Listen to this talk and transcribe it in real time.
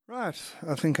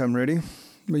right, I think I'm ready.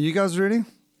 Are you guys ready?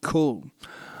 Cool.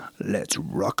 Let's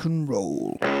rock and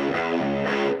roll.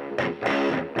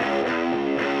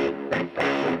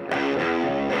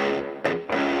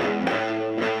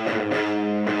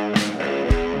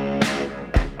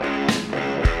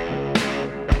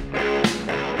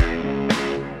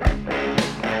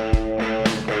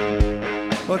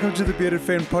 Welcome to the Bearded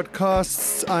Fan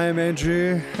Podcasts. I am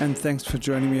Andrew, and thanks for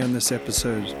joining me on this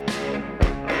episode.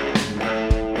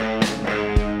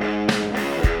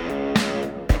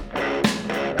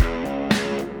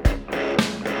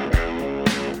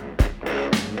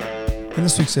 In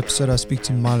this week's episode, I speak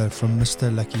to Milo from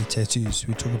Mr. Lucky Tattoos.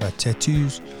 We talk about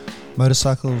tattoos,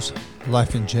 motorcycles,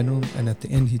 life in general, and at the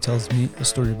end he tells me a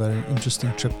story about an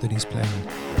interesting trip that he's planning.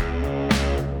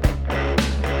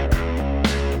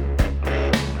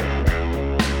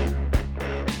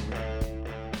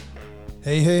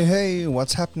 Hey,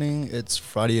 what's happening? It's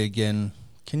Friday again.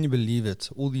 Can you believe it?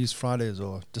 All these Fridays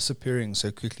are disappearing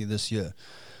so quickly this year.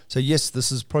 So yes,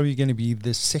 this is probably going to be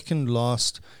the second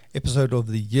last episode of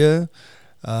the year.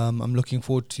 I'm looking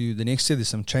forward to the next year. There's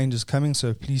some changes coming,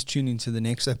 so please tune into the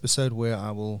next episode where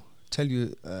I will tell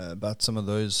you about some of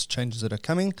those changes that are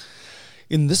coming.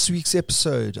 In this week's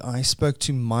episode, I spoke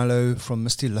to Milo from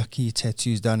Mr. Lucky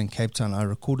Tattoos down in Cape Town. I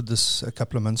recorded this a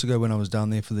couple of months ago when I was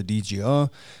down there for the DGR.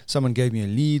 Someone gave me a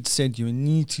lead, said you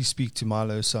need to speak to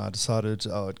Milo, so I decided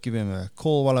I would give him a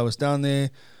call while I was down there.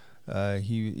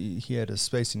 He had a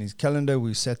space in his calendar.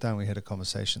 We sat down, we had a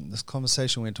conversation. This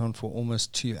conversation went on for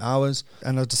almost 2 hours,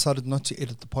 and I decided not to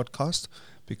edit the podcast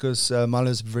because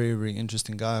Milo's a very, very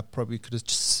interesting guy. I probably could have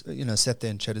just, sat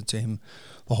there and chatted to him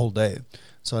the whole day.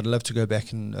 So I'd love to go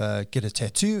back and get a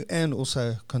tattoo and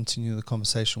also continue the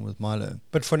conversation with Milo.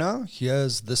 But for now,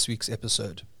 here's this week's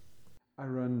episode. I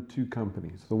run two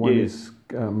companies. The one is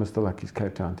Mr. Lucky's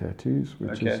Cape Town Tattoos,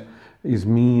 which is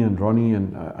me and Ronnie,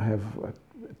 and I have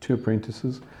 2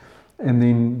 apprentices. And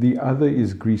then the other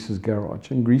is Grease's Garage.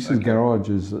 And Grease's Garage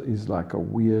is like a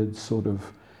weird sort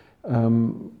of...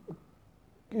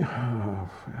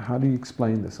 how do you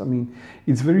explain this? I mean,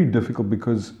 it's very difficult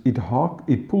because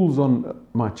it pulls on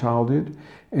my childhood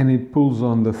and it pulls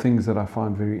on the things that I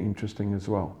find very interesting as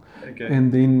well. Okay.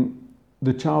 And then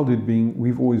the childhood being,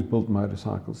 we've always built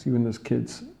motorcycles, even as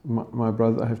kids. My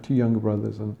brother, I have 2 younger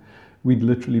brothers, and we'd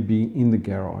literally be in the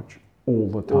garage all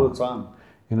the time.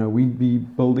 We'd be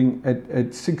building,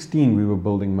 at 16 we were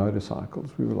building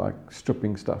motorcycles. We were like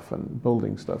stripping stuff and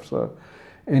building stuff.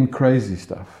 And crazy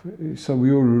stuff. So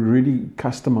we were really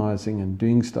customizing and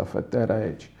doing stuff at that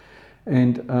age.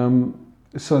 And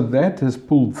so that has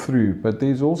pulled through. But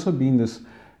there's also been this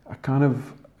kind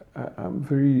of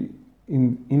very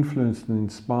influenced and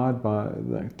inspired by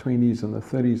the 20s and the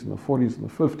 30s and the 40s and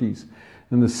the 50s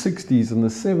and the 60s and the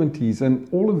 70s. And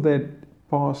all of that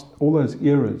past, all those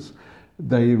eras,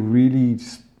 they really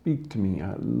speak to me.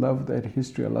 I love that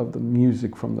history. I love the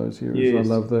music from those eras. Yes. I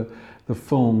love the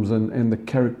films and the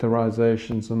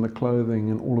characterizations and the clothing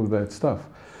and all of that stuff.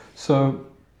 So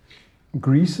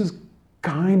Greases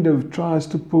kind of tries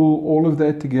to pull all of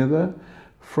that together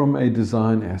from a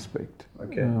design aspect.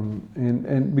 Okay.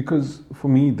 And because for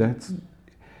me, that's,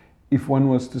 if one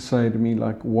was to say to me,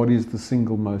 like, what is the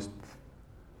single most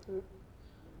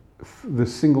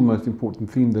important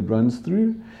theme that runs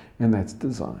through, and that's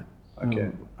design.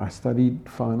 Okay. I studied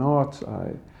fine arts.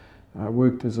 I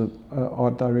worked as an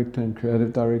art director and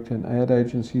creative director in ad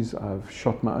agencies. I've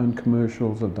shot my own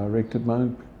commercials. I've directed my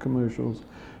own commercials,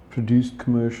 produced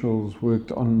commercials,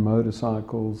 worked on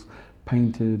motorcycles,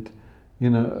 painted,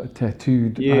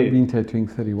 tattooed. Yeah. I've been tattooing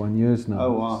 31 years now.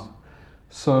 Oh, wow.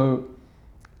 So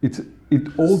it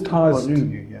all ties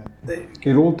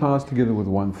together with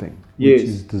one thing, which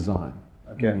is design.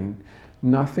 Okay. I mean,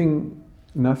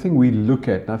 nothing we look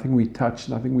at, nothing we touch,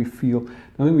 nothing we feel,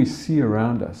 nothing we see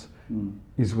around us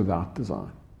is without design.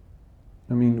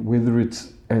 I mean, whether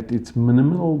it's at its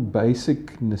minimal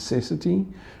basic necessity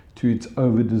to its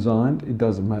over-designed, it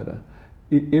doesn't matter.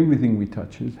 Everything we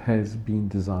touch has been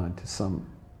designed to some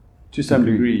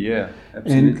degree. Yeah,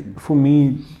 absolutely. And for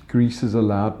me, Grease has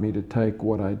allowed me to take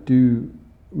what I do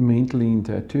mentally in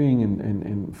tattooing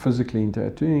and physically in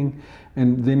tattooing,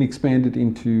 and then expand it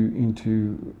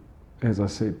into, as I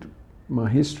said, my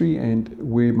history and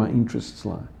where my interests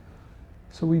lie.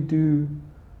 So we do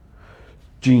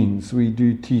jeans, we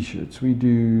do t-shirts, we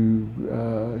do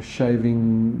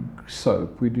shaving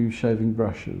soap, we do shaving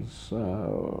brushes,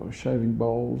 shaving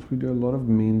bowls, we do a lot of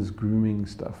men's grooming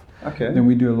stuff. Okay. Then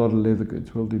we do a lot of leather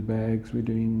goods. We'll do bags, we're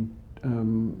doing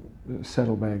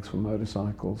saddlebags for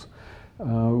motorcycles.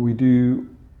 We do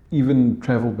even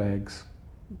travel bags.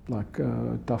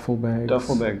 duffel bags.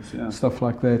 Duffel bags, yeah. Stuff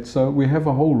like that. So we have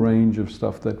a whole range of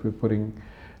stuff that we're putting,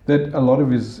 that a lot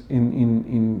of is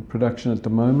in production at the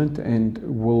moment and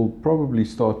will probably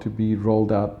start to be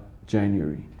rolled out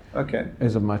January. Okay.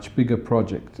 As a much bigger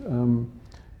project.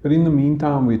 But in the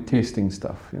meantime, we're testing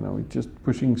stuff. We're just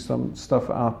pushing some stuff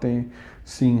out there,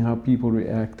 seeing how people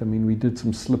react. I mean, we did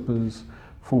some slippers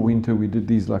for winter. We did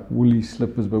these like woolly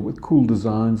slippers, but with cool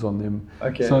designs on them.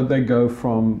 Okay. So they go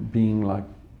from being like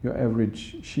your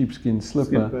average sheepskin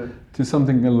slipper to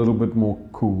something a little bit more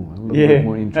cool, a little bit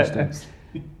more interesting.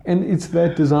 And it's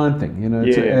that design thing,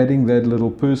 it's adding that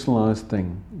little personalized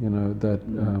thing, that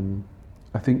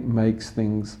I think makes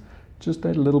things just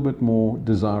that little bit more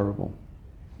desirable.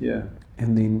 Yeah.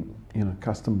 And then,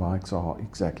 custom bikes are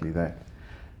exactly that.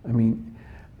 I mean,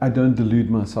 I don't delude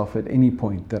myself at any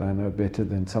point that I know better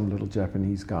than some little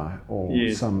Japanese guy or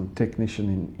some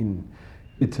technician in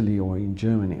Italy or in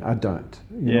Germany. I don't.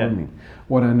 You know what I mean?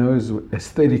 What I know is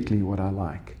aesthetically what I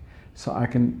like. So I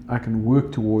can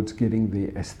work towards getting there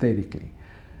aesthetically.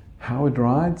 How it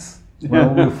rides,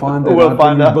 well, we'll find that out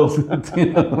when we build it.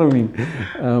 You know what I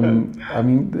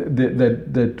mean?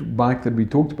 That bike that we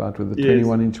talked about with the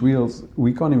 21-inch wheels,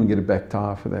 we can't even get a back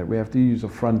tire for that. We have to use a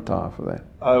front tire for that.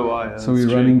 Oh, wow. Yeah, so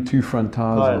we're running 2 front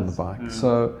tires on the bike. Yeah.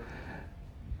 So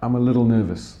I'm a little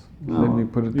nervous. Let me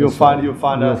put it You'll this way. You'll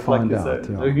find out.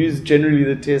 So who's generally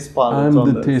the test pilot? I'm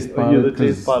the test pilot. You're the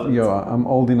test pilot. Yeah, I'm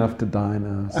old enough to die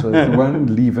now, so it won't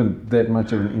leave that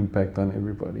much of an impact on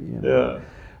everybody. Yeah.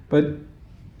 But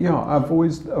I've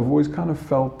always kind of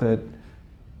felt that.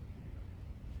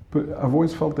 I've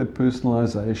always felt that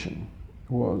personalization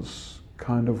was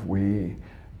kind of where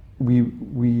we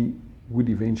would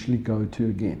eventually go to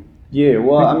again. Yeah,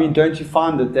 well, I mean, don't you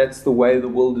find that that's the way the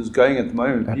world is going at the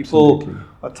moment? Absolutely. People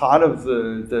are tired of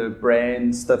the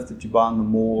brand stuff that you buy in the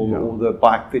mall or the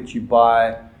bike that you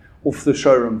buy off the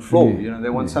showroom floor. They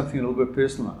want something a little bit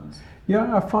personalized.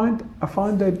 Yeah, I find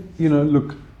that,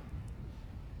 look,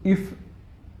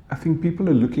 I think people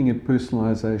are looking at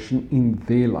personalization in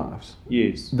their lives.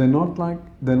 Yes. They're not like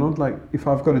if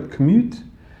I've got a commute,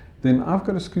 then I've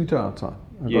got a scooter outside.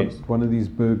 I've got one of these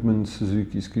Bergman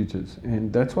Suzuki scooters,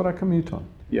 and that's what I commute on.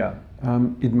 Yeah.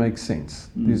 It makes sense.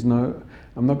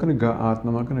 I'm not going to go out and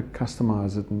I'm not going to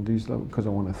customize it and do stuff because I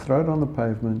want to throw it on the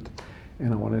pavement,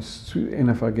 and and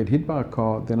if I get hit by a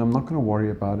car, then I'm not going to worry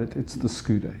about it. It's the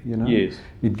scooter, Yes.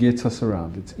 It gets us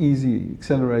around. It's easy. You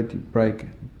accelerate, you brake,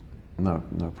 no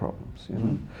problems,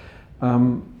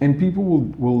 and people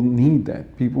will need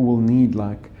that. People will need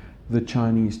like the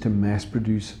Chinese to mass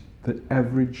produce the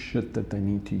average shit that they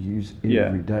need to use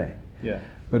every day. Yeah.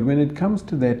 But when it comes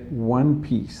to that one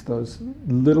piece,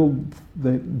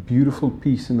 that beautiful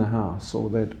piece in the house, or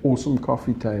that awesome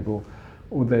coffee table,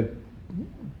 or that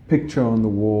picture on the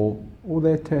wall, or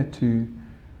that tattoo,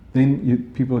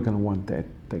 then people are going to want that.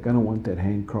 They're going to want that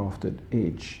handcrafted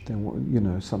edge. They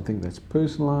want, something that's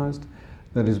personalized,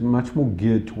 that is much more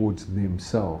geared towards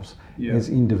themselves as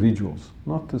individuals,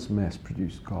 not this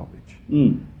mass-produced garbage.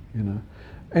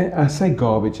 And I say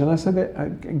garbage, and I say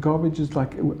that garbage is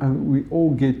like we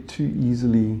all get too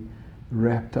easily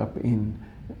wrapped up in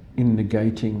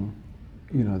negating,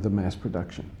 the mass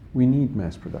production. We need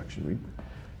mass production.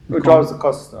 It drives the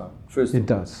costs down. It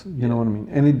does. You know what I mean,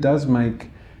 and it does make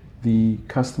the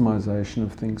customization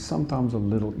of things sometimes a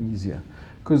little easier,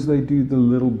 because they do the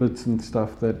little bits and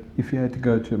stuff that if you had to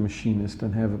go to a machinist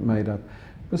and have it made up,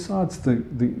 besides the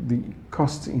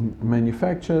costs in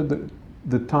manufacture,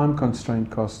 the time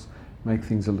constraint costs make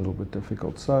things a little bit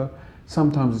difficult. So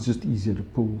sometimes it's just easier to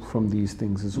pull from these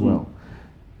things as well.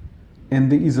 And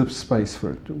there is a space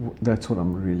for it. That's what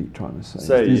I'm really trying to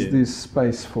say. There's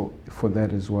space for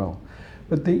that as well.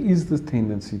 But there is this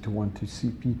tendency to want to see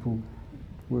people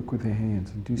work with their hands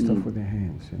and do stuff with their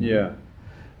hands. Yeah.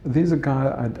 There's a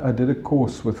guy, I did a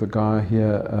course with a guy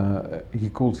here, he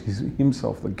calls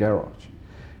himself the Garage.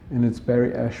 And it's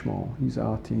Barry Ashmore. He's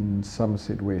out in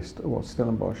Somerset West, or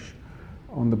Stellenbosch,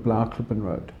 on the Blauklippen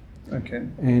Road. Okay.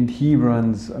 And he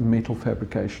runs a metal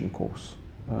fabrication course.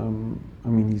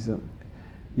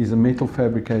 He's a metal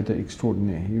fabricator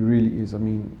extraordinaire. He really is. I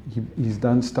mean, he's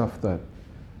done stuff that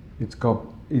it's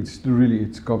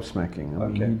gobsmacking. I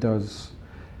mean, he does.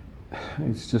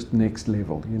 It's just next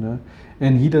level,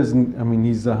 And he doesn't. I mean,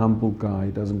 he's a humble guy.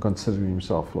 He doesn't consider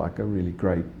himself like a really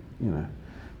great,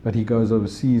 But he goes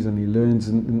overseas and he learns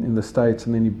in the States,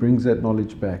 and then he brings that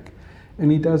knowledge back.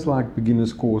 And he does like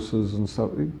beginners courses and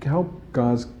stuff. Help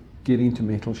guys get into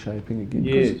metal shaping again.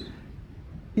 Yes.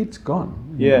 It's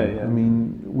gone. Yeah. I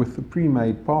mean, with the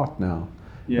pre-made part now,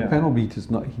 A panel beat is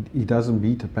not. He doesn't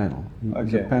beat a panel.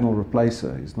 He's a panel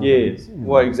replacer. He's not. Yes.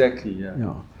 Well, exactly. Yeah.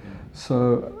 Yeah.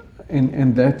 So,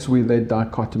 and that's where that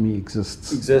dichotomy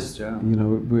exists. Yeah. You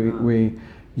know, where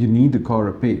you need the car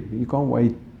repaired. You can't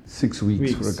wait 6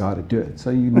 weeks for a guy to do it.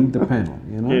 So you need the panel.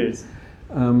 You know. Yes.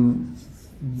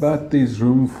 But there's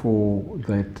room for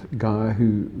that guy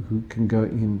who can go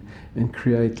in and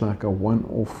create like a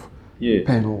one-off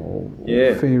panel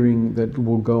or fairing that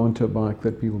will go onto a bike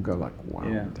that people go like, wow.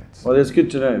 Yeah. Well, that's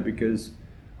good to know, because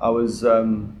I was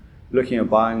looking at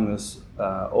buying this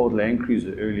old Land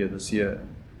Cruiser earlier this year,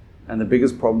 and the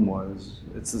biggest problem was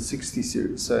it's the 60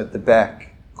 series. So at the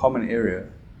back, common area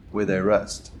where they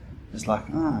rust, it's like,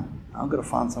 I've got to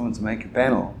find someone to make a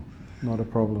panel. Not a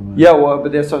problem. Yeah, well,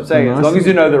 but that's what I'm saying. As long as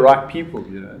you know the right people,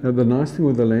 you know. Now, the nice thing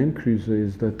with the Land Cruiser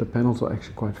is that the panels are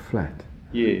actually quite flat.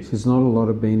 Yes. So there's not a lot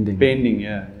of bending.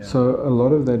 Yeah. So a lot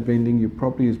of that bending, you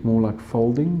probably is more like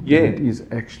folding. Yeah. Than it is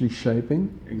actually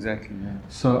shaping. Exactly. Yeah.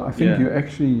 So I think you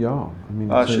actually, I mean,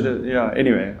 I should have. Yeah.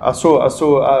 Anyway, I saw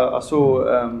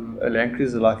a Land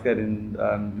Cruiser like that in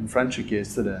Franschhoek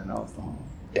yesterday, and I was like,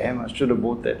 damn, I should have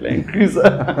bought that Land Cruiser.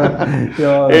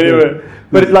 Anyway,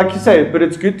 but like you say, but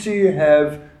it's good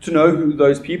to know who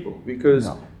those people, because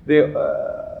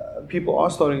people are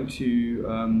starting to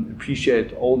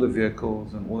appreciate older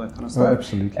vehicles and all that kind of stuff. Oh,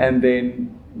 absolutely. And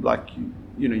then, like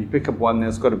you pick up one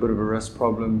that's got a bit of a rust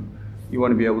problem. You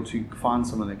want to be able to find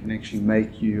someone that can actually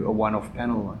make you a one-off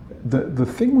panel like that. The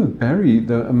thing with Barry,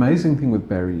 the amazing thing with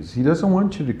Barry is he doesn't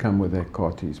want you to come with that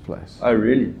car to his place. Oh,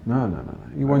 really? No.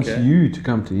 He wants you to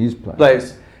come to his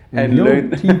place. And he'll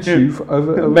learn. teach you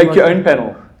over make like your own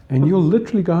panel. And you'll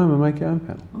literally go home and make your own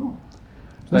panel. Oh.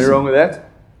 Nothing wrong with that?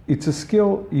 It's a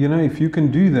skill, if you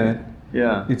can do that,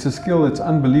 it's a skill that's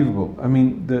unbelievable. I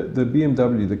mean, the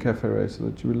BMW, the Cafe Racer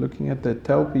that you were looking at, that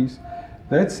tailpiece,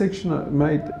 that section I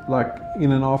made like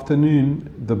in an afternoon,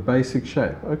 the basic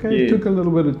shape. Okay, it took a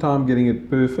little bit of time getting it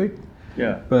perfect.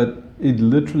 Yeah. But it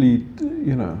literally,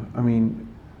 I mean,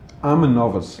 I'm a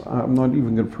novice. I'm not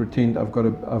even going to pretend. I've got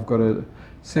a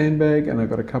sandbag and I've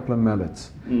got a couple of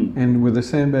mallets. And with a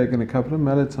sandbag and a couple of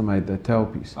mallets, I made that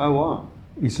tailpiece. Oh, wow.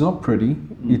 It's not pretty.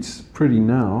 It's pretty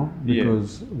now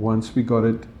because once we got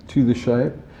it to the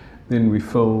shape, then we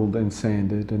filled and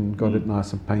sanded and got it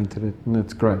nice and painted it, and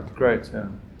it's great. Great, yeah.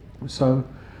 So,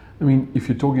 I mean, if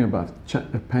you're talking about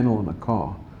a panel on a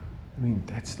car, I mean,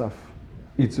 that stuff,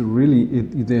 it's really,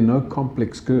 there are no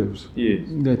complex curves. Yes.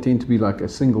 They tend to be like a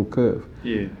single curve.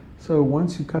 Yeah. So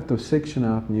once you cut the section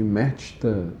out and you match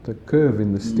the curve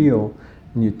in the steel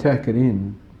and you tack it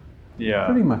in,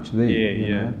 pretty much there.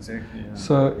 Yeah, exactly. Yeah.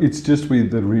 So it's just where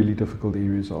the really difficult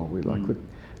areas are. Where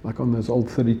like on those old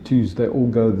 32s, they all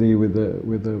go there where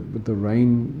the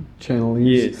rain channel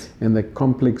is, and the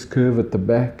complex curve at the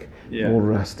back, all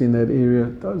rust in that area.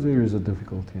 Those areas are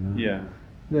difficult, Yeah.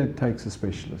 That takes a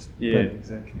specialist. Yeah,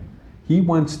 exactly. He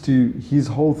wants to. His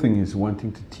whole thing is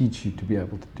wanting to teach you to be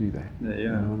able to do that. Yeah. You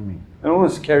know what I mean? And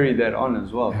almost carry that on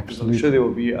as well. Absolutely. Because I'm sure there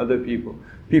will be other people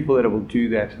that will do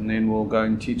that, and then will go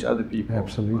and teach other people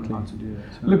Absolutely. how to do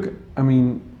that. So. Look, I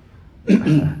mean,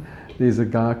 there's a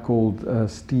guy called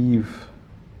Steve.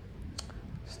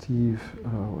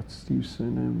 What's Steve's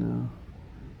surname now?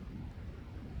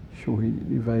 Sure, he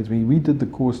evades me. We did the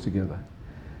course together,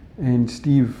 and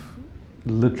Steve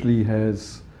literally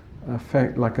has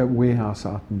like a warehouse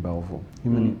out in Belleville.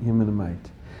 Him and a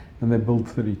mate, and they build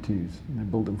 32s. And they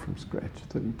build them from scratch,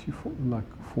 32 like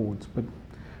Fords, but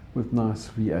with nice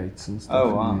V8s and stuff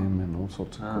in them and all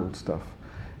sorts of cool stuff.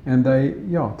 And they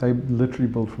literally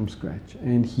built from scratch.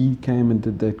 And he came and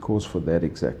did that course for that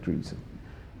exact reason,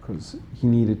 because he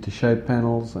needed to shape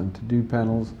panels and to do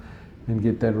panels and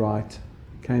get that right.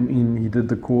 Came in, he did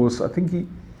the course. I think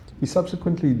he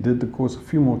subsequently did the course a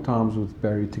few more times with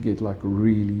Barry to get like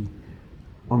really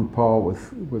on par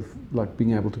with like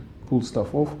being able to pull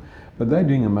stuff off. But they're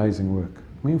doing amazing work.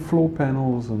 I mean, floor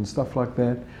panels and stuff like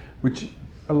that, which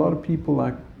a lot of people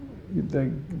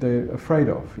they're afraid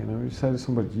of. You say to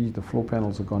somebody, "Gee, the floor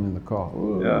panels are gone in the car.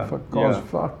 Oh, car's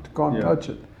fucked. Can't touch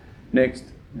it." Next,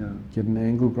 get an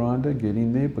angle grinder, get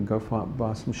in there, but go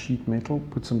buy some sheet metal,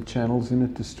 put some channels in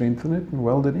it to strengthen it, and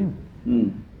weld it in.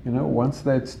 Once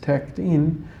that's tacked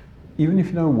in, even if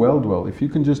you don't weld well, if you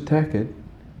can just tack it,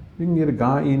 you can get a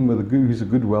guy in who's a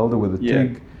good welder with a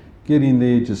TIG. Get in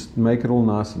there, just make it all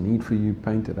nice and neat for you,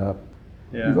 paint it up.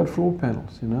 You've got floor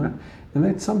panels, and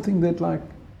that's something that like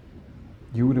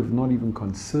you would have not even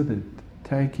considered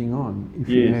taking on if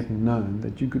you hadn't known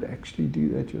that you could actually do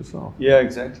that yourself. Yeah,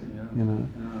 exactly.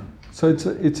 So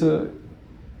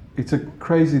it's a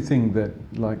crazy thing that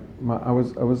like I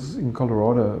was in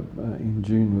Colorado in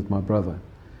June with my brother,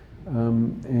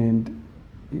 and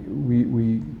we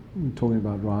were talking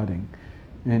about riding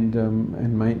and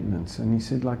maintenance, and he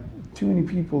said like too many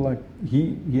people, like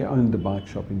he owned a bike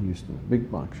shop in Houston, a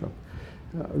big bike shop,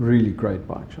 really great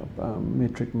bike shop,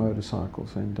 metric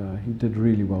motorcycles, and he did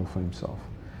really well for himself.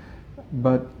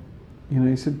 But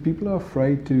he said people are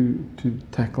afraid to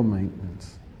tackle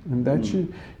maintenance, and that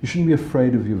you shouldn't be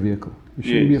afraid of your vehicle. You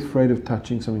shouldn't be afraid of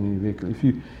touching something in your vehicle.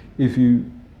 If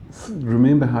you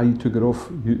remember how you took it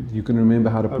off, you can remember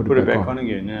how to put it back on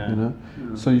again. Yeah.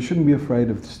 So you shouldn't be afraid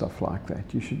of stuff like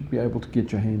that. You should be able to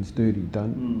get your hands dirty.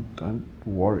 Don't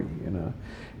worry.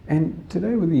 And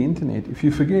today with the internet, if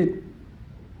you forget.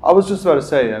 I was just about to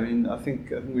say. I mean, I think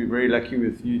we're very lucky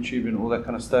with YouTube and all that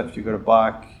kind of stuff. You got a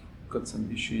bike, got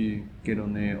some issue, get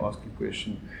on there, ask a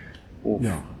question, or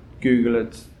Google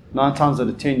it. 9 times out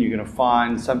of 10, you're going to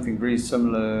find something very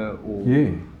similar. Or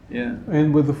yeah.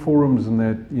 And with the forums and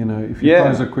that, if you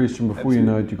pose a question before you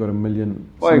know it, you've got a million,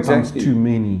 sometimes too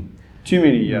many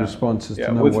responses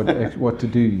to know what to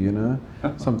do.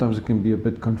 Sometimes it can be a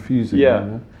bit confusing.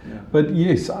 But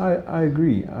yes, I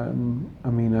agree. I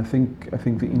mean, I think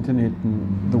the internet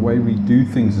and the way we do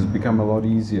things has become a lot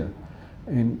easier.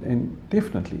 And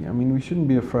definitely, I mean, we shouldn't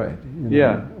be afraid.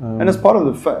 And as part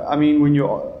of the when you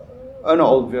own an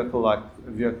old vehicle, like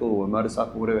a vehicle or a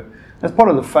motorcycle, whatever, that's part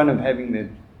of the fun of having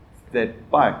that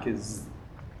bike is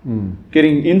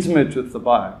getting intimate with the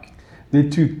bike. There are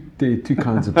two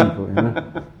kinds of people,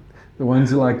 The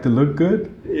ones who like to look good,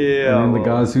 and then the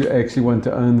guys who actually want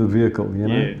to own the vehicle,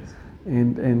 Yes.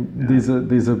 And there's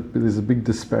a big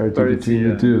disparity between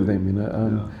the two of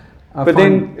them, But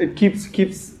then it keeps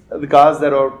the guys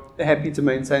that are happy to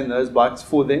maintain those bikes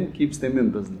for them, keeps them in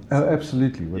business. Oh,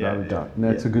 absolutely, without a doubt. And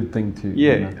that's a good thing too.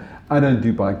 I don't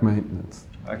do bike maintenance.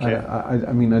 Okay.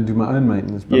 I mean, I do my own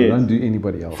maintenance, but I don't do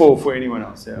anybody else. For anyone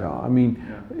else, I mean,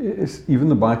 it's, even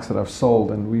the bikes that I've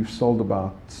sold, and we've sold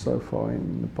about, so far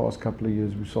in the past couple of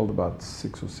years, we've sold about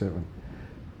 6 or 7.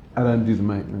 I don't do the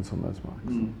maintenance on those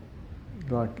bikes.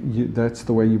 Like, that's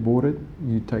the way you bought it,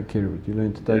 you take care of it. You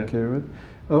learn to take care of it.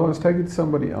 Otherwise, take it to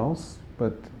somebody else,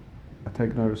 but I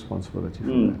take no responsibility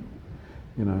for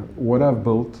that. What I've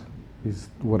built is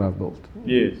what I've built.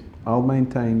 Yes. I'll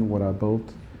maintain what I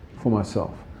built for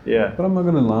myself. Yeah. But I'm not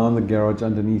going to lie in the garage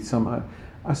underneath some.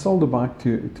 I sold a bike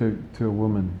to a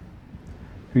woman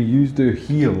who used her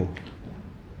heel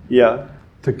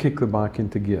to kick the bike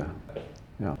into gear.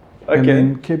 Yeah. Okay. And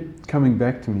then kept coming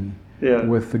back to me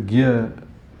with the gear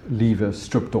lever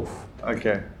stripped off.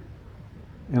 Okay.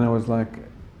 And I was like,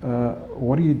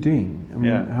 what are you doing? I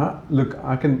mean, look,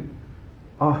 I can,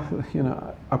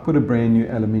 I put a brand new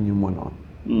aluminium one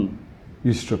on.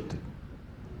 You stripped it.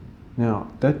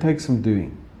 Now, that takes some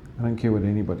doing. I don't care what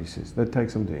anybody says. That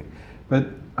takes some doing. But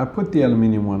I put the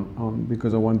aluminium one on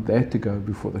because I want that to go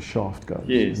before the shaft goes.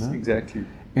 Yes, exactly.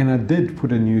 And I did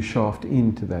put a new shaft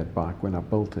into that bike when I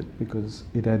built it because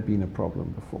it had been a problem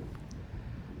before.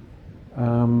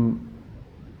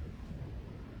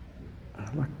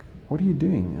 Like, what are you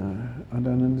doing? I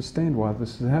don't understand why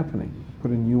this is happening.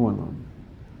 Put a new one on.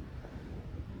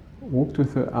 Walked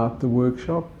with her out the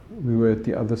workshop. We were at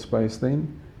the other space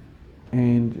then.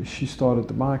 And she started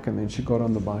the bike, and then she got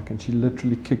on the bike, and she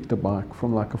literally kicked the bike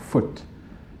from like a foot.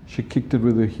 She kicked it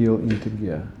with her heel into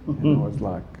gear. And I was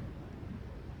like,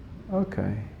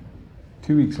 okay.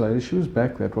 2 weeks later, she was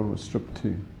back. That one was stripped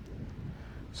too.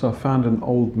 So I found an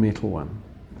old metal one.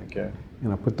 Okay.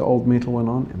 And I put the old metal one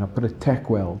on, and I put a tack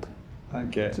weld.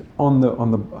 Okay. On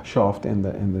the shaft and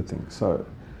the thing. So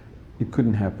it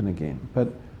couldn't happen again.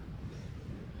 But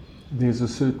there's a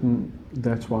certain.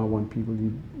 That's why I want people.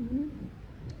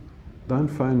 Don't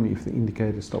phone me if the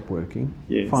indicator stopped working.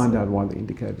 Yes. Find out why the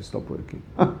indicator stopped working.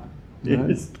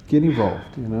 Yes. Get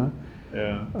involved,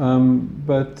 Yeah.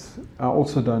 But I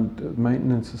also don't.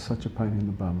 Maintenance is such a pain in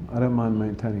the bum. I don't mind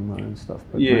maintaining my own stuff,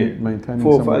 but maintaining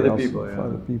for somebody other else people, for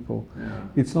other people,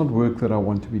 it's not work that I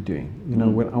want to be doing.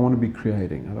 When I want to be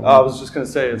creating. I was just going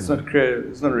to say it's not creative.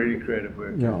 It's not really creative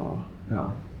work.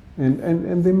 Yeah.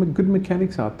 And there are good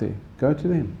mechanics out there. Go to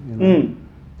them.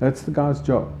 That's the guy's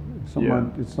job.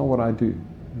 It's not what I do.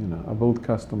 I build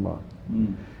custom bikes.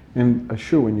 And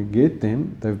sure, when you get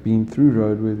them, they've been through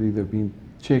roadworthy, they've been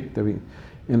checked,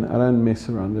 and I don't mess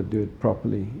around to do it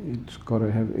properly. It's got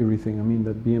to have everything. I mean,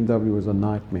 that BMW was a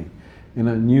nightmare, and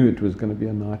I knew it was going to be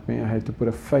a nightmare. I had to put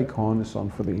a fake harness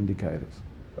on for the indicators.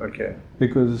 Okay.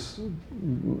 Because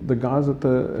the guys at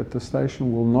the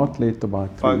station will not let the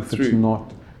bike through if it's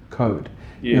not code.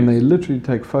 Yes. And they literally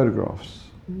take photographs.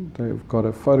 They've got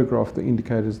to photograph the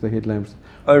indicators, the headlamps.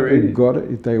 Oh, really? They've got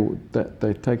it.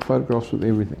 They take photographs with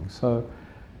everything. So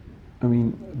I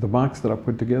mean, the bikes that I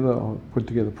put together are put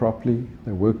together properly,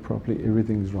 they work properly,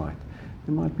 everything's right.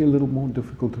 They might be a little more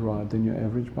difficult to ride than your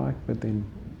average bike, but then,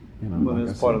 you know, well, like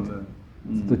that's I part said, of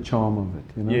it's the charm of it,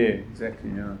 you know. Yeah,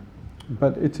 exactly. Yeah.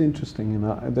 But it's interesting, you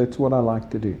know. That's what I like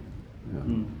to do. Yeah.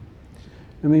 Mm.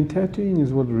 And then tattooing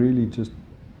is what really just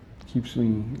keeps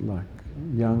me like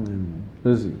young and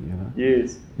busy, you know.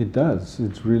 Yes. It does.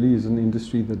 It really is an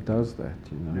industry that does that,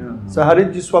 you know. Yeah. So how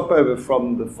did you swap over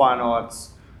from the fine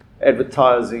arts,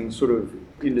 advertising sort of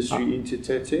industry into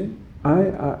tattooing?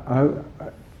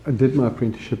 I did my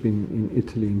apprenticeship in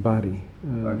Italy, in Bari,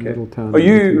 a little town. Are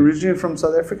you originally from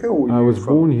South Africa? Or I was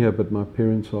born here, but my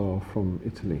parents are from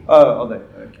Italy. Oh, are they?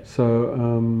 Okay. So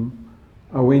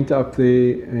I went up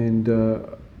there, and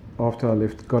after I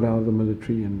left, got out of the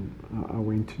military, and I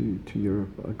went to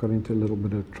Europe. I got into a little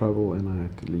bit of trouble, and I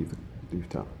had to leave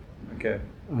town. Okay.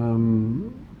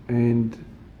 And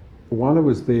while I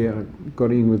was there, I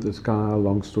got in with this guy.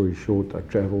 Long story short, I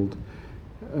travelled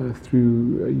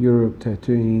through Europe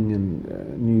tattooing and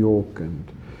New York, and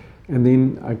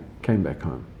then I came back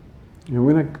home. And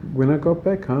when I got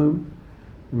back home,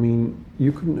 I mean,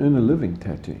 you couldn't earn a living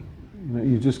tattooing. You know,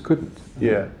 you just couldn't.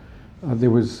 Yeah. There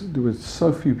was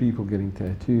so few people getting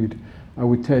tattooed. I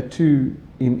would tattoo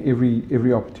in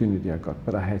every opportunity I got,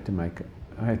 but I had to make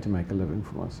a living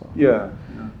for myself. Yeah.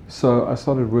 So I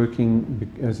started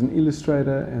working as an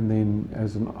illustrator, and then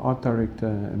as an art director,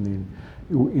 and then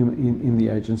in the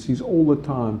agencies all the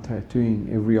time, tattooing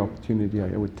every opportunity.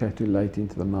 I would tattoo late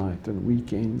into the night and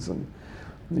weekends, and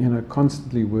you know,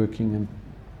 constantly working and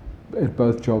at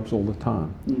both jobs all the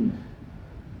time. Mm.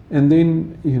 And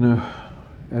then, you know,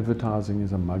 advertising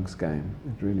is a mug's game.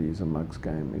 It really is a mug's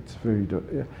game. It's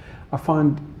I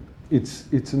find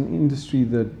it's an industry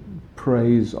that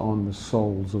preys on the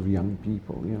souls of young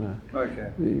people, you know. Okay.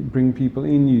 You bring people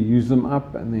in, you use them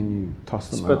up, and then you toss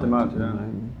them out. Spit them out, you know, yeah.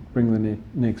 and bring the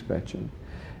next batch in.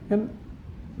 And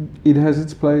it has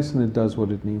its place, and it does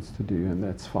what it needs to do, and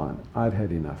that's fine. I'd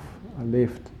had enough. I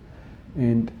left,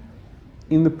 and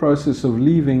in the process of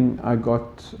leaving, I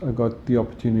got the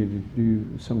opportunity to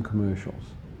do some commercials.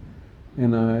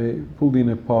 And I pulled in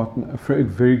a partner, a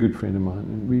very good friend of mine,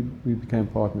 and we became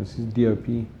partners. He's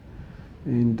DOP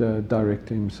and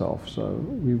director himself. So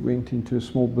we went into a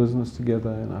small business together,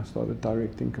 and I started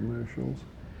directing commercials.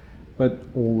 But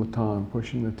all the time,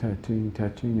 pushing the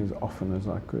tattooing as often as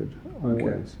I could,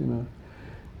 always, you know.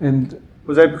 And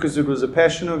was that because it was a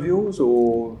passion of yours,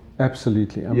 or?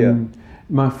 Absolutely. I mean,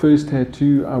 my first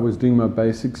tattoo, I was doing my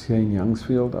basics here in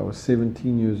Youngsfield. I was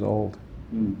 17 years old.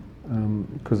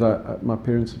 Because my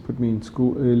parents had put me in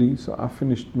school early, so I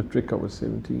finished matric, I was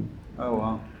 17. Oh,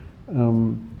 wow.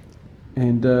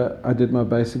 And I did my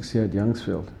basics here at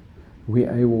Youngsfield. We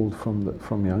AWOL'd from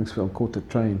Youngsfield, caught a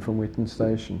train from Wetton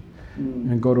Station,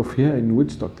 and got off here in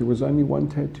Woodstock. There was only one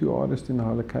tattoo artist in the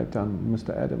whole of Cape Town,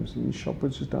 Mr. Adams, and his shop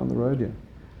was just down the road here.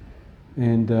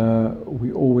 And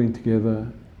we all went together.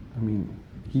 I mean,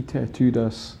 he tattooed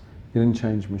us. He didn't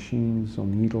change machines or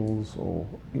needles or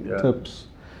tips.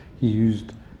 He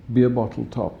used beer bottle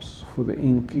tops for the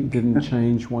ink. He didn't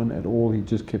change one at all. He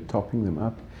just kept topping them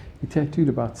up. He tattooed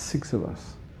about 6 of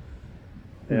us.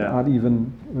 Without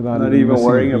even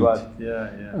worrying a beat. about.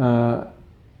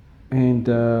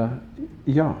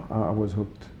 I was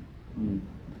hooked.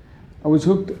 I was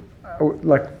hooked.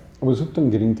 I was hooked on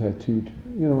getting tattooed.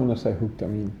 You know, when I say hooked, I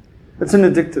mean it's an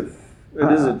addictive.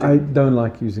 It is addictive. I don't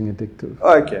like using addictive.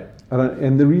 Oh, okay.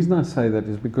 And the reason I say that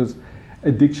is because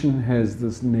addiction has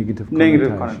this negative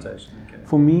connotation. Okay.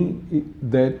 For me,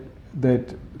 that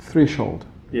threshold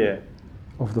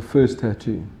of the first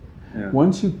tattoo,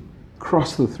 once you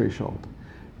cross the threshold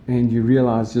and you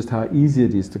realize just how easy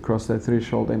it is to cross that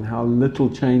threshold and how little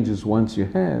changes once you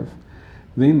have,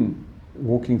 then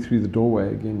walking through the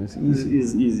doorway again is easy. It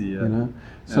is easy, you know.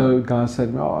 So guys say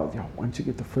to me, once you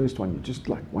get the first one, you just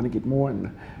like want to get more,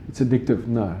 and it's addictive.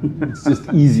 No, it's just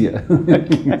easier.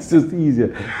 It's just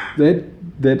easier.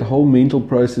 That whole mental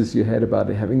process you had about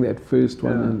having that first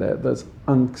one and those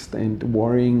angst and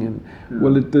worrying and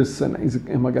will it this and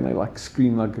am I going to like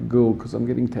scream like a girl because I'm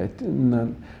getting tattooed?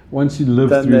 And once you live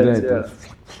through that.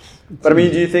 But I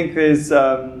mean, do you think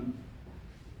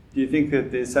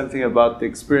that there's something about the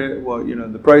experience, well, you know,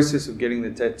 the process of getting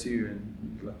the tattoo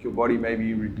and like your body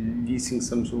maybe releasing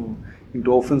some sort of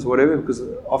endorphins or whatever? Because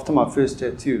after my first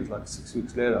tattoo, like 6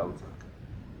 weeks later, I was like,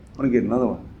 I want to get another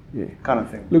one. Yeah, kind of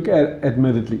thing. Look,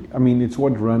 admittedly, I mean, it's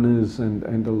what runners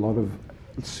and a lot of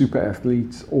super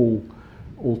athletes all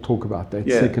talk about, that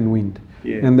second wind.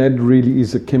 Yeah. And that really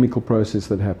is a chemical process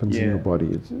that happens in your body.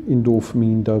 It's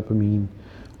endorphin, dopamine,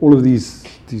 all of these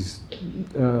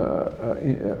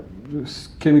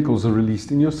chemicals are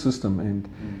released in your system,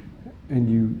 and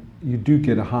you do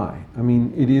get a high. I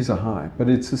mean, it is a high, but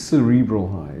it's a cerebral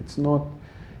high. It's not,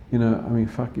 I mean,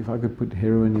 fuck, if I could put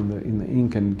heroin in the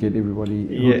ink and get everybody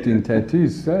hooked in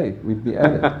tattoos, hey, we'd be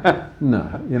at it.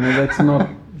 No,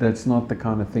 that's not the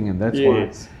kind of thing, and that's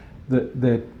why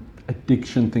that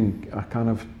addiction thing I kind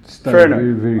of stay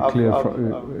very, very clear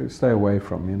from, stay away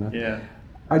from. Yeah.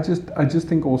 I just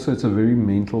think also it's a very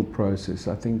mental process.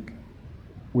 I think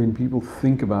when people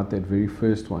think about that very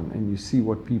first one, and you see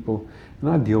what people, and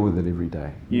I deal with it every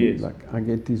day. Yes. Like I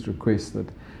get these requests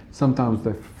that sometimes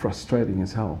they're frustrating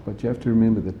as hell, but you have to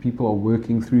remember that people are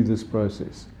working through this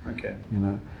process. Okay.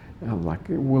 I'm like,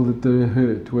 will it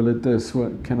hurt? Will it this?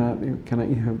 What, can I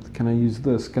use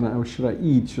this? Should I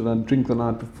eat? Should I drink the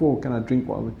night before? Can I drink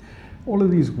while? All of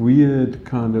these weird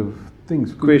kind of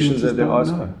things. Questions that they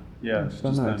ask. Yeah, it's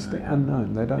the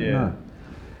unknown. They don't know.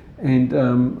 And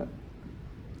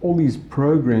all these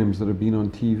programs that have been on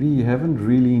TV haven't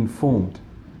really informed.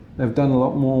 They've done a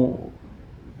lot more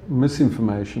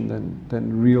misinformation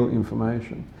than real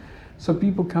information. So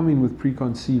people come in with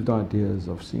preconceived ideas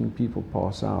of seeing people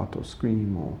pass out or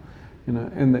scream, or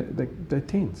and they're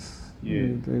tense.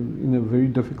 Yeah. They're in a very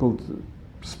difficult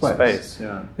space.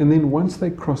 Yeah. And then once they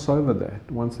cross over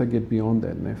that, once they get beyond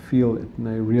that, and they feel it, and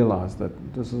they realize that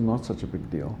this is not such a big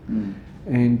deal.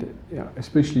 And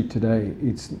especially today,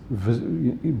 it's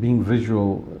being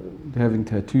visual, having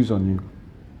tattoos on you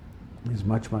is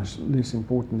much, much less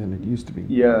important than it used to be.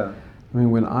 Yeah. I mean,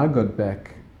 when I got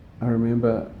back, I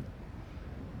remember,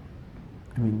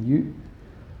 you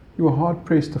were hard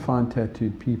pressed to find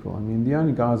tattooed people. I mean, the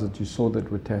only guys that you saw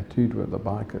that were tattooed were the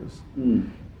bikers.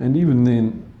 And even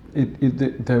then,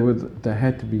 they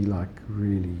had to be like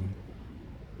really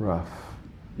rough.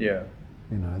 Yeah.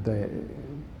 They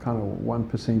kind of one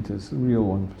percenters, real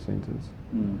one percenters,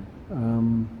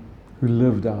 who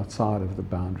lived outside of the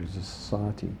boundaries of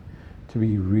society, to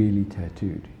be really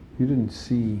tattooed. You didn't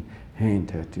see hand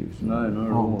tattoos. No, not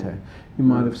at all. You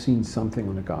might have seen something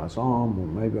on a guy's arm or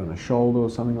maybe on a shoulder or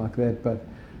something like that, but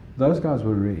those guys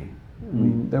were rare. I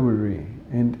mean, they were rare.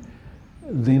 And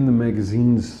then the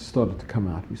magazines started to come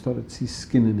out. We started to see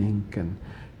Skin and Ink and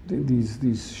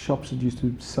these shops that used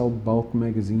to sell bulk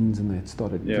magazines, and they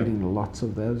started getting lots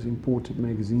of those imported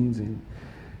magazines in.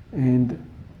 And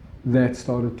that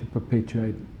started to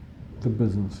perpetuate the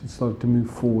business. It started to move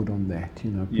forward on that.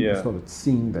 People started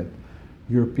seeing that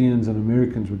Europeans and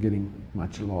Americans were getting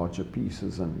much larger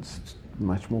pieces and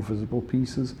much more visible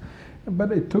pieces.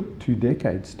 But it took 2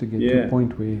 decades to get to a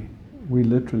point where we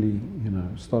literally,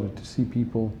 started to see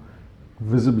people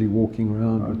visibly walking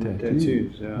around with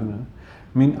tattoos.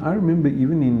 I mean, I remember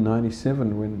even in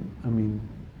 '97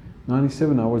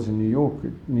 '97 I was in New York.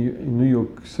 In New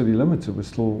York city limits, it was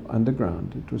still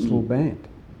underground. It was still banned.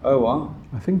 Oh wow!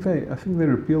 I think they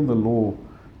repealed the law,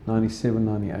 '97,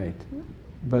 '98,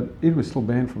 but it was still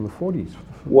banned from the '40s.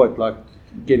 What, like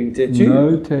getting tattoos?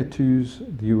 No tattoos.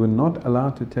 You were not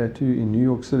allowed to tattoo in New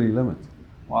York city limits.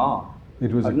 Wow!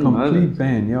 It was a complete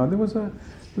ban. Yeah, there was a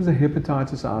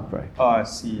hepatitis outbreak. Oh, I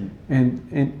see. And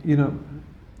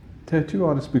tattoo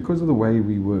artists, because of the way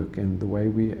we work and the way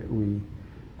we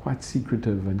quite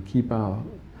secretive and keep our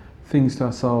things to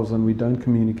ourselves, and we don't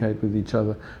communicate with each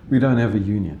other. We don't have a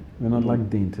union. We're not like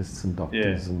dentists and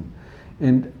doctors.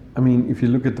 And I mean, if you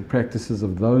look at the practices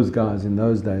of those guys in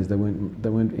those days, they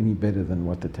weren't any better than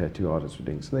what the tattoo artists were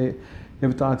doing. So the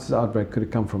hepatitis outbreak could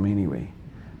have come from anywhere,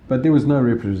 but there was no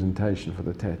representation for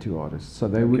the tattoo artists, so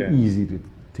they were easy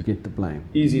to get the blame.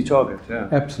 Easy target, yeah.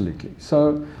 Absolutely.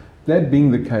 So that being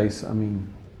the case, I mean,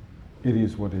 it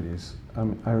is what it is.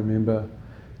 I remember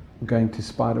going to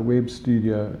Spiderweb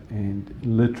Studio, and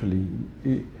literally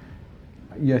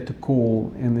you had to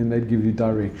call, and then they'd give you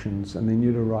directions, and then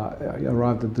you'd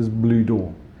arrived at this blue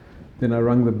door. Then I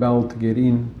rang the bell to get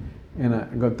in, and I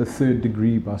got the 3rd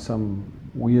degree by some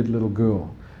weird little girl.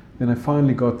 Then I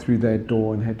finally got through that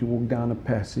door and had to walk down a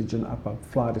passage and up a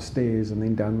flight of stairs and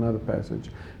then down another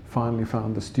passage. Finally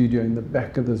found the studio in the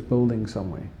back of this building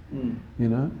somewhere,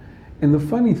 And the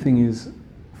funny thing is,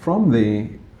 from there,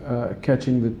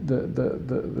 catching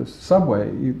the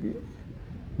subway,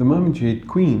 the moment you hit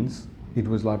Queens, it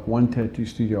was like one tattoo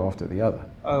studio after the other.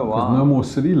 Oh wow! There's no more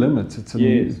city limits.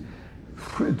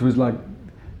 It was like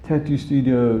tattoo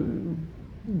studio,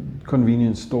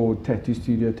 convenience store, tattoo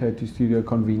studio,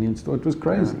 convenience store. It was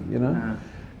crazy,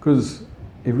 because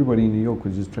everybody in New York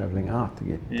was just traveling out to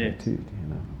get tattooed,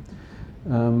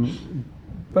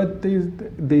 But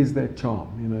there's that charm,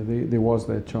 you know. There was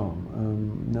that charm.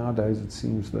 Nowadays, it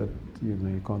seems that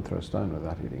you can't throw a stone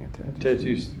without hitting a tattoo.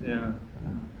 Tattoos, yeah.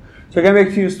 So going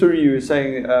back to your story, you were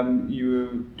saying you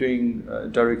were doing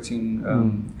directing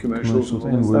commercials and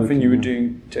all that stuff, and you were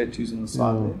doing tattoos on the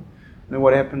side there. And then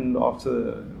what happened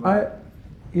after?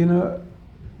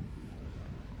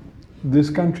 This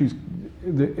country's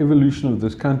the evolution of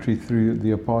this country through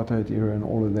the apartheid era and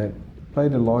all of that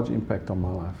played a large impact on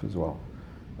my life as well.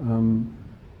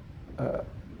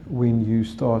 When you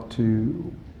start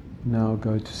to now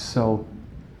go to sell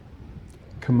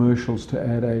commercials to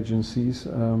ad agencies,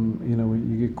 when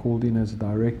you get called in as a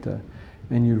director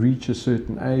and you reach a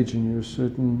certain age and you're a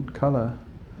certain color,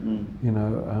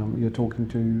 you're talking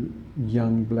to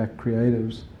young black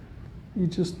creatives, you're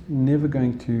just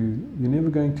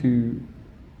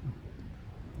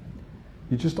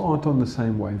you just aren't on the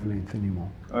same wavelength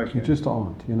anymore. Okay. You just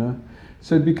aren't,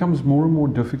 So it becomes more and more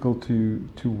difficult to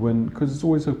win, because it's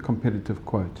always a competitive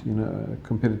quote, a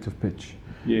competitive pitch.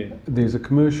 Yeah. There's a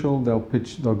commercial, they'll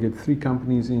get 3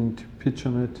 companies in to pitch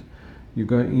on it. You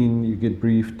go in, you get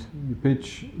briefed, you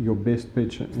pitch your best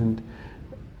pitch, and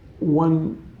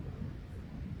one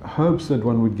hopes that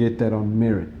one would get that on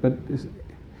merit, but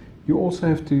you also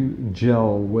have to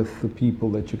gel with the people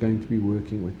that you're going to be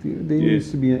working with. There needs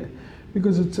to be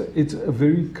because it's a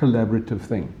very collaborative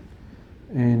thing.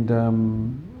 And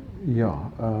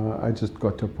I just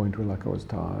got to a point where I was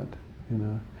tired,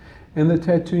 And the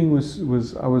tattooing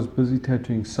was I was busy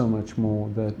tattooing so much more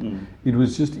that it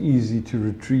was just easy to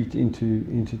retreat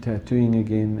into tattooing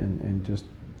again and just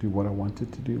do what I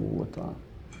wanted to do all the time.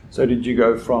 So did you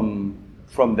go from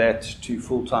that to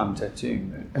full-time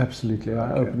tattooing then? Absolutely.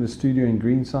 I opened a studio in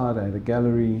Greenside. I had a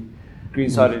gallery.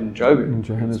 Greenside in Joburg? In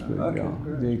Johannesburg, okay,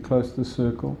 Very close to the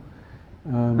circle.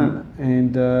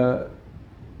 And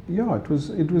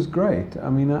it was great. I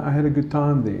mean, I had a good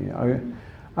time there.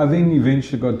 I then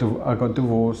eventually got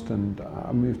divorced and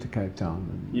I moved to Cape Town.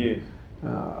 And,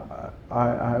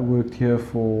 I worked here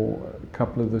for a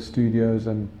couple of the studios,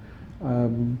 and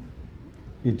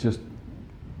it just,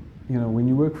 when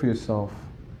you work for yourself,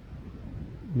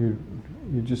 you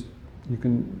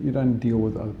don't deal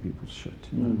with other people's shit.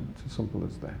 It's as simple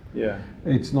as that. Yeah.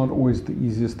 It's not always the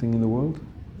easiest thing in the world,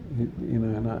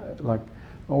 and I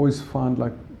always find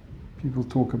people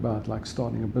talk about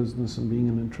starting a business and being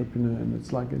an entrepreneur, and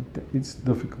it's it's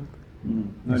difficult.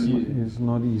 It's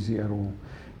not easy at all.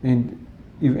 And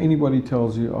if anybody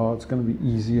tells you, it's going to be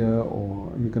easier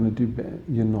or you're going to do better,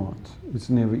 you're not. It's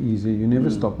never easier. You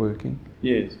never stop working.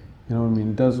 Yes. You know what I mean?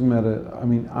 It doesn't matter. I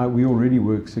mean, we already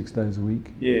work 6 days a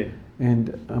week. Yeah.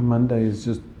 And Monday is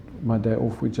just my day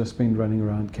off. We just spend running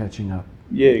around catching up.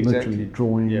 Yeah, exactly. Literally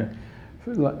drawing,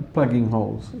 plugging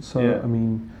holes. So, I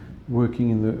mean, working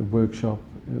in the workshop,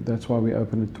 that's why we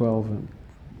open at 12,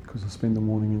 because I spend the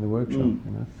morning in the workshop,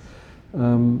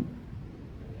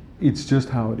 It's just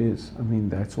how it is. I mean,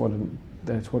 that's what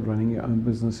running your own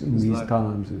business in these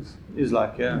times is. Is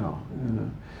like,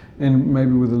 And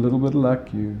maybe with a little bit of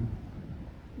luck, you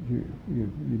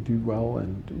do well,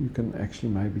 and you can actually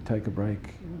maybe take a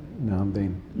break now and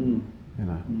then,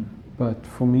 But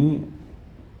for me,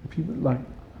 people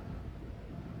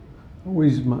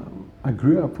I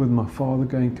grew up with my father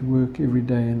going to work every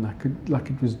day, and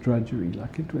it was drudgery,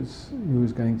 he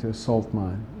was going to a salt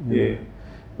mine. You know.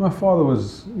 My father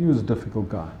was a difficult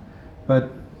guy,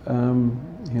 but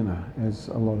as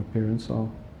a lot of parents are,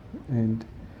 and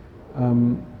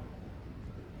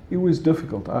it was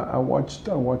difficult. I watched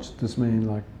this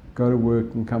man go to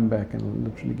work and come back and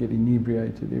literally get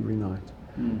inebriated every night,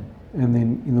 and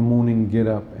then in the morning get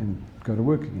up and go to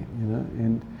work again.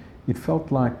 And it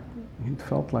felt like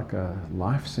a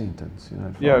life sentence.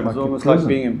 It was almost like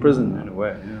being in prison in a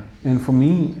way. Yeah. And for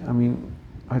me, I mean,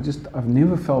 I've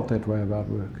never felt that way about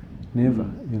work. Never.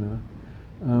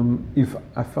 If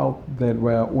I felt that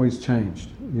way, I always changed.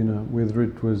 Whether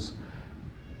it was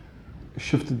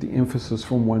shifted the emphasis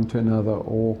from one to another,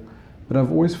 but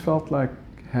I've always felt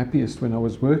happiest when I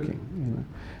was working.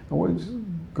 I always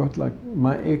got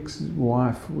my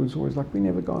ex-wife was always we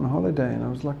never go on holiday, and I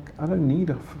was I don't need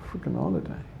a freaking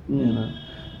holiday.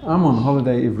 I'm on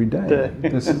holiday every day.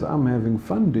 I'm having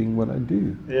fun doing what I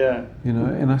do. Yeah.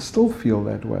 And I still feel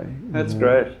that way. That's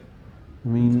great. I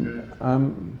mean,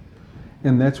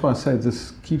 and that's why I say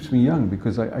this keeps me young,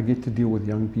 because I get to deal with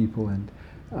young people, and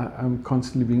I'm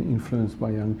constantly being influenced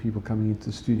by young people coming into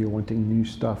the studio wanting new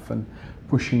stuff and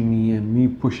pushing me, and me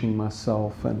pushing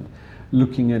myself, and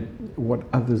looking at what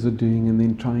others are doing and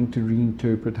then trying to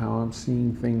reinterpret how I'm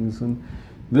seeing things, and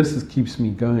this keeps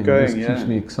me going. This keeps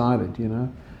me excited,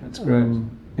 That's great.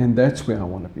 And that's where I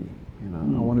want to be. You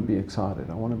know, I want to be excited.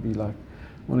 I want to be like,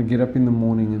 I want to get up in the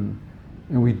morning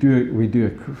and we do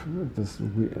this.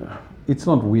 It's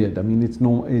not weird. I mean, it's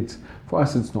normal. It's for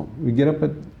us. It's normal. We get up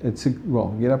at 6.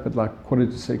 Well, get up at like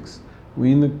 5:45.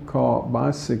 We're in the car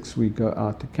by 6. We go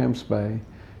out to Camps Bay,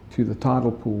 to the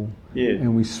tidal pool,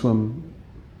 and we swim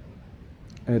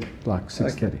at like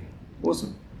 6:30. Okay.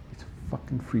 Awesome. It's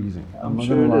fucking freezing. I'm not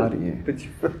sure gonna lie to you. But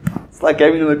it's like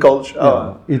having a cold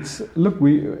shower. Yeah, it's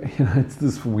it's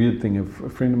this weird thing. A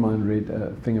friend of mine read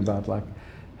a thing about like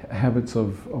habits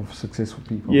of successful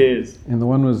people. Yes. And the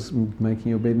one was making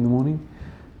your bed in the morning,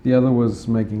 the other was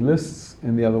making lists,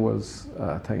 and the other was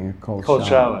taking a cold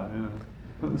shower.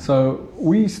 Yeah. So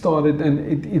we started,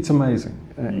 and it's amazing.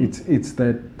 It's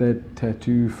that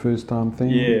tattoo first time thing.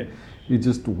 Yeah. It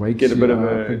just wakes Get a bit you of up,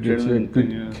 a it gets you a adrenaline good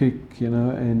thing, kick, you know.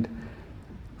 And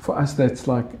for us, that's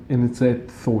like, and it's that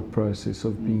thought process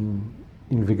of being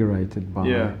invigorated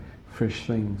by fresh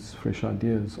things, fresh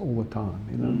ideas all the time,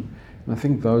 you know. And I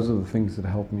think those are the things that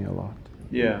help me a lot.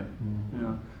 Yeah.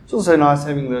 It's also nice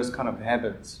having those kind of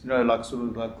habits, you know, like sort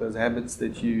of like those habits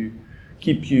that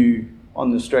keep you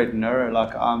on the straight and narrow.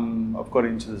 Like I've got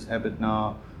into this habit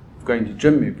now of going to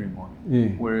gym every morning. Yeah.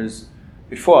 Whereas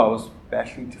before I was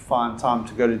battling to find time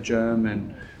to go to gym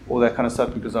and all that kind of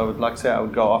stuff, because I would, like say, I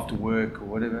would go after work or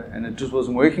whatever, and it just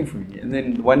wasn't working for me. And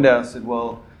then one day I said,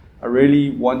 well, I really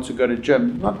want to go to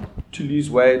gym, not to lose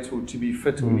weight or to be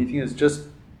fit or anything. It's just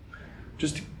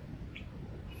a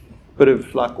bit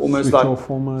of like almost Switch like off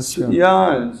almost, and,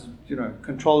 you know,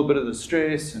 control a bit of the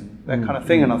stress and that kind of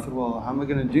thing. And I thought, well, how am I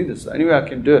going to do this? The only way I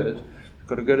can do it, I've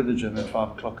got to go to the gym at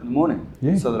 5 o'clock in the morning,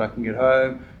 so that I can get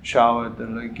home, shower,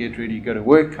 then get ready, go to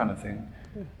work, kind of thing.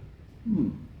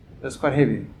 That's quite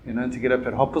heavy, you know, to get up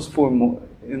at 4:30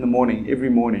 in the morning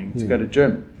every morning to go to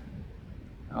gym.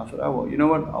 And I thought, oh well, you know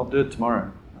what? I'll do it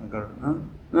tomorrow. I got,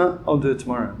 no, I'll do it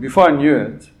tomorrow. Before I knew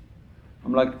it,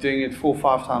 I'm like doing it 4 or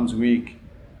 5 times a week,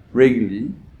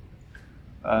 regularly.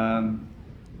 And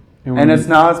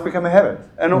it's become a habit.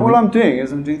 And all I'm doing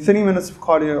is I'm doing 30 minutes of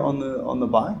cardio on the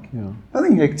bike. Yeah.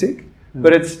 Nothing hectic,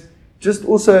 but it's just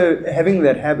also having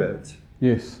that habit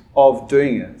of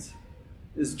doing it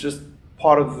is just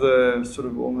part of the sort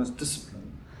of almost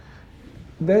discipline.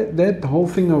 That whole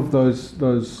thing of those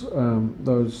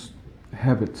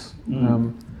habits.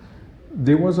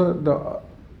 There was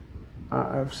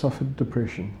I've suffered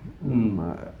depression.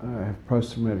 I have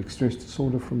post-traumatic stress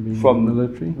disorder from being in the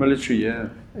military. Military, yeah.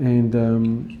 And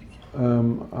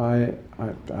I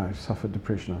suffered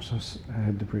depression. I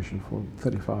had depression for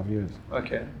 35 years.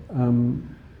 Okay.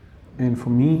 And for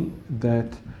me,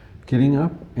 that getting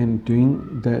up and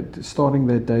doing that, starting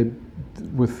that day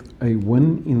with a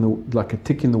win like a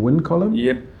tick in the win column,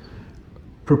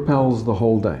 propels the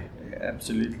whole day.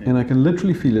 Absolutely. And I can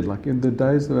literally feel it. Like in the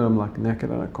days that I'm like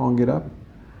knackered and I can't get up,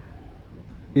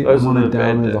 Those I'm on are a the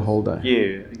bad downer days. the whole day.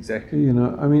 Yeah, exactly. You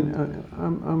know, I mean,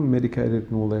 I'm medicated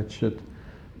and all that shit,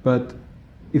 but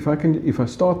if I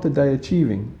start the day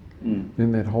achieving,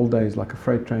 then that whole day is like a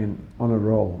freight train on a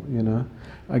roll. You know,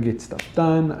 I get stuff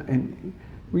done, and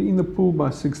we're in the pool by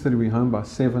 6:30. We're home by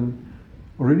 7.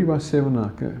 Already by 7, I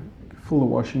can fill the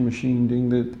washing machine, doing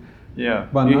that. Yeah.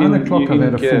 By 9 o'clock, I've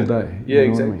had a full day. Yeah, you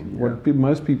know exactly. What I mean? What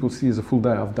most people see as a full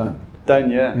day, I've done. Done,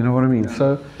 yeah. You know what I mean? Yeah.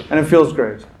 So, and it feels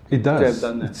great. It does. To have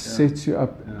done that, it sets you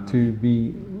up to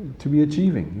be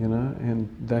achieving, you know, and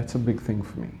that's a big thing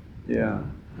for me. Yeah.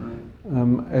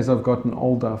 As I've gotten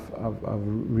older, I've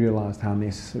realized how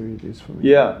necessary it is for me.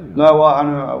 Yeah. No, well, I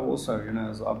know. I've also, you know,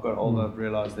 as I've got older, I've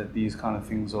realized that these kind of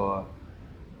things are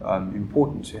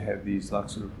important to have. These like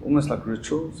sort of almost like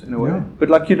rituals in a way. But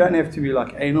like you don't have to be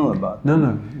like anal about them.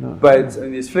 No. But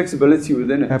and there's flexibility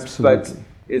within it. Absolutely. But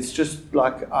it's just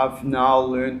like I've now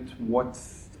learned what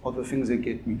are the things that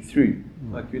get me through.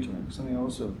 Like you're talking, something I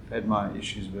also had my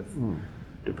issues with,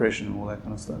 depression and all that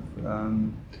kind of stuff.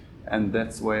 And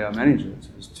that's the way I manage it,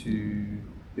 is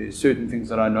there's certain things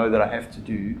that I know that I have to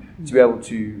do to be able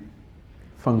to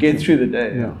function. get through the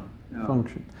day. Yeah.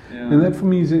 Function. Yeah. And that for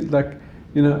me is like,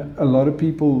 you know, a lot of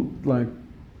people like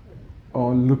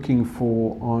are looking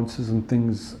for answers and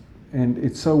things, and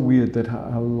it's so weird that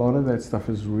a lot of that stuff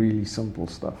is really simple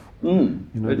stuff. You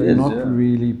know, they're not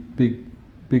really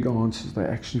big answers.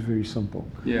 They're actually very simple.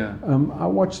 Yeah. I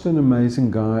watched an amazing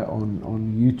guy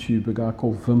on YouTube, a guy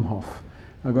called Wim Hof.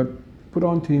 I got put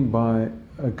onto him by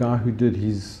a guy who did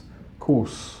his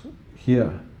course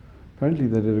here. Apparently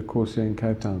they did a course here in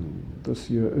Cape Town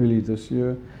early this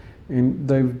year. And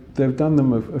they've done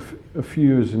them a few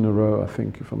years in a row, I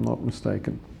think, if I'm not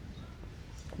mistaken.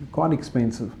 Quite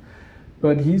expensive.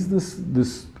 But he's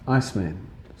this Iceman.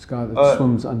 This guy that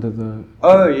swims under the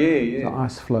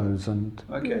ice floes, and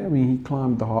I mean, he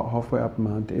climbed halfway up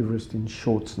Mount Everest in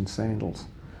shorts and sandals.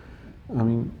 I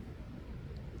mean,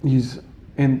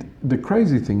 and the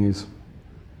crazy thing is,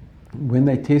 when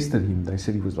they tested him, they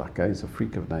said he was like, he's a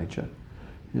freak of nature.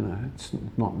 You know, it's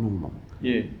not normal.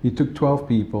 Yeah. He took 12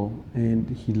 people and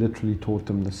he literally taught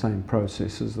them the same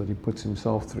processes that he puts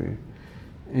himself through.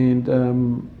 And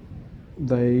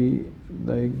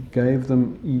they gave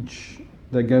them each,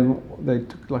 they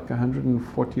took like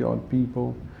 140 odd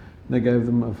people. They gave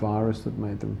them a virus that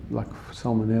made them, like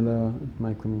salmonella,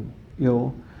 make them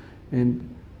ill.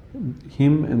 And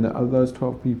him and those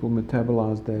 12 people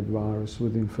metabolized that virus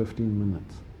within 15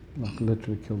 minutes. Like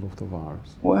literally killed off the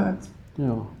virus. What?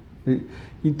 Yeah.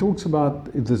 He talks about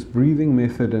this breathing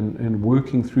method and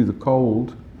working through the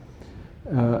cold.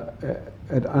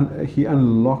 He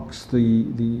unlocks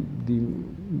the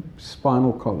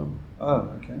spinal column. Oh,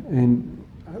 okay. And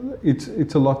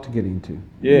it's a lot to get into.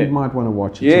 Yeah. You might want to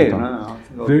watch it sometime. No, I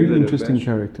think I'll Very give it a interesting bash.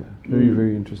 character.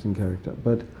 Very interesting character.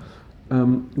 But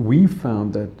we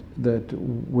found that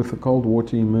with the cold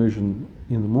water immersion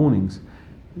in the mornings,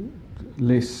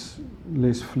 less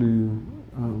flu.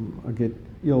 I get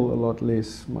ill a lot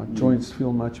less. My joints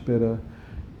feel much better.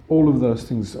 All of those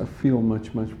things, I feel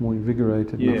much more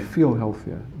invigorated. And I feel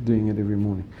healthier doing it every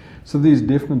morning. So there's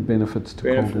definite benefits to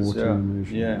cold water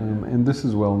immersion. And this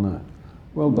is well known,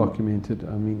 well documented.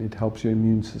 I mean, it helps your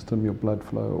immune system, your blood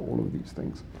flow, all of these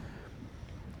things.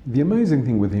 The amazing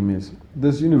thing with him is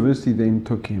this university then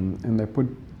took him and they put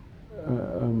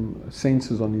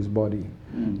sensors on his body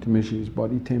to measure his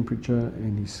body temperature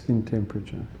and his skin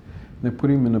temperature. They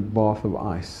put him in a bath of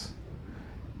ice.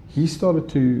 He started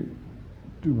to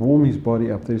warm his body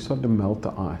up. They started to melt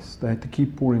the ice. They had to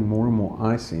keep pouring more and more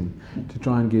ice in to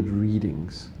try and get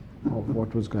readings of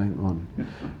what was going on.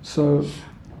 So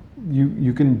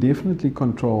you can definitely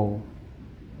control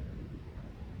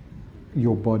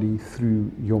your body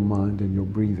through your mind and your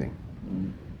breathing.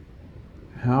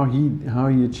 How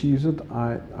he achieves it,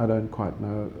 I don't quite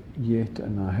know yet,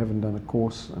 and I haven't done a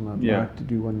course, and I'd like to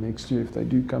do one next year if they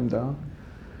do come down.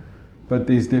 But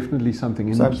there's definitely something.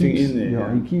 And something in there.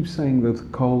 Yeah, he keeps saying that the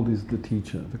cold is the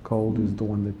teacher. The cold is the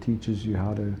one that teaches you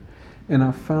how to. And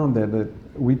I found that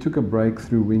we took a break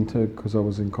through winter because I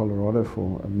was in Colorado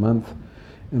for a month,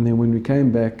 and then when we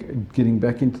came back, getting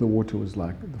back into the water was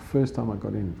like the first time I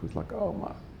got in. It was like, oh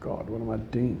my God, what am I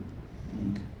doing?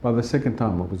 By the second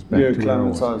time, I was back to where I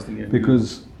was, again,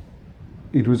 because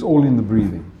it was all in the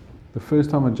breathing. The first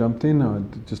time I jumped in, I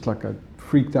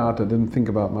freaked out. I didn't think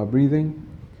about my breathing,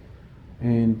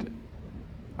 and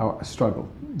I struggled.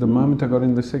 The moment I got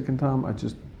in the second time, I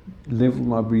just leveled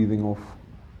my breathing off,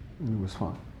 and it was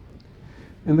fine.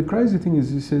 And the crazy thing is,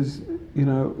 he says, you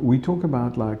know, we talk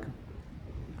about like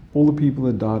all the people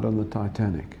that died on the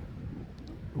Titanic.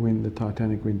 When the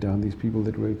Titanic went down, these people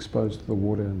that were exposed to the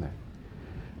water and that.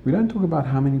 We don't talk about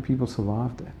how many people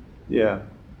survived that. Yeah.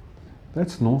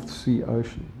 That's North Sea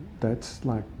Ocean. That's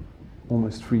like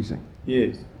almost freezing.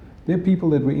 Yes. There are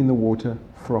people that were in the water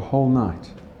for a whole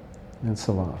night and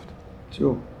survived.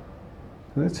 Sure.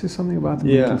 And that says something about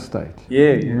the mental state.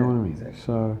 Yeah, you know what I mean? Exactly.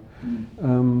 So,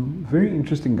 very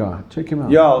interesting guy. Check him out.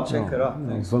 Yeah, I'll check it out.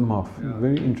 Wim Hof.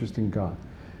 Very interesting guy.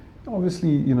 Obviously,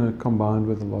 you know, combined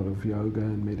with a lot of yoga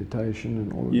and meditation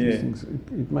and all of these things,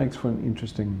 it makes for an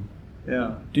interesting.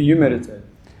 Yeah. Do you meditate?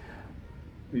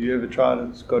 Have you ever tried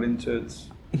it? Got into it?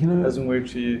 You know, hasn't worked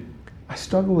for you? I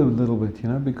struggle a little bit, you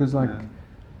know, because like,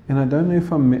 and I don't know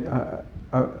if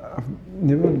I've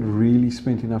never really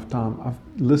spent enough time. I've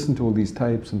listened to all these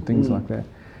tapes and things like that,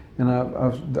 and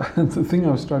the thing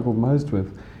I've struggled most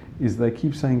with is they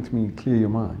keep saying to me, "Clear your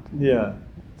mind." Yeah.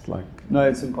 It's like, no,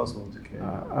 it's impossible to clear.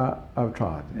 I've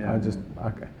tried. Yeah.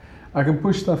 I can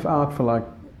push stuff out for like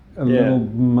a little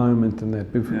moment and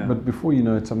that, but before you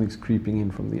know it, something's creeping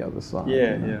in from the other side.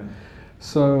 Yeah, you know?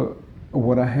 So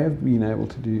what I have been able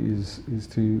to do is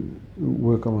to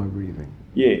work on my breathing.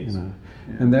 Yes. You know,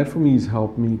 and that for me has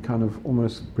helped me kind of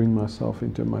almost bring myself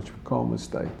into a much calmer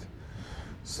state.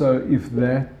 So if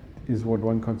that is what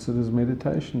one considers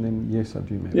meditation, then yes, I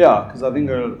do meditate. Yeah, because I think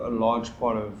a large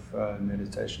part of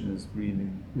meditation is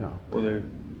breathing. Yeah. Or they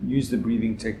use the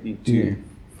breathing technique to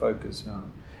focus. Yeah.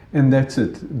 And that's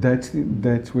it.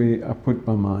 That's where I put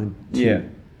my mind to. Yeah.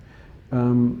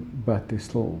 But there's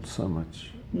still so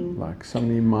much, like so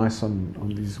many mice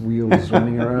on these wheels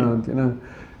running around, you know,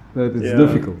 that it's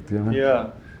difficult, you know.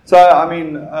 Yeah. So I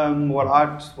mean, what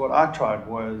I tried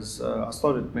was I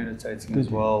started meditating as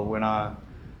well when I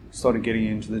started getting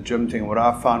into the gym thing. What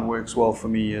I found works well for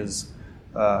me is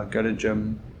go to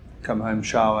gym, come home,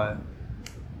 shower,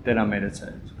 then I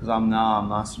meditate, because I'm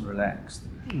nice and relaxed.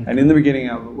 Okay. And in the beginning,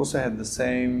 I've also had the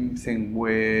same thing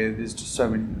where there's just so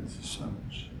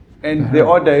much. And there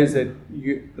are days that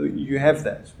you have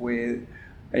that where,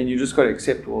 and you just got to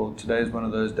accept, well, today is one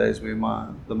of those days where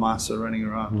the mice are running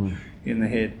around in the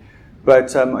head.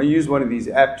 But I use one of these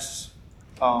apps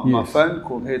on my phone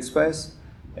called Headspace,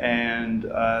 and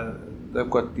they've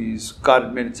got these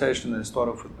guided meditation that start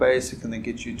off with basic and they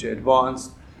get you to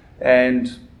advanced.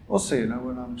 And also,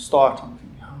 when I'm thinking,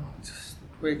 it's just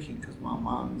not working because my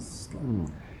mind's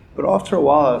like... But after a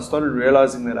while, I started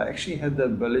realizing that I actually had the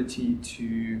ability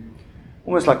to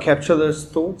almost like capture those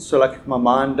thoughts. So like if my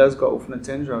mind does go off in a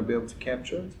tangent, I'll be able to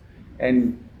capture it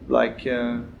and like,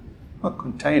 not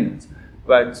contain it,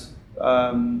 but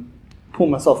pull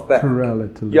myself back. Corral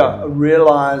it a little. Yeah,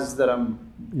 realize that I'm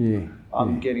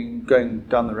going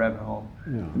down the rabbit hole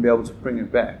and be able to bring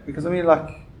it back. Because I mean, like,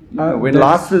 when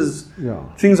life is,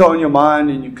 things are on your mind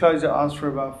and you close your eyes for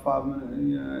about 5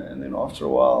 minutes, and then after a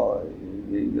while,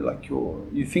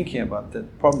 you're thinking about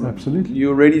that problem. Absolutely.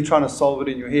 You're already trying to solve it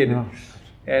in your head. Yeah.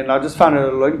 And I just found it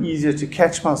a lot easier to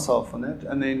catch myself on that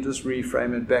and then just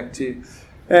reframe it back to,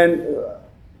 and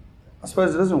I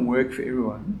suppose it doesn't work for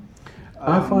everyone.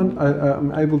 I find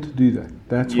I'm able to do that.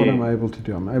 That's what I'm able to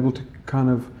do. I'm able to kind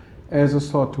of, as I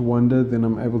start to wonder, then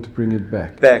I'm able to bring it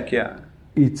back.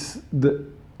 It's the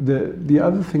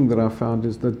other thing that I found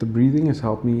is that the breathing has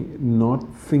helped me not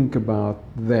think about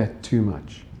that too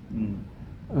much.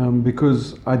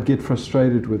 Because I'd get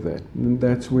frustrated with that. And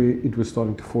that's where it was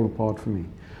starting to fall apart for me,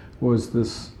 was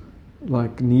this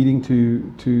like needing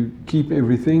to keep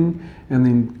everything and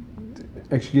then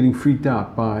actually getting freaked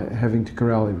out by having to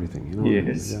corral everything.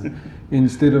 Yes.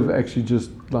 Instead of actually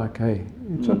just like, hey,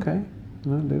 it's okay,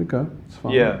 let it go, it's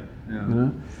fine.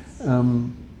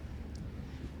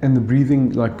 And the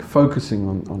breathing, like focusing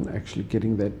on actually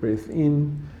getting that breath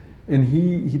in. And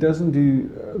he doesn't do,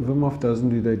 Wim Hof doesn't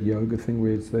do that yoga thing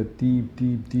where it's that deep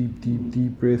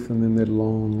breath and then that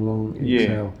long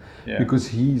exhale. Because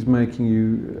he's making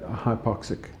you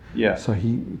hypoxic. So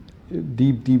he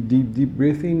deep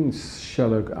breath in,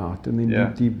 shallow out, and then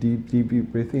deep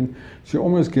breath in. So you're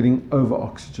almost getting over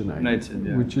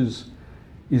oxygenated, which is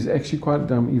actually quite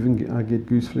dumb. Even I get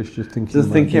gooseflesh just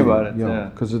thinking about it.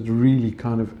 Because it really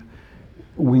kind of,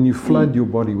 when you flood your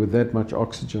body with that much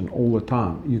oxygen all the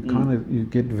time, you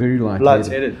get very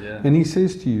lightheaded. And he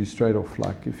says to you straight off,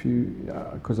 like if you,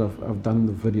 because I've done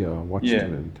the video, I watched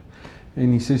it,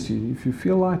 and he says to you, if you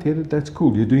feel lightheaded, that's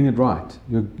cool. You're doing it right.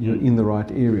 You're in the right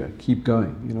area. Keep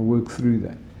going. Work through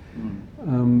that.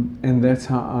 And that's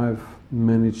how I've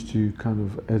managed to kind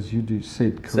of, as you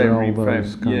said, corral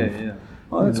those kind of.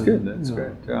 Oh, that's good. That's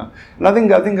great. Yeah, and I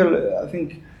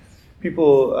think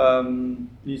people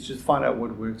need to just find out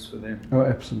what works for them. Oh,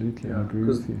 absolutely. I agree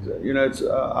with you. It's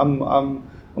I'm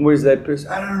always that person.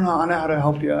 I don't know. I know how to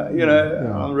help you. I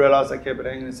realize, okay, but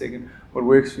hang on a second. What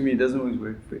works for me doesn't always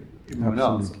work for everyone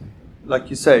else. Like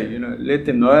you say, let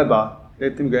them know about.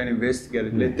 Let them go and investigate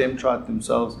it. Let them try it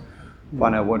themselves.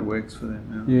 Find out what works for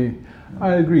them.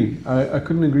 I agree. I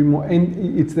couldn't agree more. And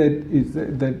it's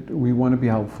that we want to be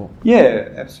helpful. Yeah,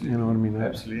 absolutely. You know what I mean?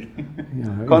 Absolutely.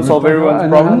 Can't solve everyone's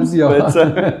problems, but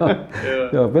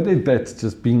that's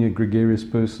just being a gregarious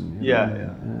person.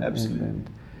 Absolutely. And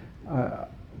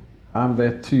I'm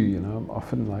that too. I'm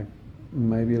often like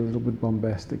maybe a little bit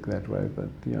bombastic that way, but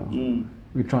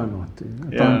we try not to.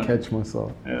 I try and catch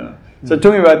myself. So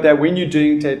talking about that, when you're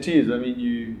doing tattoos, I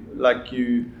mean, like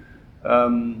you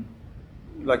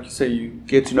say, you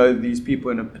get to know these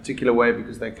people in a particular way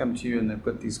because they come to you and they've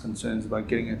got these concerns about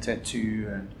getting a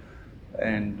tattoo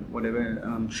and whatever. And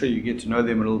I'm sure you get to know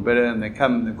them a little better, and they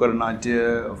come, they've got an idea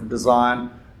of a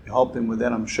design. You help them with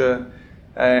that, I'm sure.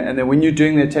 And then when you're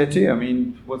doing their tattoo, I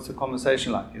mean, what's the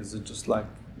conversation like? Is it just like,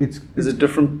 is it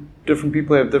different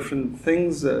people have different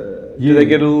things? Do they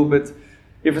get a little bit,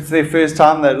 if it's their first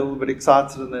time, they're a little bit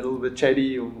excited and they're a little bit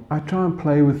chatty? Or I try and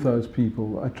play with those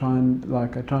people. I try and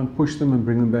push them and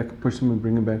bring them back,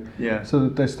 so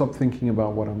that they stop thinking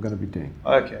about what I'm going to be doing.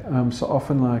 Okay. So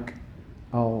often, like,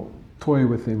 I'll toy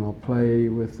with them. I'll play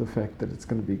with the fact that it's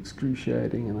going to be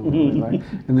excruciating, and I'm going to like,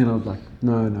 and then I'll be like,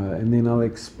 no, and then I'll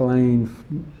explain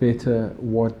better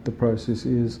what the process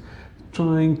is,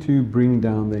 trying to bring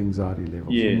down the anxiety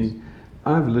levels. Yes. I mean,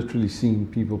 I've literally seen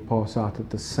people pass out at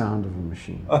the sound of a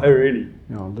machine. Oh, really?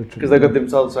 Literally. Because they got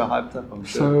themselves so hyped up, I'm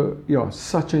sure. So,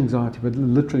 such anxiety, but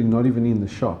literally not even in the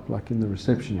shop, like in the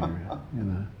reception area,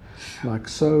 Like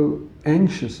so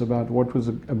anxious about what was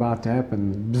about to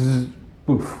happen. Bzz,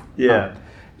 poof. Yeah. Out.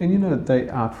 And, they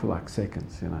out for like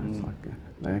seconds, It's like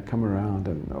they come around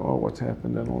and, what's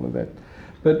happened and all of that.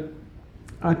 But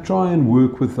I try and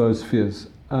work with those fears.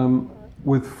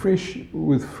 With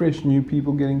fresh new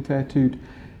people getting tattooed,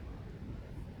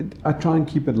 I try and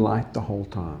keep it light the whole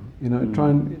time. Try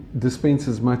and dispense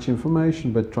as much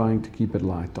information, but trying to keep it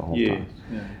light the whole time.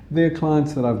 Yeah. There are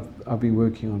clients that I've been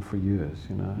working on for years,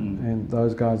 and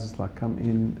those guys, it's like come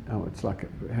in, it's like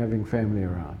having family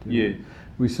around.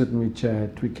 We sit and we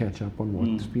chat, we catch up on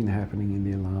what's been happening in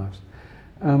their lives.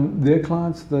 There are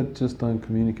clients that just don't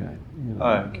communicate.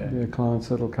 There are clients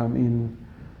that'll come in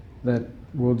that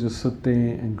will just sit there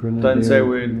and grin at Don't say a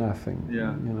word. Nothing.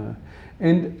 Yeah.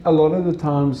 And a lot of the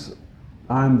times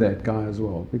I'm that guy as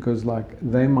well, because like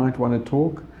they might want to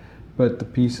talk, but the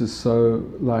piece is so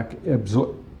like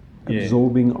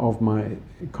absorbing of my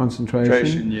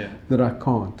concentration that I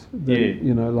can't.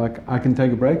 Like I can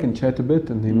take a break and chat a bit,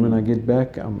 and then when I get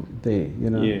back, I'm there.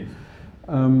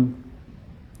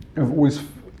 I've always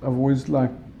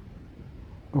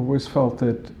felt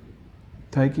that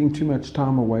taking too much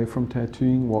time away from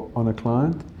tattooing on a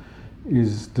client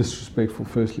is disrespectful,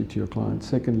 firstly, to your client.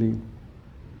 Secondly,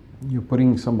 you're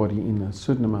putting somebody in a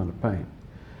certain amount of pain.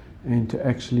 And to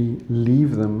actually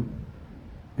leave them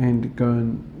and go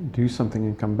and do something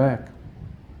and come back,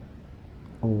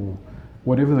 or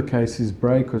whatever the case is,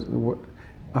 break,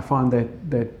 I find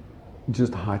that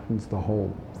just heightens the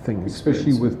whole thing,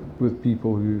 especially with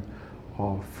people who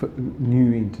are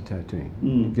new into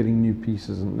tattooing, getting new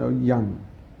pieces and young.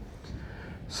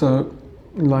 So,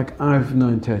 like I've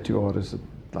known tattoo artists that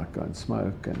like go and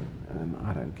smoke, and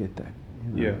I don't get that.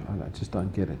 I just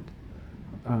don't get it.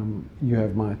 You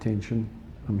have my attention.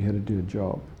 I'm here to do a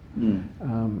job,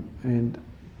 and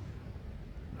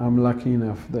I'm lucky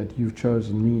enough that you've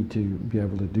chosen me to be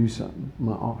able to do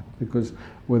my art, because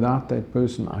without that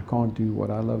person, I can't do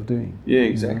what I love doing. Yeah,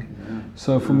 exactly.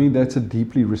 So for me, that's a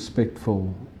deeply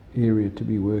respectful area to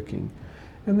be working.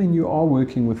 And then you are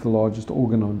working with the largest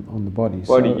organ on the body.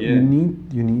 So you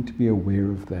need to be aware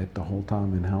of that the whole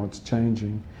time, and how it's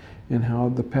changing, and how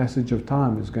the passage of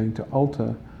time is going to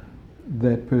alter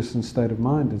that person's state of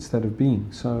mind and state of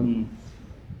being. So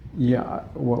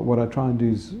what I try and do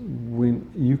is, when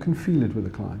you can feel it with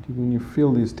a client, when you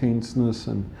feel this tenseness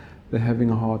and they're having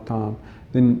a hard time,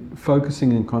 then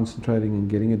focusing and concentrating and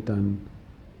getting it done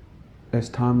as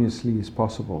timelessly as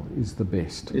possible is the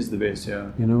best. Is the best,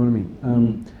 yeah. You know what I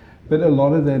mean? But a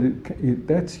lot of that,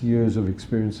 that's years of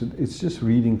experience. It's just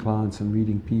reading clients and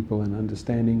reading people and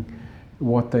understanding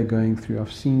what they're going through.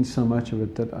 I've seen so much of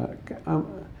it that I'm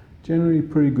generally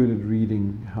pretty good at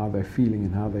reading how they're feeling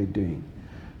and how they're doing.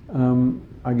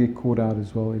 I get caught out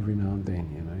as well every now and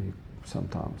then.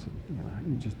 Sometimes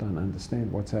you just don't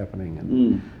understand what's happening,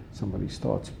 and somebody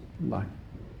starts like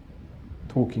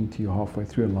talking to you halfway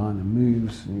through a line and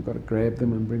moves, and you've got to grab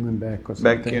them and bring them back or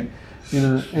something.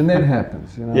 And that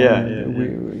happens.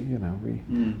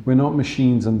 We're not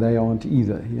machines, and they aren't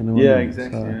either.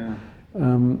 Exactly.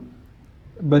 So,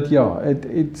 but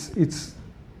it's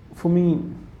for me.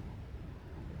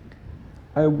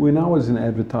 When I was in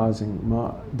advertising,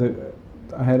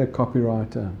 I had a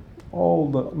copywriter,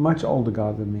 much older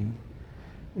guy than me,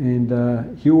 and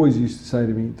he always used to say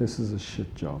to me, "This is a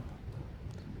shit job."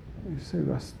 I said,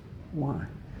 "Russ, why?"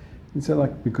 He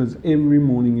said, because every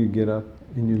morning you get up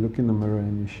and you look in the mirror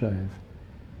and you shave,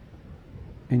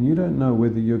 and you don't know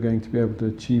whether you're going to be able to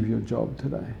achieve your job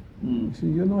today. He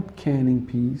said, "You're not canning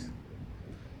peas.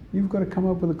 You've got to come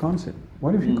up with a concept.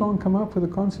 What if you can't come up with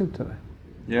a concept today?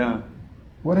 Yeah.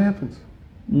 What happens?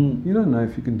 You don't know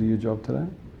if you can do your job today."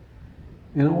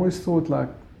 And I always thought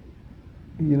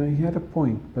he had a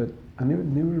point, but I never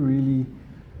really,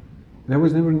 that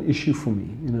was never an issue for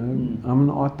me. I'm an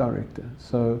art director,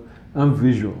 so I'm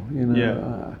visual.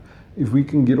 If we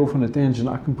can get off on a tangent,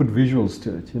 I can put visuals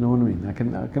to it. You know what I mean? I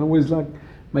can always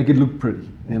make it look pretty.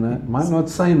 Might not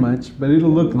say much, but it'll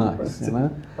look nice.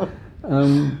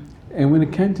 And when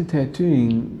it came to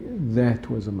tattooing, that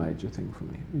was a major thing for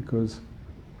me, because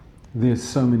there's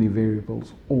so many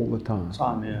variables all the time.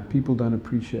 People don't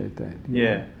appreciate that.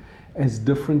 As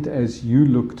different as you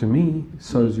look to me,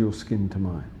 so is your skin to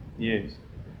mine. Yes.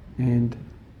 And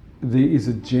there is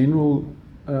a general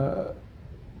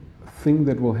thing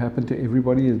that will happen to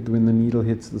everybody when the needle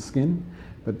hits the skin,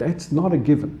 but that's not a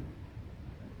given.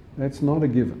 That's not a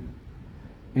given.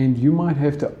 And you might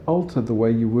have to alter the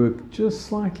way you work just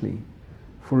slightly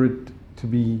for it to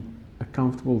be a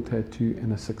comfortable tattoo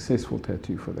and a successful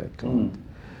tattoo for that client.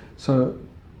 So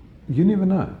you never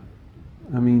know.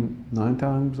 9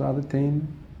 times out of 10,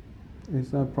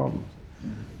 there's no problems.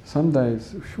 Some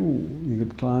days, you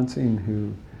get clients in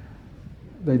who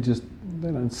they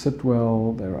don't sit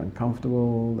well, they're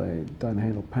uncomfortable, they don't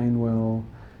handle pain well,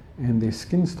 and their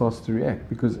skin starts to react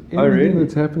because everything really?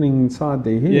 that's happening inside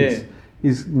their heads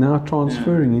is now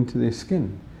transferring into their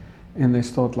skin, and they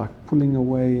start like pulling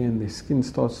away, and their skin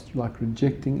starts like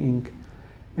rejecting ink.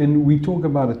 And we talk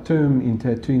about a term in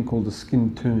tattooing called the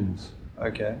skin turns.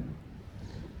 Okay.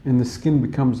 And the skin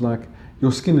becomes like,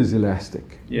 your skin is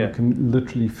elastic. Yeah. You can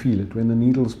literally feel it. When the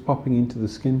needle's popping into the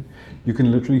skin, you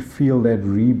can literally feel that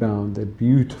rebound, that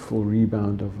beautiful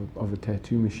rebound of a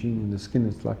tattoo machine in the skin.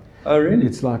 It's like, oh really?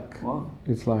 It's like, wow.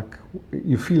 It's like,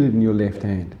 you feel it in your left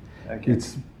hand. Okay.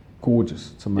 It's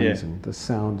gorgeous. It's amazing. Yeah. The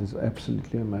sound is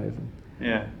absolutely amazing.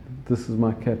 Yeah. This is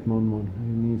my cat Mon Mon.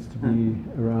 He needs to be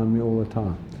around me all the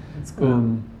time. That's cool.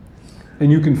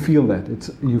 And you can feel that.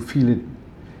 You feel it,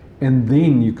 and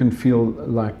then you can feel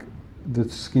like the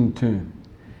skin turn,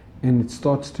 and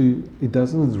it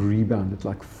doesn't rebound. It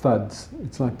like thuds.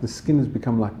 It's like the skin has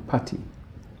become like putty.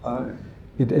 Oh.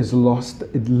 It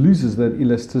loses that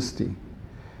elasticity.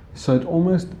 So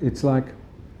it's like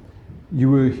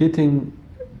you were hitting.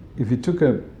 If you took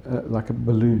like a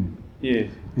balloon.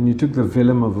 Yes. And you took the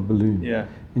vellum of a balloon, Yeah.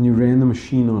 and you ran the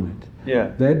machine on it.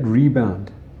 Yeah. That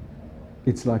rebound,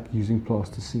 it's like using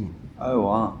plasticine. Oh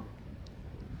wow.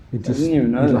 It just didn't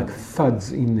even know that. like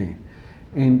thuds in there.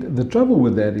 And the trouble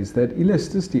with that is that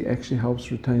elasticity actually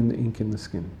helps retain the ink in the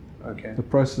skin. Okay. The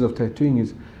process of tattooing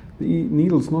is the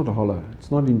needle's not hollow.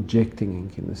 It's not injecting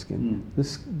ink in the skin.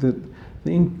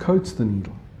 The ink coats the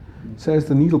needle. So as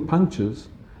the needle punctures,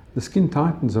 the skin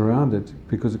tightens around it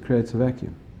because it creates a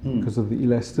vacuum. Because of the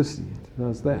elasticity, it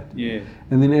does that. Yeah.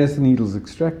 And then as the needle is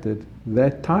extracted,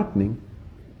 that tightening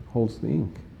holds the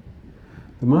ink.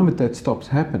 The moment that stops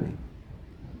happening,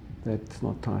 that's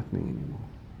not tightening anymore.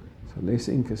 So less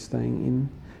ink is staying in,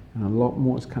 and a lot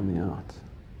more is coming out.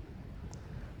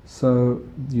 So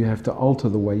you have to alter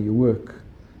the way you work.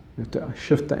 You have to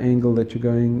shift the angle that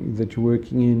you're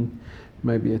working in,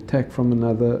 maybe attack from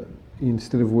another.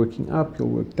 Instead of working up, you'll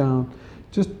work down.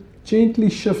 Just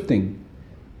gently shifting.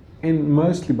 And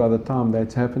mostly by the time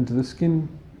that's happened to the skin,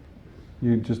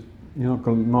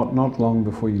 not long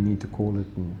before you need to call it.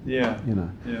 And, Yeah. You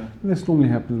know. Yeah. And this normally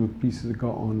happens with pieces that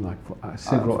go on like for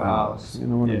several For hours. hours. You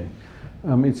know what Yeah.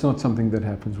 I mean? It's not something that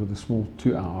happens with a small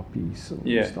 2-hour piece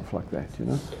or stuff like that. You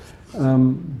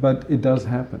know. But it does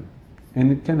happen,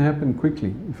 and it can happen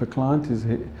quickly. If a client is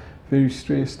very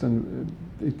stressed, and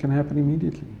it can happen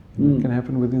immediately. It can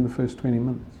happen within the first 20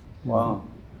 minutes. Wow.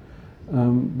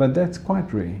 But that's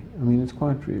quite rare. I mean, it's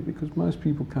quite rare because most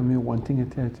people come here wanting a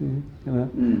tattoo, you know,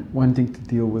 wanting to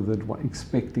deal with it,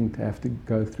 expecting to have to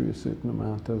go through a certain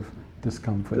amount of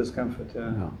discomfort.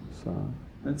 Yeah. So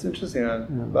That's interesting.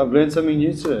 I've learned something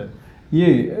new today.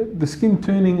 yeah, the skin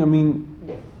turning. I mean,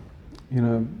 you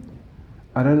know,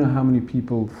 I don't know how many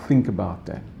people think about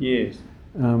that. Yes.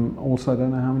 Also, I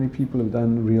don't know how many people have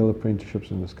done real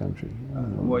apprenticeships in this country.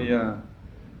 Well, yeah.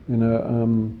 You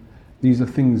know, these are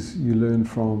things you learn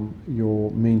from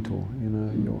your mentor. You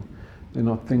know, they're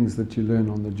not things that you learn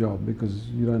on the job, because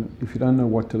if you don't know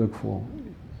what to look for,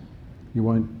 you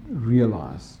won't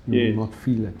realize. You will not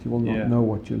feel it. You will not know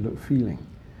what you're feeling,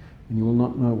 and you will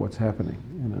not know what's happening.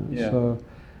 You know, so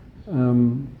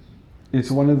it's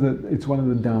one of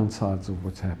the downsides of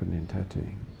what's happened in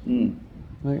tattooing.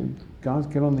 Like, guys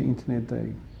get on the internet.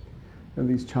 They have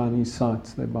these Chinese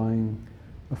sites. They're buying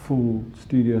a full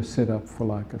studio setup for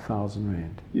like 1,000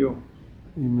 rand. You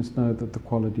must know that the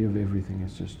quality of everything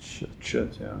is just shit.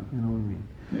 Shit, yeah. You know what I mean?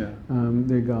 Yeah.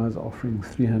 There are guys offering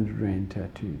 300 rand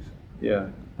tattoos. Yeah.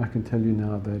 I can tell you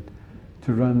now that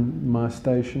to run my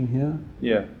station here,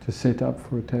 to set up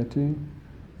for a tattoo,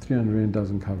 300 rand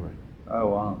doesn't cover it. Oh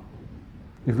wow.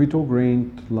 If we talk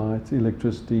rent, lights,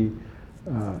 electricity,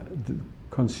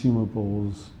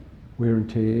 consumables, wear and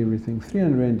tear, everything,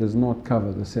 300 rand does not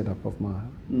cover the setup of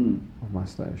my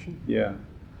station. Yeah.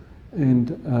 And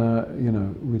you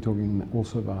know, we're talking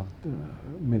also about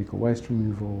medical waste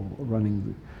removal, running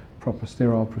the proper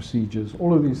sterile procedures,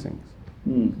 all of these things.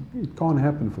 It can't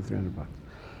happen for 300 bucks.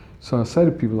 So I say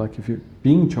to people, like, if you're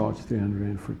being charged 300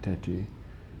 rand for a tattoo,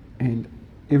 and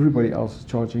everybody else is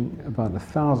charging about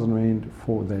 1,000 rand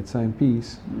for that same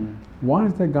piece, why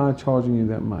is that guy charging you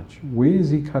that much? Where is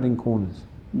he cutting corners?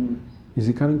 Is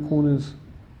he cutting corners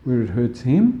where it hurts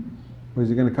him, or is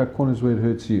he going to cut corners where it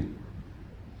hurts you?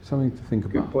 Something to think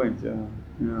about. Good point. Yeah.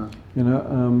 Yeah. You know,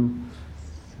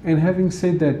 and having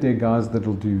said that, there are guys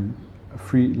that'll do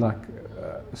free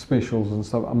specials and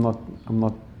stuff. I'm not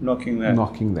Knocking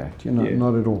that. You know,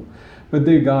 not at all. But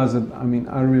there are guys that, I mean,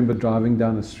 I remember driving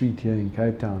down a street here in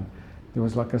Cape Town. There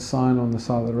was like a sign on the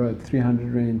side of the road,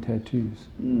 300 rand tattoos.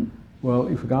 Well,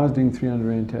 if a guy's doing 300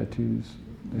 rand tattoos,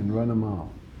 then run a mile.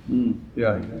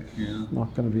 Yeah, exactly. Yeah. It's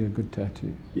not going to be a good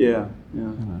tattoo. Yeah. You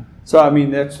know. So, I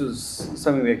mean, that was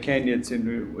something that Candy had said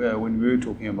when we were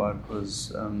talking about it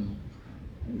was,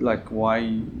 like, why,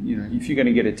 if you're going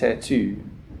to get a tattoo,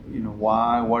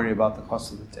 why worry about the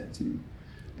cost of the tattoo?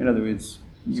 In other words,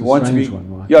 you want to be,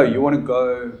 right? you want to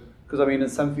go, because, I mean,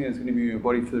 it's something that's going to be in your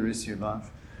body for the rest of your life.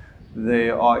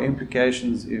 There are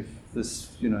implications if this,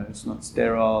 it's not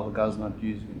sterile, the guy's not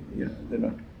using, they're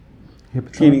not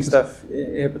cleaning stuff,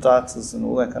 hepatitis and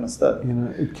all that kind of stuff.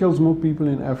 It kills more people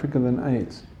in Africa than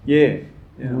AIDS. Yeah.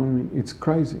 You know what I mean? It's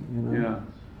crazy, Yeah.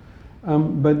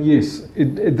 But yes,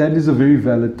 that is a very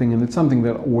valid thing, and it's something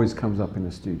that always comes up in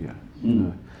the studio.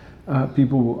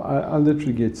 People, I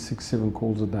literally get 6-7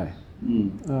 calls a day.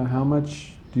 How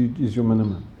much is your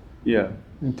minimum? Yeah.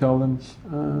 And tell them,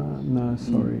 no,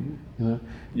 sorry.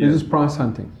 This is price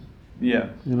hunting. Yeah.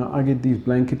 I get these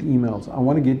blanket emails. I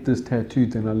want to get this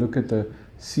tattooed, and I look at the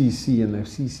CC, and they've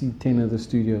CC'd 10 of the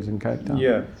studios in Cape Town.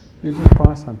 Yeah. It's just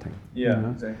price hunting. Yeah,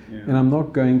 exactly. Yeah. And I'm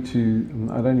not going to,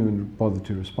 I don't even bother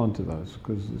to respond to those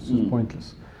because it's just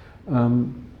pointless.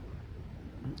 And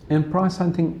price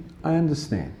hunting, I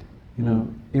understand.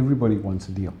 Everybody wants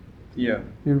a deal. Yeah.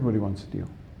 Everybody wants a deal.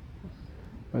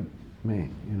 But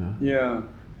man, Yeah.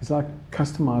 it's like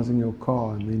customizing your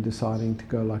car and then deciding to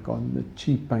go like on the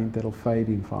cheap paint that'll fade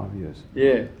in 5 years.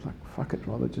 Yeah. It's like, fuck it,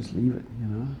 rather just leave it,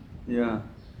 Yeah.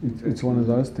 It's one of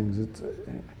those things. It's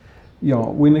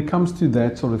when it comes to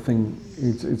that sort of thing,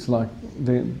 it's like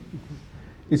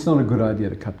it's not a good idea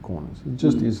to cut corners. It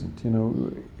just isn't,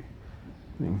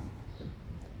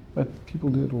 But people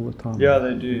do it all the time. Yeah,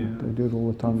 they do. They do it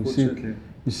all the time.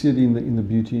 You see it in the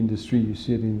beauty industry. You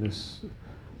see it in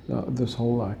this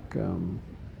whole like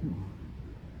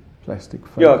plastic.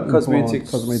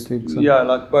 Cosmetics. And,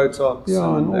 like Botox.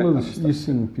 Yeah, and all of this. You've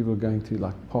seen people going to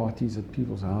like parties at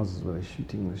people's houses where they're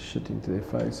shooting the shit into their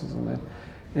faces and that.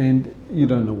 And you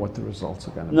don't know what the results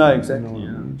are going to be. No, exactly.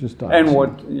 You just don't.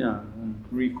 And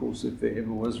recourse if there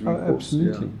ever was recourse. Oh,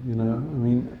 absolutely.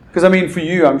 Because for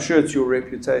you, I'm sure it's your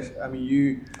reputation.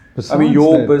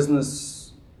 Your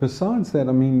business. Besides that,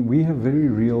 we have very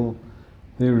real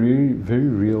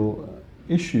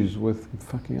issues with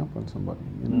fucking up on somebody.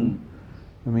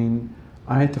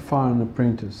 I had to fire an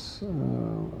apprentice a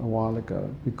while ago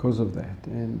because of that,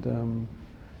 and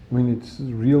it's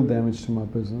real damage to my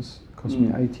business. It cost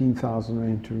me 18,000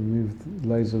 rand to remove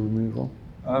laser removal.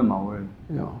 Oh my word!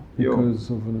 Yeah, because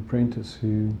of an apprentice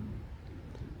who,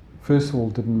 first of all,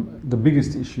 didn't. The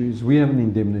biggest issue is we have an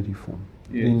indemnity form.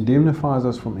 Yes. It indemnifies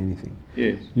us from anything.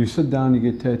 Yes. You sit down, you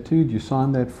get tattooed, you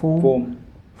sign that form.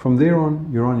 From there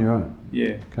on, you're on your own.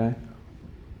 Yeah. Okay.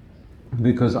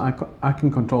 Because I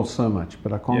can control so much,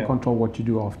 but I can't control what you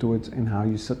do afterwards and how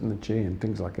you sit in the chair and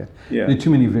things like that. Yeah. There are too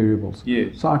many variables.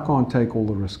 Yes. So I can't take all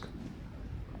the risk.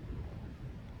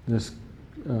 This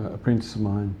apprentice of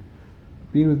mine,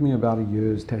 been with me about a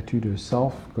year, has tattooed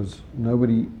herself because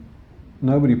nobody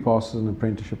passes an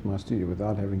apprenticeship in my studio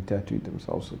without having tattooed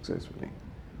themselves successfully.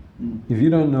 If you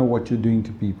don't know what you're doing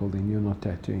to people, then you're not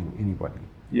tattooing anybody.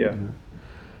 Yeah.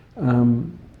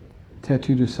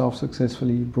 Tattooed herself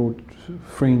successfully, brought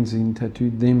friends in,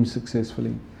 tattooed them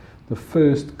successfully. The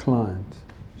first client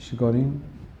she got in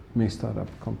messed that up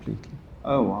completely.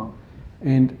 Oh wow.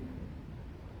 And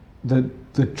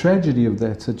the tragedy of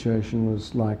that situation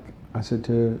was like, I said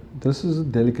to her, this is a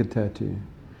delicate tattoo.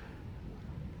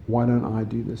 Why don't I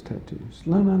do this tattoo? She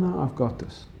said, no, I've got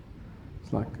this.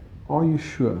 It's like, are you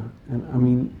sure?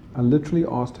 And I literally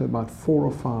asked her about 4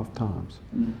 or 5 times.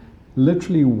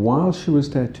 Literally while she was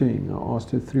tattooing, I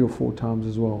asked her 3 or 4 times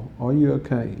as well, are you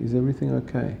okay? Is everything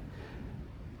okay?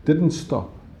 Didn't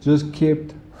stop, just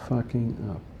kept fucking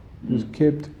up. Just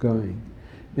kept going.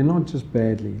 And not just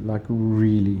badly, like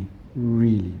really,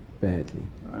 really badly.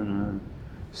 I know.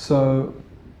 So,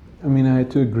 I had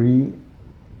to agree.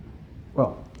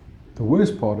 Well, the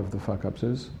worst part of the fuck-ups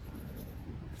is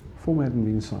form hadn't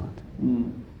been signed.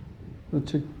 The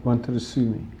chick wanted to sue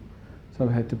me, so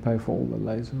I had to pay for all the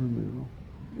laser removal.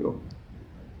 Sure.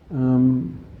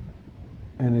 And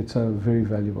it's a very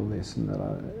valuable lesson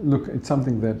that it's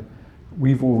something that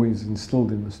we've always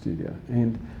instilled in the studio.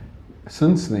 And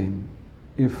since then,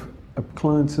 if a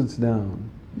client sits down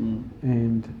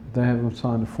and they haven't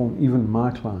signed a form, even my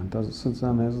client sits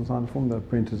down and hasn't signed a form, the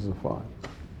apprentices are fired.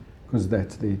 Because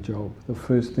that's their job. The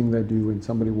first thing they do when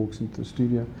somebody walks into the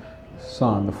studio,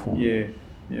 sign the form. Yeah.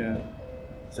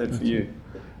 Is that for you?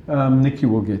 Nikki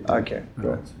will get that. Okay,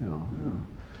 great.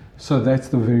 So that's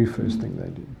the very first thing they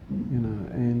do,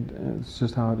 and it's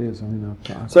just how it is.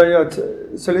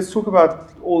 So let's talk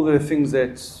about all the things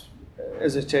that,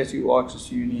 as a tattoo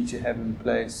artist, you need to have in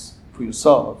place for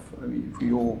yourself. I mean, for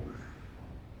your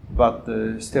about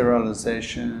the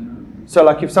sterilization. So,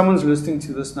 like, if someone's listening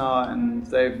to this now and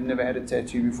they've never had a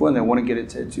tattoo before and they want to get a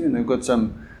tattoo and they've got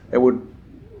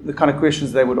the kind of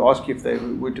questions they would ask you if they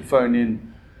were to phone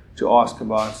in to ask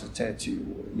about a tattoo.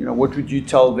 What would you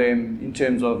tell them in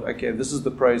terms of, okay, this is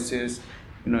the process.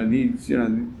 These,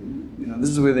 this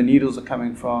is where the needles are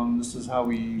coming from. This is how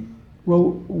we.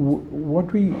 Well,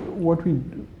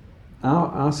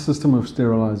 our system of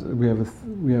sterilization,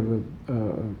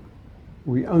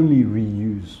 we only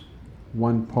reuse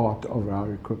one part of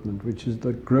our equipment, which is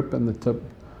the grip and the tip.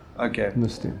 Okay. And the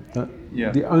stem.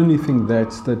 The only thing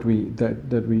that we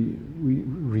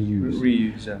reuse.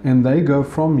 Reuse, yeah. And they go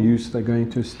from use. They go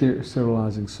into a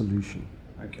sterilizing solution.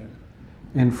 Okay.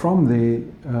 And from there,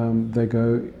 they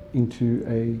go into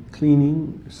a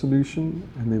cleaning solution,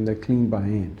 and then they're cleaned by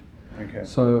hand. Okay.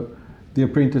 So the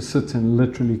apprentice sits and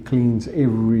literally cleans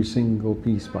every single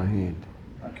piece by hand.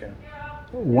 Okay.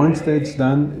 Once that's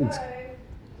done,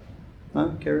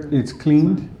 it's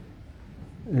cleaned,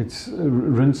 it's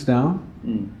rinsed down,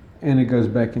 and it goes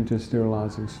back into a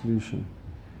sterilizing solution.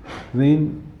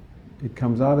 Then it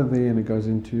comes out of there and it goes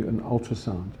into an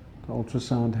ultrasound. The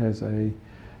ultrasound has it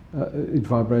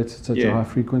vibrates at such a high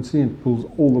frequency and pulls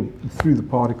through the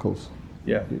particles.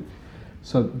 Yeah.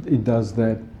 So it does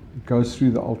that. It goes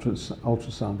through the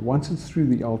ultrasound. Once it's through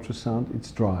the ultrasound,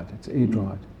 it's dried. It's air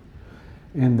dried.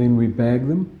 And then we bag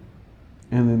them,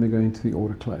 and then they go into the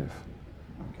autoclave.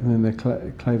 And then they're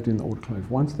claved in the autoclave.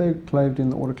 Once they're claved in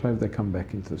the autoclave, they come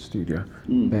back into the studio,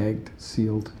 bagged,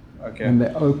 sealed, and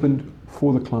they're opened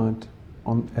for the client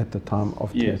at the time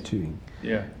of tattooing.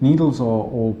 Yeah. Needles are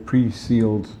all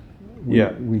pre-sealed.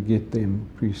 We get them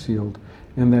pre-sealed,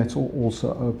 and that's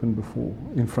also open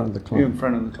in front of the client. In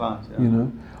front of the client, yeah.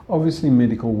 Obviously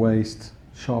medical waste,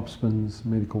 sharp spins,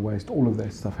 medical waste, all of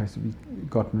that stuff has to be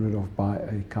gotten rid of by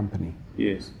a company.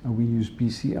 Yes. And we use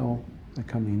BCL. They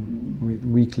come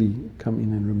in, weekly come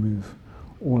in and remove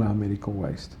all our medical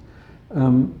waste.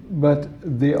 But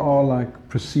there are like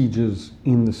procedures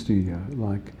in the studio,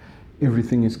 like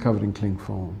everything is covered in cling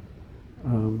film.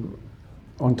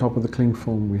 On top of the cling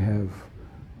film we have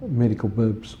medical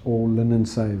bibs or linen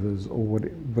savers or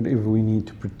whatever we need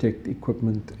to protect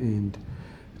equipment and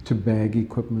to bag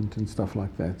equipment and stuff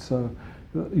like that. So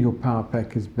your power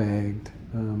pack is bagged,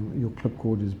 your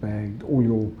clipcord is bagged,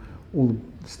 all the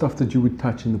stuff that you would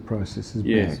touch in the process is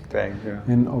bagged, yeah.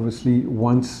 And obviously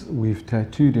once we've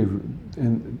tattooed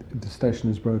and the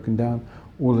station is broken down,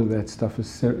 all of that stuff is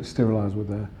sterilized with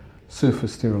a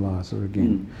surface sterilizer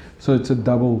again. So it's a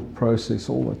double process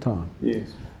all the time.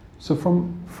 Yes. So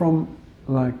from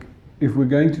like, if we're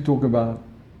going to talk about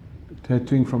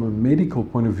tattooing from a medical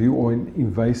point of view or an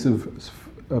invasive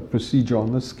procedure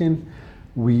on the skin,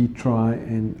 we try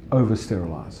and over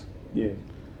sterilize. Yeah.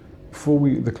 Before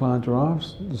the client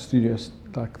arrives, the studio,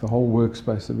 like the whole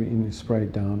workspace that we're in, is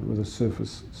sprayed down with a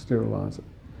surface sterilizer.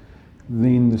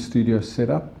 Then the studio is set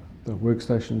up, the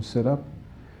workstation is set up,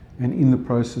 and in the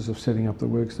process of setting up the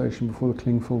workstation, before the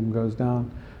cling film goes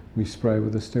down, we spray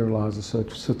with a sterilizer so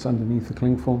it sits underneath the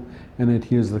cling film and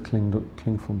adheres the cling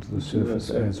film to the surface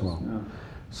as well. Yeah.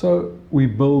 So we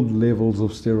build levels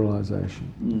of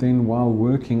sterilization. Then while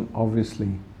working,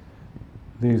 obviously,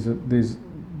 there's a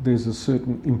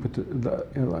certain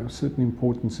certain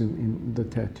importance in the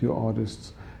tattoo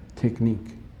artist's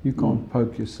technique. You can't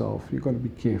poke yourself. You've got to be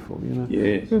careful.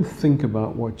 Yes. You don't think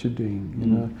about what you're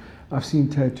doing. I've seen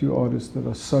tattoo artists that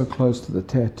are so close to the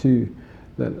tattoo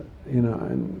that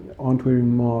and aren't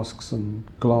wearing masks and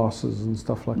glasses and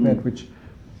stuff like that, which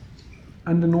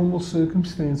under normal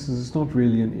circumstances it's not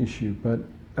really an issue, but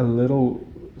a little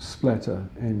splatter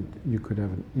and you could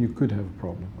have a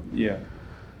problem. Yeah.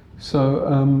 So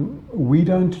we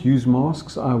don't use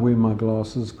masks. I wear my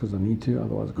glasses because I need to,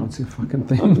 otherwise I can't see a fucking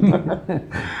thing.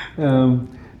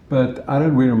 But I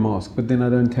don't wear a mask. But then I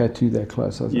don't tattoo that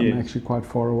close. I'm actually quite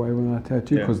far away when I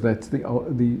tattoo because that's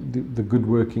the good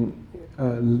working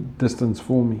distance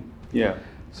for me. Yeah.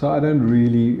 So I don't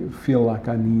really feel like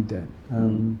I need that.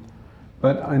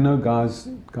 But I know guys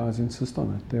insist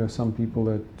on it. There are some people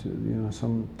that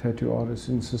some tattoo artists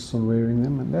insist on wearing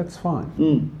them, and that's fine.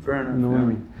 Fair enough. You know what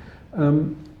I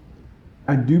mean?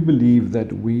 I do believe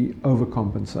that we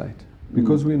overcompensate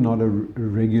because we're not a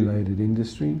regulated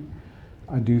industry.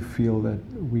 I do feel that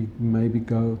we maybe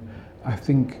go. I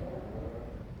think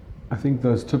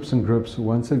those tips and grips,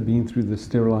 once they've been through the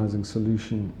sterilizing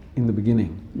solution in the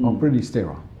beginning, are pretty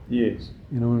sterile. Yes.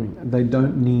 You know what I mean? They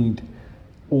don't need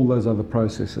all those other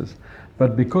processes.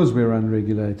 But because we're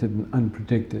unregulated and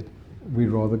unprotected, we'd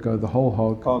rather go the whole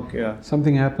hog. Yeah.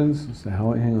 Something happens, say, hang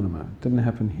on a moment, didn't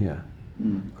happen here.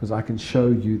 because I can show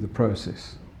you the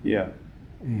process. Yeah.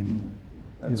 And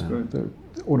That's good. the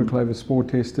autoclave is spore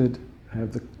tested,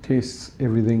 have the tests,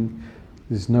 everything.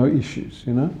 There's no issues,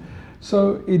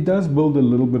 So it does build a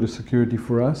little bit of security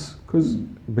for us because,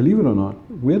 believe it or not,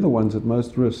 we're the ones at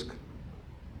most risk.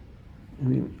 I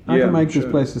mean, I can make this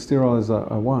place as sterile as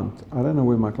I want. I don't know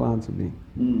where my clients are being.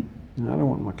 I don't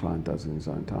want my client does in his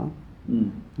own time.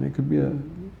 And it could be a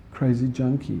crazy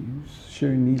junkie who's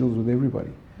sharing needles with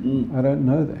everybody. I don't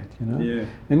know that, Yeah.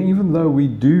 And even though we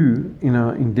do, in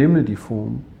our indemnity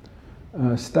form,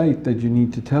 state that you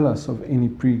need to tell us of any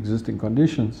pre-existing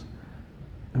conditions,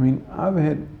 I mean, I've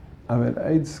had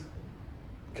AIDS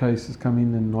cases come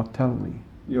in and not tell me.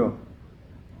 Yeah.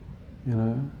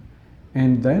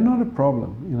 And they're not a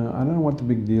problem. I don't know what the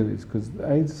big deal is because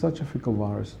AIDS is such a fickle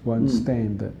virus. It won't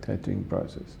stand the tattooing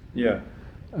process. Yeah.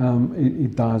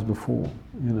 It dies before,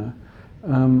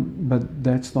 but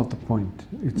that's not the point.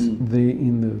 It's there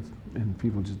and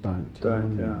people just don't.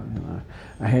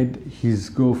 I had his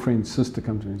girlfriend's sister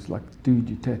come to me. It's like, dude,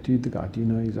 you tattooed the guy. Do you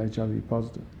know he's HIV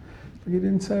positive? Like, he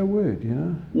didn't say a word,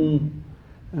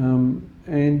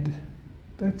 and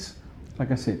that's,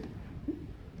 like I said,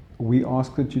 we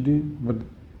ask that you do, but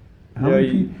how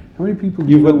many people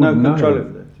you've got no control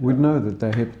of that. Would know that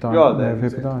they have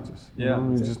hepatitis.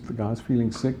 Just the guy's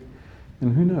feeling sick,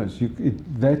 and who knows?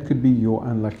 That could be your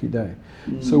unlucky day.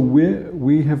 So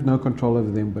we have no control over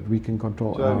them, but we can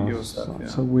control our stuff.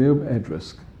 So we're at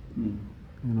risk.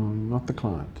 Not the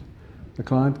client. The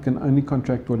client can only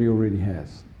contract what he already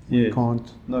has. It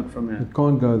can't. Not from here. It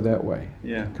can't go that way.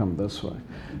 Yeah. Come this way.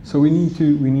 So we need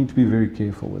to be very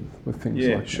careful with things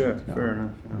like that. Fair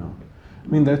enough. I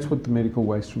mean, that's what the medical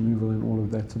waste removal and all of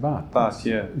that's about.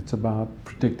 It's about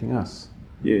protecting us.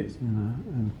 Yes.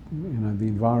 And the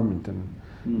environment, and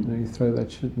you throw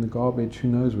that shit in the garbage, who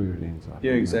knows where it ends up.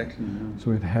 Yeah, exactly.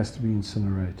 So it has to be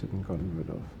incinerated and gotten rid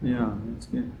of. Yeah, that's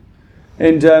good.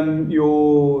 And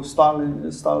your style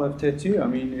of tattoo, I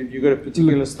mean, have you got a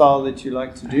particular style that you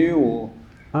like to do, or?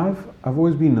 I've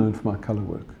always been known for my color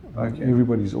work. Okay.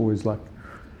 Everybody's always like,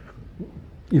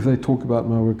 if they talk about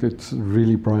my work, it's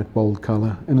really bright, bold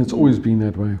color, and it's always been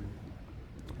that way.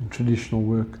 And traditional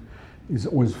work is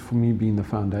always, for me, been the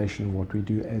foundation of what we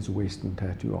do as Western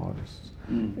tattoo artists.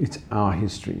 It's our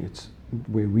history. It's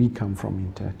where we come from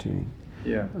in tattooing.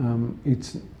 Yeah.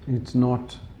 It's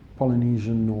not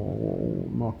Polynesian or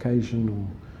Marcasian or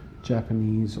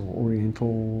Japanese or Oriental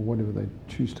or whatever they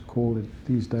choose to call it.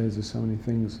 These days there's so many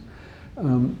things.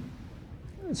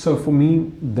 So for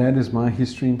me, that is my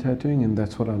history in tattooing, and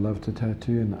that's what I love to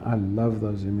tattoo, and I love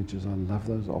those images. I love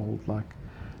those old, like,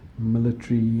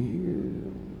 military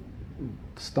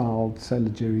styled Sailor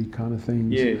Jerry kind of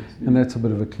things. Yes. And that's a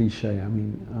bit of a cliche. I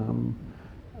mean,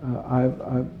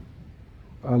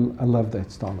 I love that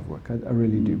style of work. I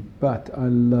really do. But I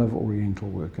love Oriental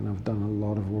work, and I've done a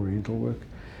lot of Oriental work.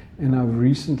 And I've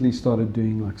recently started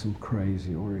doing like some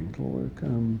crazy Oriental work.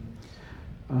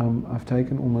 I've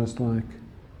taken almost like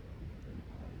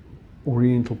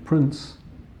Oriental prints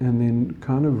and then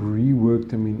kind of reworked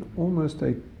them in almost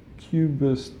a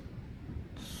cubist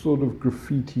sort of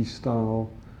graffiti style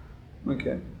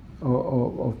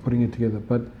of putting it together,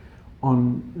 but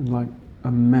on like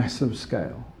a massive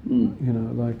scale.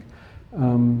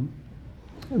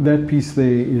 That piece there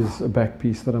is a back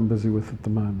piece that I'm busy with at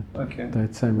the moment.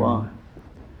 That same one.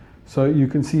 So you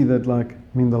can see that, like, I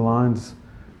mean, the lines,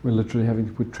 we're literally having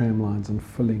to put tram lines and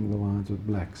filling the lines with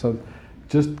black. So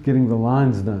just getting the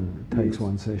lines done takes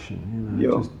one session,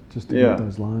 just to get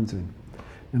those lines in.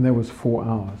 And that was 4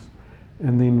 hours.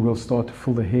 And then we'll start to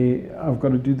fill the hair. I've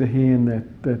got to do the hair and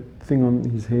that thing on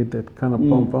his head, that kind of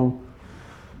pom-pom.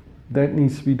 That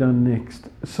needs to be done next.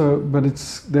 So, but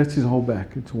that's his whole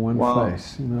back. It's one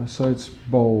face, So it's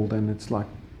bold and it's like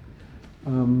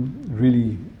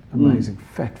really amazing,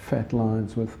 fat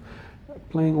lines with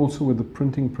playing also with the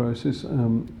printing process. I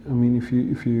mean, if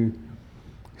you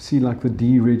see like the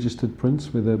deregistered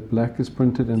prints where the black is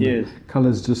printed and the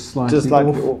colors just slightly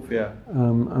off.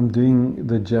 I'm doing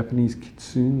the Japanese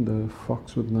kitsune, the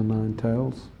fox with the 9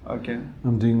 tails.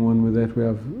 I'm doing one with that where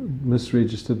I've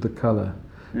misregistered the color.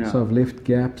 So I've left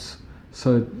gaps.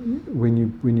 So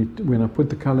when I put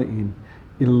the color in,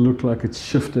 it'll look like it's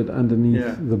shifted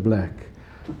underneath the black.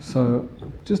 So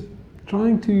just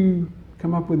trying to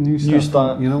come up with new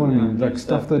stuff. You know what I mean? Like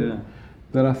stuff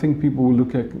that I think people will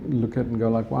look at and go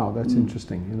like, wow, that's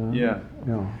interesting.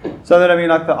 So then, I mean,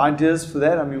 like the ideas for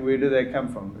that, I mean, where do they come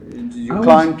from? Did your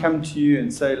client come to you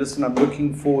and say, listen, I'm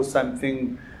looking for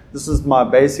something, this is my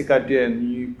basic idea,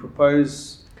 and you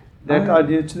propose that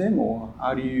idea to them, or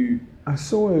how do you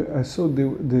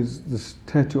There's this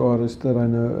tattoo artist that I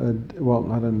know.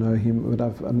 Well, I don't know him, but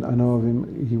I know of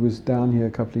him. He was down here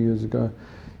a couple of years ago.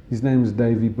 His name is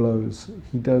Davey Blows.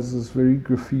 He does this very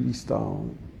graffiti style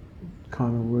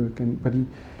kind of work, but he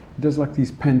does like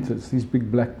these panthers, these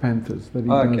big black panthers that he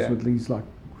does with these like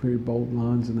very bold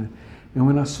lines and that. And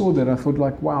when I saw that, I thought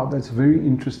like, wow, that's very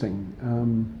interesting.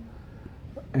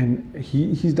 And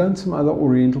he's done some other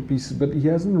Oriental pieces, but he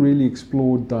hasn't really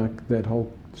explored like that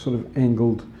whole sort of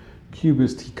angled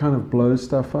cubist. He kind of blows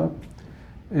stuff up,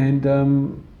 and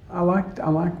I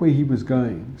like where he was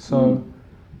going. So,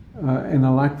 and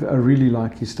I really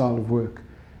like his style of work.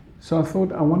 So I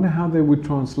thought, I wonder how they would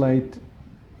translate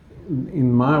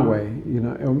in my way,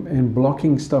 and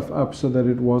blocking stuff up so that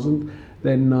it wasn't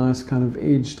that nice kind of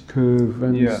edged curve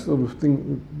and sort of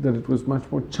thing, that it was much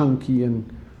more chunky and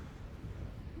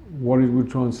what it would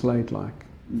translate like.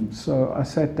 So I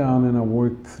sat down and I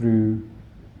worked through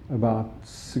about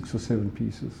 6 or 7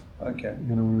 pieces. Okay.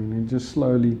 You know what I mean? And just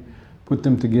slowly put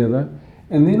them together.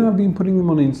 And then I've been putting them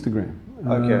on Instagram.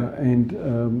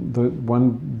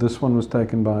 This one was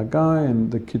taken by a guy,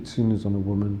 and the kitsune is on a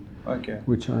woman. Okay.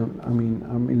 Which I'm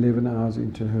 11 hours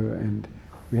into her, and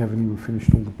we haven't even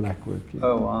finished all the black work yet.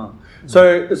 Oh wow!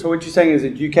 So what you're saying is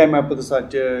that you came up with this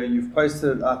idea, you've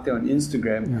posted it out there on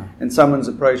Instagram, and someone's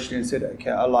approached you and said, "Okay,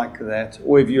 I like that,"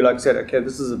 or have you like said, "Okay,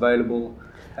 this is available,"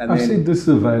 and I said this is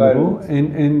available,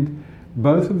 and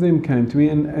both of them came to me,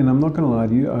 and I'm not going to lie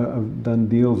to you, I've done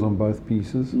deals on both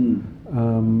pieces.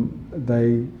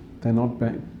 They're not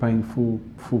paying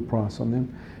full price on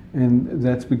them, and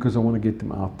that's because I want to get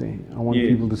them out there. I want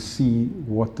people to see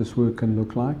what this work can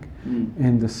look like,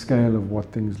 and the scale of what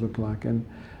things look like. And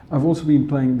I've also been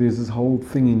playing. There's this whole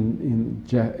thing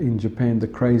in Japan, the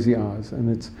crazy eyes, and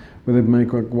it's where they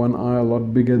make like one eye a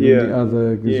lot bigger than the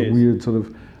other. There's a weird sort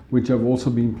of, which I've also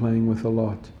been playing with a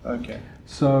lot. Okay.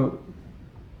 So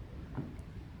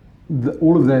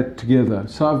all of that together.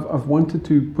 So I've wanted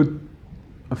to put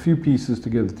a few pieces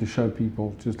together to show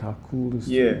people just how cool this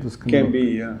can look.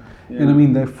 be. And I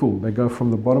mean, they're full. They go from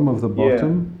the bottom of the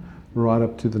bottom right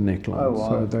up to the neckline. Oh,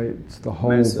 wow. So it's the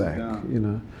whole Massive, back,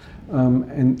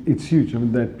 and it's huge. I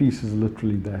mean, that piece is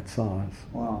literally that size.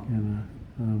 Wow.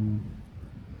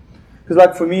 Because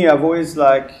like for me, I've always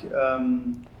like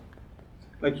you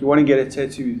want to get a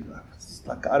tattoo.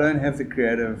 Like I don't have the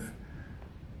creative.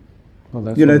 Well,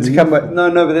 that's to come back.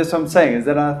 No, but that's what I'm saying. Is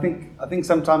that I think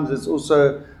sometimes it's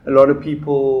also a lot of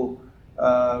people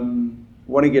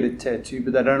want to get a tattoo,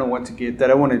 but they don't know what to get. They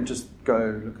don't want to just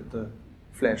go look at the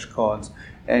flashcards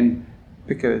and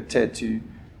pick a tattoo.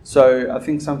 So I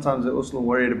think sometimes they're also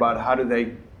worried about how do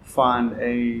they find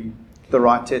the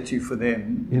right tattoo for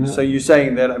them. So you're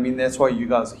saying that, I mean, that's why you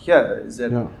guys are here. Is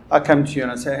that I come to you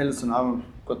and I say, hey, listen, I've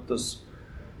got this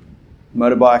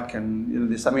motorbike,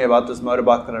 and there's something about this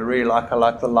motorbike that I really like. I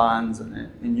like the lines,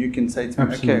 and you can say to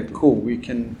me, okay, cool, we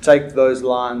can take those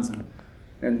lines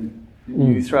and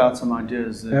you throw out some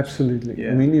ideas. Absolutely.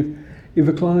 I mean, if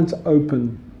a client's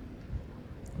open,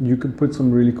 you can put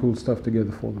some really cool stuff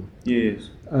together for them. Yes.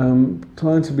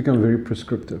 Clients have become very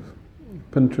prescriptive.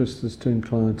 Pinterest has turned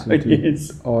clients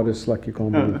into artists like you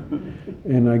can't believe.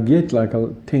 And I get like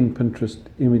 10 Pinterest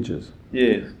images.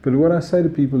 Yes. But what I say to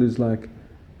people is like,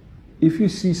 if you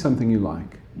see something you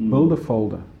like, build a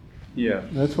folder. Yeah.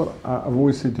 That's what I've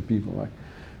always said to people. Like,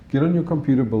 get on your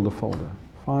computer, build a folder.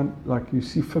 Find, like, you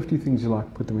see 50 things you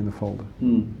like, put them in the folder.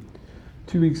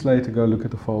 2 weeks later, go look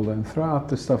at the folder and throw out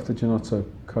the stuff that you're not so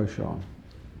kosher on.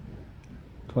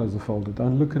 Close the folder.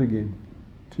 Don't look at it again.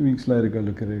 2 weeks later, go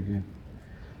look at it again.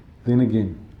 Then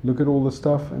again, look at all the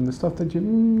stuff, and the stuff that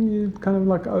you kind of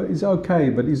like is okay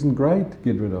but isn't great,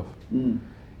 get rid of.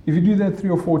 If you do that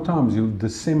 3 or 4 times, you'll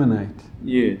disseminate.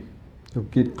 Yeah. You'll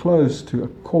get close to a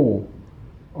core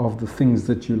of the things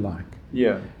that you like.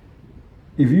 Yeah.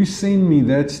 If you send me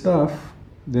that stuff,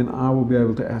 then I will be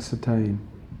able to ascertain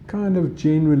kind of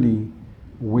generally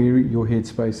where your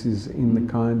headspace is in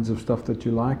the kinds of stuff that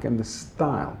you like and the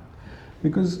style.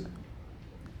 Because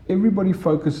everybody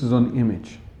focuses on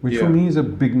image, which for me is a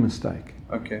big mistake.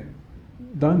 Okay.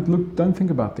 Don't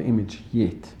think about the image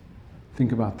yet.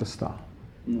 Think about the style.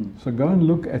 So go and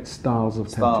look at styles of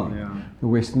tattooing. The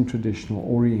Western traditional,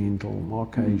 Oriental,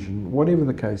 Marcasian, whatever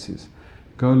the case is.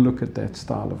 Go look at that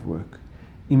style of work.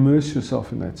 Immerse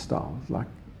yourself in that style. Like,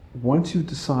 once you've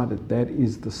decided that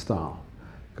is the style,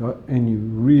 go and you're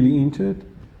really into it,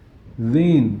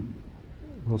 then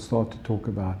we'll start to talk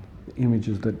about the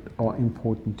images that are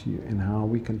important to you and how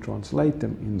we can translate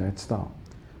them in that style.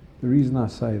 The reason I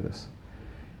say this,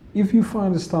 if you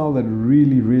find a style that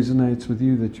really resonates with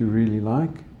you, that you really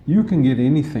like, you can get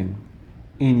anything,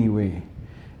 anywhere.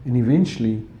 And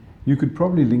eventually, you could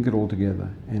probably link it all together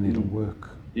and it'll work.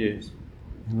 Yes.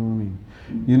 You know what I mean?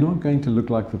 You're not going to look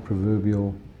like the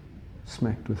proverbial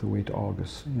smacked with a wet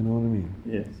Argus. You know what I mean?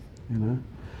 Yes. You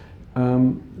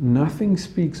know? Nothing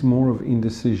speaks more of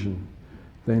indecision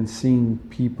than seeing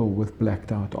people with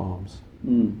blacked out arms.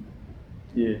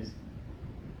 Yes.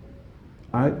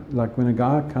 Like when a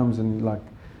guy comes and like,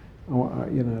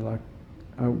 you know, like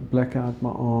I black out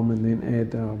my arm and then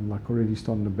add, like already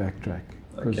starting to backtrack.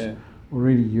 Because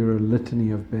already you're a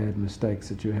litany of bad mistakes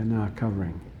that you're now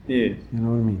covering. Yes. You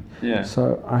know what I mean? Yeah.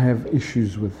 So I have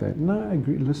issues with that. No, I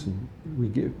agree. Listen,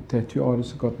 tattoo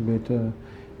artists have gotten better,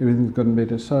 everything's gotten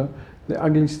better. So the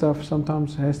ugly stuff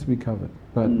sometimes has to be covered.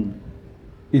 But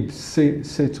it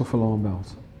sets off alarm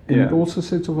bells. And it also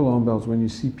sets off alarm bells when you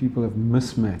see people have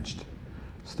mismatched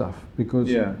stuff, because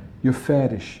you're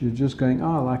faddish. You're just going,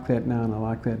 oh, I like that now, and I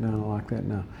like that now, and I like that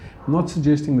now. I'm not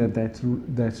suggesting that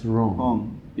that's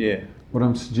wrong. Yeah. What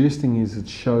I'm suggesting is it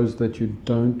shows that you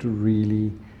don't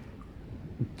really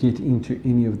get into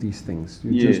any of these things.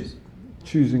 You're just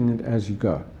choosing it as you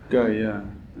go.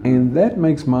 And that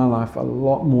makes my life a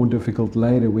lot more difficult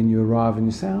later when you arrive and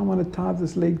you say, I want to tie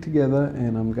this leg together,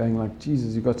 and I'm going like,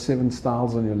 Jesus, you've got 7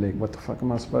 styles on your leg. What the fuck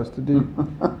am I supposed to do?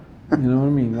 You know what I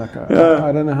mean? Like,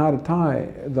 I don't know how to tie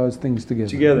those things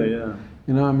together.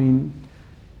 You know, I mean,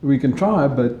 we can try,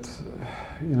 but,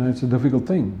 you know, it's a difficult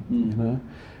thing, you know.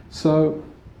 So...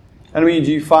 And I mean,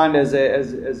 do you find as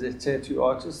a tattoo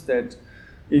artist that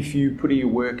if you put your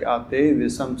work out there,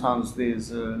 sometimes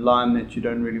there's a line that you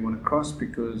don't really want to cross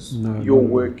because your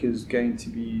work is going to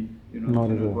be, you're not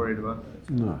worried about that?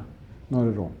 No, not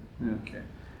at all. Okay.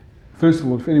 First of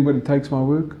all, if anybody takes my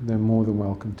work, they're more than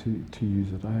welcome to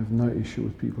use it. I have no issue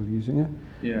with people using it.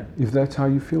 Yeah. If that's how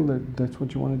you feel, that's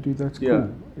what you want to do, that's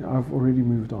cool. I've already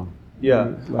moved on.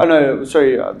 Yeah. Like, no,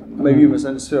 sorry, maybe you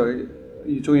misunderstood.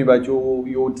 You're talking about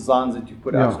your designs that you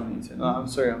put out on the internet. No, I'm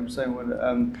sorry, I'm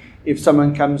saying if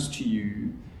someone comes to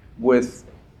you with,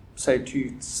 say,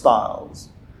 2 styles,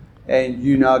 and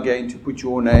you're now going to put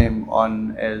your name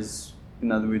on as,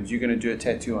 in other words, you're going to do a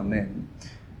tattoo on them,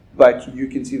 but you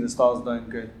can see the styles don't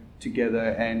go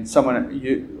together, and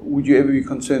would you ever be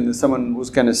concerned that someone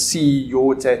was going to see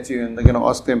your tattoo and they're going to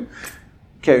ask them,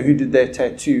 okay, who did that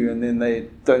tattoo, and then they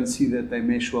don't see that they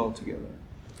mesh well together?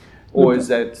 Or is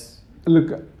that...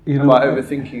 Look, you know, am I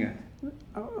overthinking it?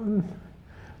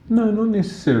 No, not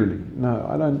necessarily. No,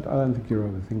 I don't think you're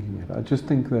overthinking it. I just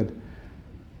think that,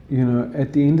 you know,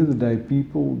 at the end of the day,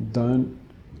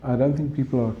 I don't think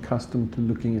people are accustomed to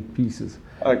looking at pieces.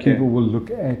 Okay. People will look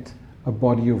at a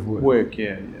body of work.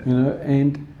 You know,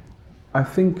 and I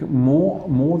think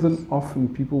more than often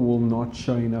people will not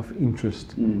show enough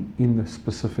interest in the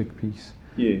specific piece.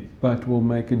 But will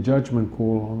make a judgment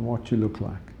call on what you look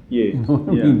like. You know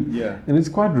what I mean? And it's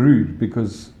quite rude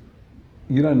because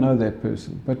you don't know that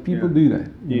person, but people do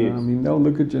that. You know? I mean, they'll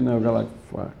look at you and they'll go like,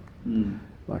 fuck,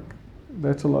 like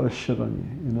that's a lot of shit on you,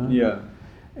 you know?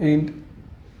 And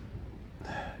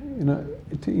you know,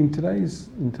 in today's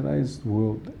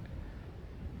world,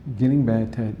 getting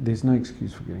bad there's no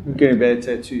excuse for getting bad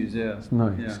tattoos. There's no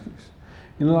excuse.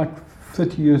 You know, like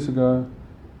 30 years ago,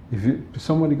 if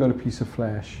somebody got a piece of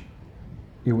flash,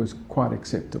 it was quite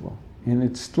acceptable. And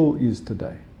it still is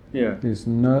today. There's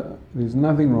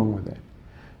nothing wrong with that.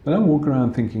 But don't walk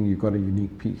around thinking you've got a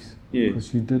unique piece.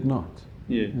 Because you did not.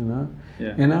 You know?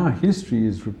 And our history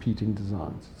is repeating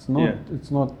designs.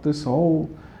 It's not this whole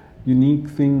unique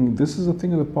thing. This is a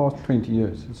thing of the past 20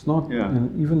 years. It's not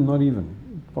not even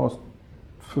past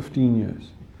 15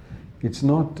 years. It's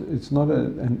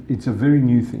a very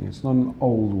new thing. It's not an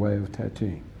old way of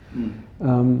tattooing.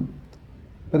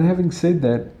 But having said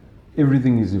that,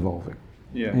 everything is evolving.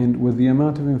 And with the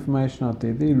amount of information out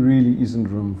there, there really isn't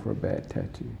room for a bad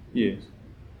tattoo. You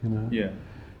know?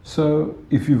 So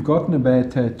if you've gotten a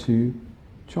bad tattoo,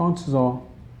 chances are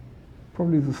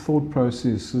probably the thought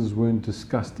processes weren't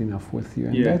discussed enough with you.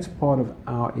 And that's part of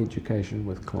our education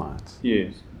with clients.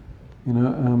 You know,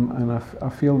 and I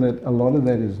feel that a lot of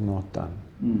that is not done.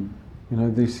 You know,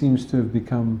 there seems to have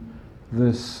become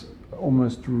this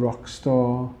almost rock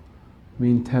star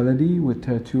mentality with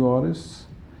tattoo artists,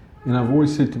 and I've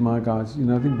always said to my guys, you're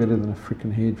nothing better than a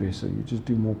freaking hairdresser. You just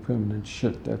do more permanent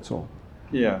shit. That's all.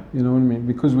 You know what I mean?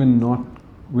 Because we're not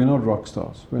rock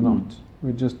stars. We're not.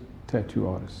 We're just tattoo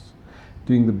artists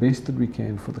doing the best that we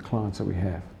can for the clients that we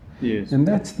have. And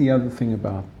that's the other thing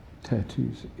about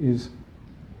tattoos is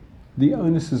the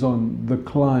onus is on the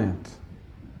client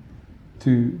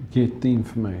to get the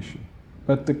information,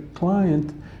 but the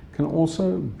client can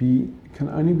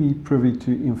only be privy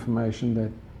to information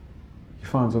that he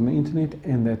finds on the internet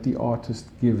and that the artist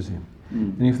gives him.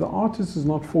 And if the artist is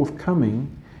not forthcoming,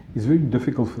 it's very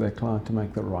difficult for that client to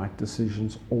make the right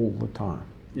decisions all the time.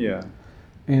 Yeah.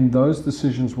 And those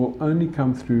decisions will only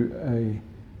come through a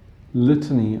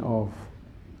litany of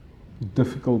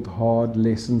difficult, hard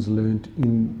lessons learned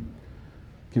in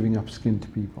giving up skin to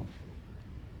people.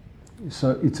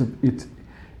 So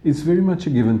it's very much a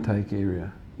give and take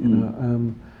area. You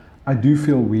know, I do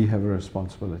feel we have a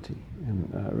responsibility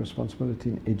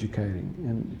in educating,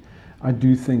 and I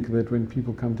do think that when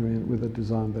people come to me with a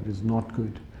design that is not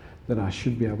good, that I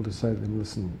should be able to say to them,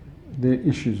 listen, there are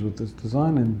issues with this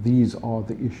design, and these are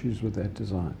the issues with that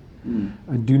design.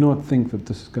 I do not think that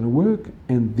this is going to work,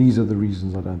 and these are the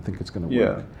reasons I don't think it's going to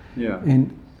work. Yeah.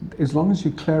 And as long as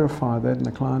you clarify that and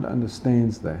the client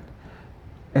understands that,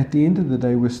 at the end of the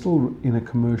day, we're still in a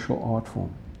commercial art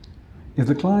form. If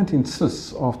the client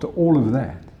insists after all of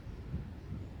that,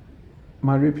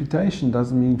 my reputation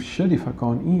doesn't mean shit if I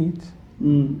can't eat.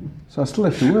 So I still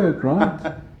have to work,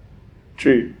 right?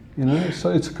 True. You know,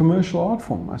 so it's a commercial art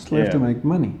form. I still have to make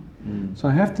money. So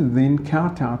I have to then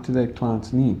kowtow to that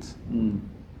client's needs. You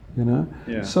know?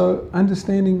 Yeah. So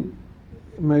understanding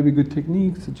maybe good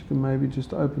techniques that you can maybe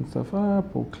just open stuff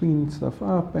up or clean stuff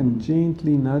up and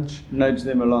gently nudge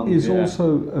them along is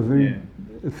also a very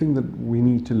a thing that we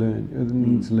need to learn, that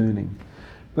needs learning.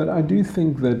 But I do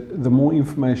think that the more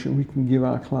information we can give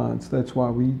our clients, that's why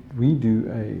we do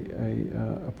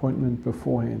a appointment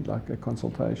beforehand, like a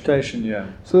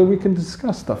consultation. So that we can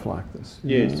discuss stuff like this.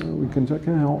 Yes. We can talk,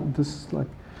 this is like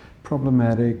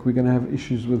problematic, we're going to have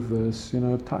issues with this, you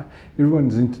know,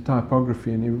 everyone's into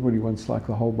typography and everybody wants like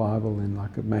the whole Bible in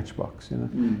like a matchbox, you know.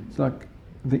 It's like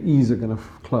the E's are going to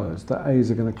close, the A's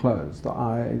are going to close, the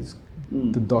I's,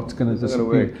 the dot's going to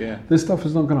disappear. This stuff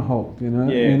is not going to hold, you know,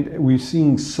 and we're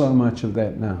seeing so much of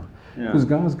that now. Because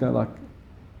guys go like,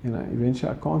 you know,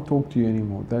 eventually I can't talk to you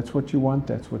anymore. That's what you want,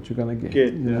 that's what you're going to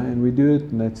get. You know? And we do it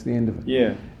and that's the end of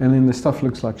it. And then the stuff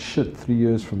looks like shit 3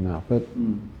 years from now. But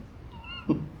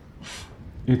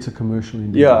it's a commercial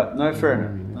industry. Fair enough.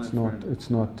 I mean, it's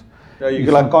not. You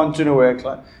can't turn away a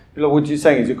client. What you're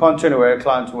saying is you can't turn away a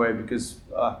client away because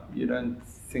you don't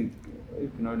think, you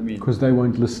know what I mean? Because they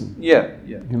won't listen. You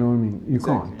know what I mean? You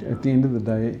can't. At the end of the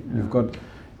day, you've got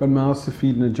mouths to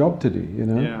feed and a job to do, you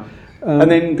know? And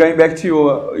then going back to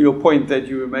your point that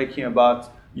you were making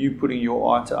about you putting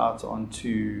your art out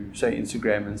onto, say,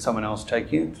 Instagram and someone else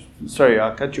taking it. Sorry,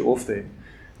 I cut you off there.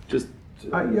 Just...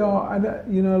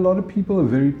 you know, a lot of people are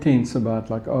very tense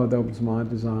about like, oh, that was my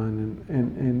design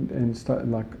and stuff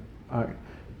like.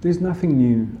 There's nothing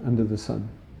new under the sun.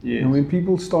 And when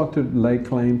people start to lay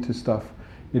claim to stuff,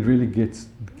 it really gets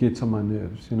on my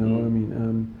nerves. You know what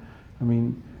I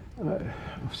mean?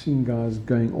 I've seen guys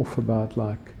going off about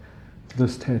like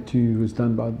this tattoo was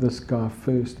done by this guy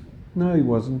first. No, he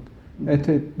wasn't.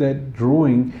 That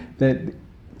drawing, that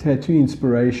tattoo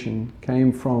inspiration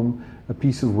came from a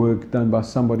piece of work done by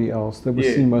somebody else, that was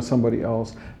seen by somebody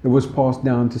else, that was passed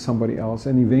down to somebody else,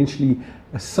 and eventually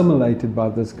assimilated by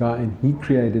this guy, and he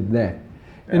created that.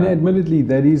 And admittedly,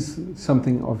 that is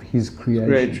something of his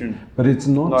creation. But it's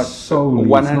not solely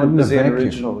 100%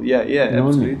 original.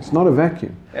 Absolutely. It's not a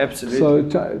vacuum. Absolutely.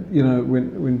 So, you know,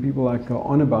 when people like go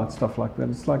on about stuff like that,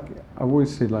 it's like, I've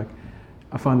always said, like,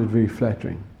 I find it very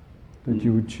flattering that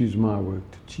you would choose my work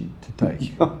to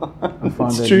take. I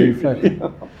find that very flattering.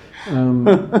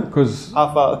 Because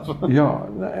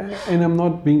and I'm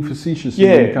not being facetious in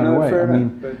any kind of way. I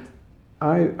mean,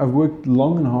 I've worked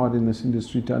long and hard in this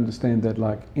industry to understand that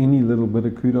like any little bit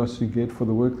of kudos you get for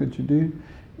the work that you do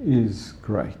is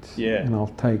great. And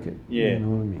I'll take it. You know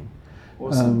what I mean?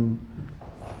 Awesome.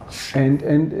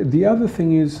 And the other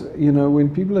thing is, you know, when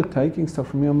people are taking stuff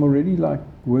from me, I'm already like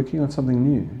working on something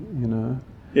new, you know.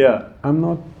 I'm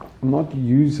not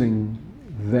using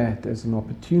that as an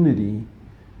opportunity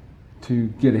to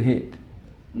get ahead.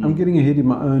 I'm getting ahead in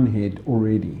my own head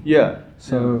already.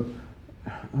 So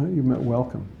you're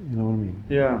welcome, you know what I mean?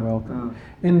 Welcome.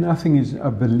 And nothing is, I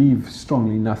believe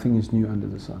strongly, nothing is new under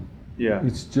the sun.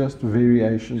 It's just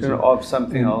variations of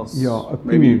something else.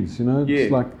 Opinions, you know.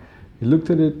 It's like he looked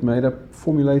at it,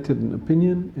 formulated an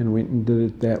opinion and went and did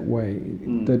it that way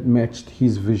that matched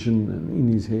his vision and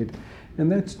in his head. And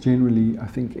that's generally, I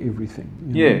think, everything.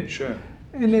 You know?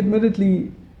 And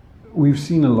admittedly, we've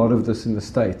seen a lot of this in the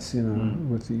States, you know,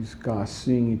 with these guys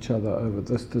suing each other over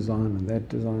this design and that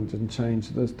design didn't change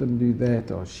this, didn't do that,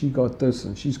 or she got this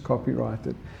and she's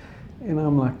copyrighted. And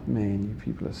I'm like, man, you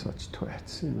people are such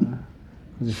twats, you know.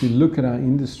 Because if you look at our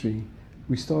industry,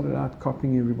 we started out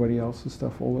copying everybody else's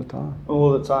stuff all the time.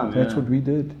 All the time, That's what we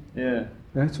did. Yeah.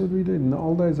 That's what we did. In the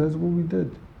old days, that's what we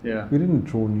did. Yeah. We didn't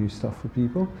draw new stuff for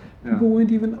people. Yeah. People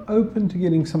weren't even open to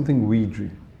getting something we drew.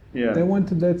 Yeah. They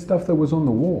wanted that stuff that was on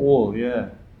the wall. Yeah.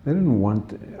 They didn't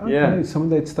want, some of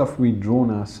that stuff we'd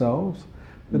drawn ourselves.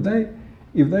 But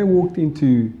if they walked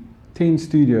into 10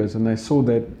 studios and they saw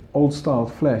that old style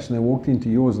flash and they walked into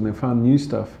yours and they found new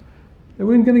stuff, they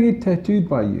weren't going to get tattooed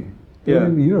by you. You're a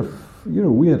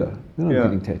weirdo. You're not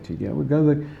getting tattooed. Yeah, we'd go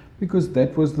there because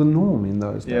that was the norm in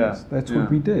those days. Yeah. That's what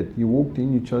we did. You walked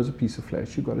in, you chose a piece of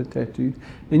flash, you got it tattooed,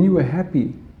 and you were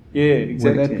happy. Yeah,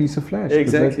 exactly. With that piece of flash.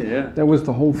 Exactly. That was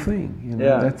the whole thing. You know?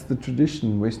 Yeah. That's the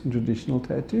tradition, Western traditional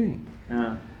tattooing.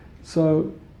 Yeah.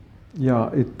 So,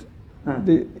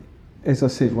 as I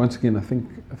said, once again, I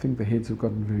think the heads have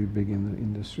gotten very big in the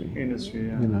industry.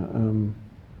 Yeah. You know,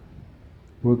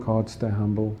 work hard, stay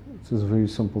humble. It's just a very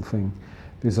simple thing.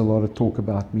 There's a lot of talk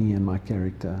about me and my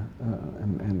character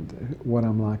and what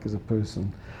I'm like as a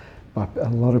person, but a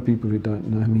lot of people who don't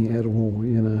know me at all,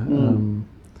 you know.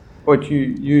 What you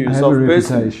yourself I have a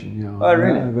personally? reputation, yeah. Oh,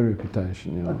 really? I have a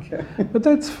reputation, you know. Okay. But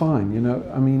that's fine, you know.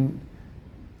 I mean,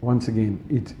 once again,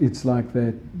 it's like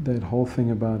that whole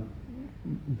thing about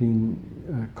being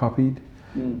copied.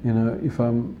 You know, if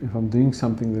I'm doing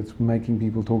something that's making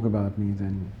people talk about me,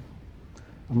 then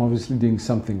I'm obviously doing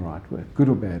something right, good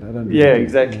or bad. I don't know. Yeah,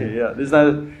 exactly. You know. Yeah, there's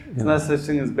no such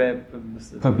thing as bad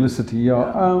publicity. Publicity,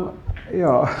 yeah.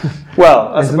 Well,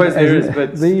 I suppose there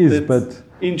is, but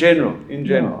in general.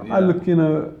 I look, you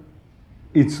know,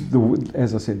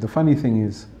 as I said, the funny thing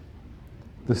is,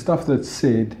 the stuff that's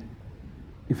said.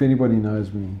 If anybody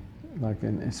knows me, like,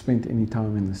 and has spent any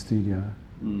time in the studio,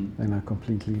 they know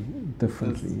completely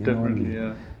differently. You know what I mean?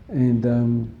 Yeah. And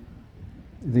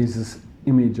there's this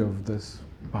image of this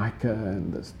biker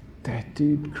and this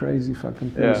tattooed crazy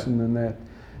fucking person and that,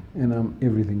 and I'm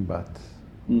everything but.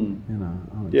 You know,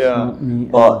 it's not me.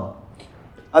 Well,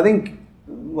 I think,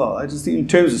 I just think in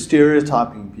terms of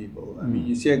stereotyping people, I mean,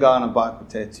 you see a guy on a bike with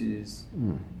tattoos,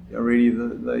 already I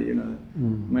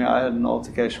mean, I had an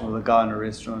altercation with a guy in a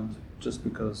restaurant just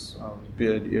because I was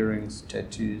beard, earrings,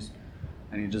 tattoos,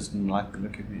 and he just didn't like the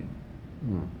look of me.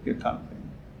 Good kind of thing.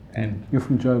 And you're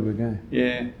from Joburg, eh?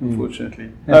 Yeah,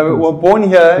 unfortunately. Well, born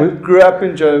here, grew up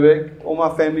in Joburg. All my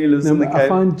family lives in the Cape. I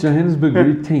find Johannesburg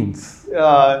very tense.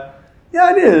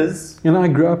 Yeah, it is. And I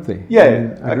grew up there.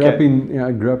 Yeah, I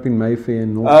grew up in Mayfair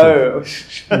and North. Oh,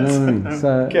 you know what I mean? So,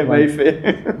 okay,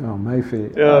 Mayfair. Mayfair.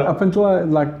 Yeah. Up until I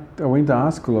went to high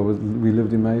school, we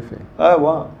lived in Mayfair. Oh,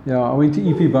 wow. Yeah, I went to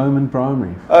E.P. Bowman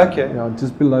Primary. Okay. Yeah,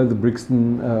 just below the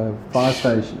Brixton fire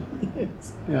station.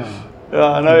 Yes. Yeah. Yeah,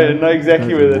 I know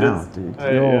exactly where that is. Dude.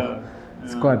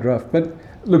 It's quite rough. But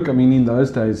look, I mean, in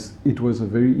those days, it was a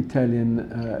very Italian,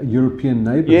 European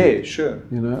neighborhood. Yeah, sure.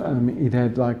 You know, I mean, it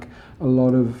had like a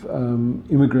lot of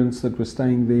immigrants that were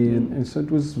staying there, and so it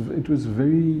was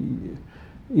very,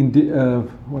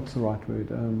 what's the right word?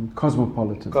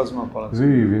 Cosmopolitan. Cosmopolitan.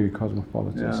 Very, very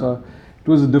cosmopolitan. Yeah. So it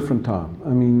was a different time. I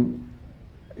mean,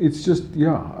 it's just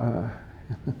I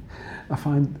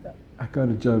find. I go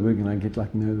to Joburg and I get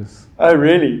like nervous. Oh,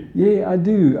 really? Yeah, I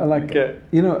do. I like,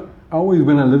 you know,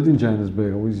 when I lived in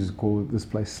Johannesburg, I always used to call this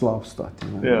place Slaapstad. You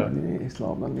know? Yeah,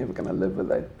 Slaap, I'm never going to live with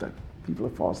that. People are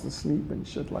fast asleep and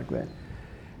shit like that.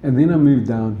 And then I moved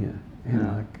down here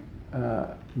and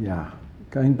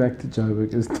going back to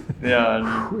Joburg is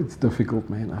it's difficult,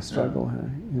 man. I struggle. Hey?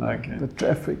 You know, the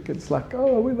traffic, it's like,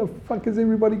 where the fuck is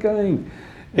everybody going?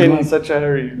 In such a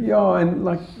hurry. Yeah, and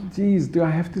like, geez, do I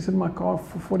have to sit in my car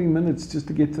for 40 minutes just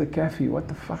to get to the cafe? What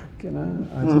the fuck, you know?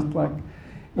 I just like,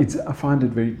 I find it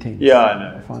very tense. Yeah, I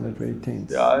know. I find it very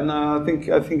tense. Yeah, no, I think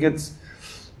it's,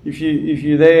 if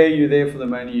you're there for the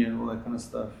money and all that kind of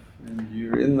stuff, and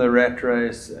you're in the rat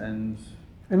race and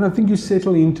I think you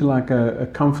settle into like a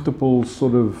comfortable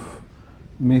sort of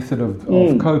method of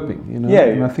coping, you know? Yeah,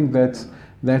 and I think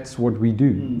that's what we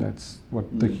do. That's what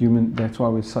that's why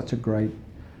we're such a great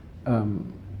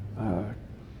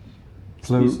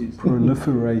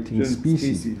proliferating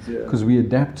species because we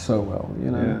adapt so well, you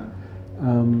know.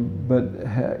 But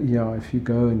if you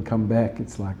go and come back,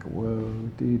 it's like, whoa,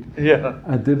 dude. Yeah.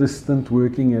 I did a stint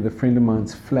working at a friend of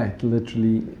mine's flat,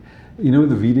 literally. You know,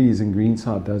 the Vides in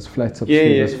Greenside does flats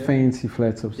upstairs, those fancy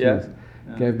flats upstairs.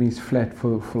 Gave me his flat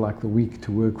for like the week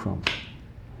to work from.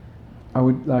 I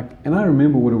would and I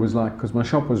remember what it was like because my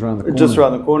shop was around the corner. Just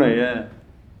around the corner, yeah.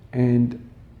 And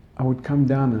I would come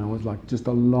down and I was like just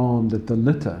alarmed at the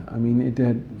litter. I mean, it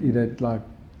had like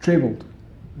trebled,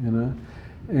 you know,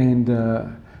 and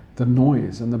the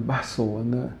noise and the bustle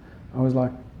and I was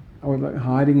like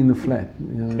hiding in the flat.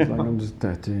 You know, it's like I'm just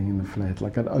tattooing in the flat.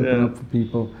 Like I'd open up for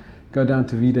people, go down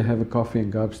to Vida, have a coffee,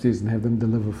 and go upstairs and have them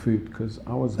deliver food because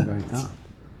I wasn't going out.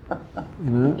 You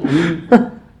know, I mean,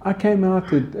 I came out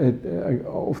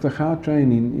off the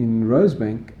Gautrain in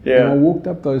Rosebank, Yeah. and I walked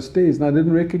up those stairs, and I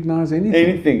didn't recognize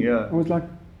anything. Yeah. I was like,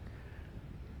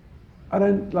 I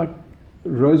don't like.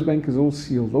 Rosebank is all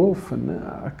sealed off, and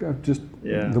I've just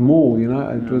the mall.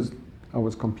 I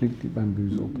was completely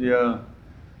bamboozled. Yeah.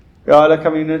 Yeah. Look, I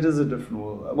mean, it is a different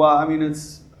world. Well, I mean,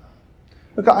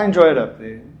 look, I enjoy it up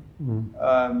there.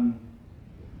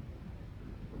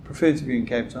 Prefer to be in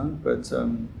Cape Town, but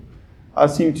I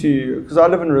seem to, because I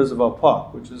live in Reservoir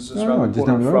Park, which is just around the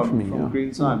corner from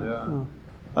Greenside.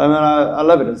 I mean, I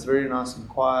love it. It's very nice and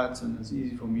quiet, and it's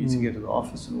easy for me to get to the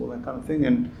office and all that kind of thing.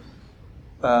 And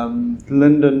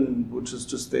Linden, which is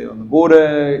just there on the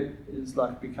border, is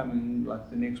like becoming like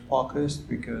the next Parkhurst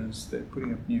because they're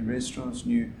putting up new restaurants,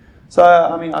 So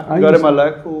I mean, I can go to my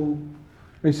local.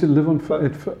 I used to live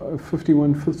at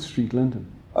 51 5th Street, Linden.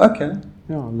 Okay.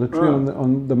 Yeah, literally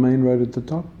on the main road at the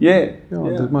top. Yeah.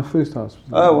 That's my first house.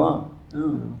 Oh wow.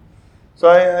 Yeah. So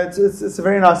it's a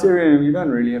very nice area, and you don't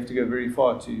really have to go very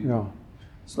far to. Yeah.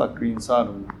 It's like Greenside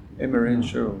or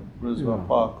Emerenshaw or Roosevelt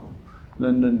Park or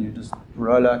Linden. You just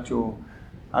roll out your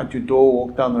door,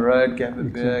 walk down the road, get a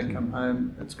beer, come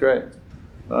home. It's great.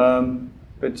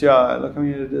 But yeah, look, I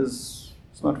mean, it's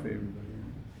not for everybody.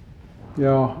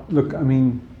 Yeah, look, I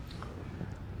mean,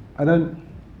 I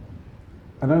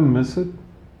don't miss it,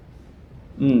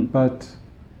 but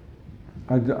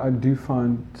I do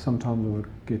find sometimes I would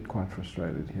get quite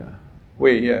frustrated here.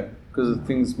 Yeah, because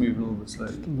things move a little bit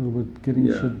slowly. Just a little bit getting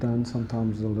shit done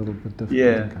sometimes is a little bit difficult.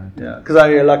 Yeah, because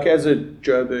I like as a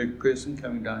Joburg person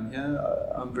coming down here,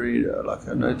 I'm very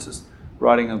I noticed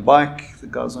riding a bike, the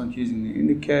guys aren't using the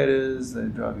indicators, they're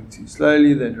driving too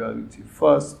slowly, they're driving too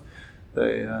fast.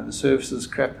 The service is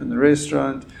crap in the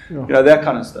restaurant, that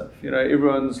kind of stuff.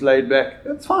 Everyone's laid back.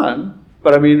 It's fine,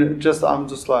 but I mean, I'm just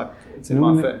like it's in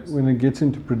my face. When it gets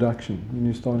into production, when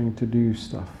you're starting to do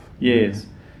stuff. Yes.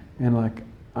 And like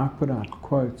I put out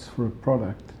quotes for a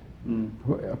product.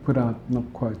 I put out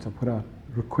not quotes. I put out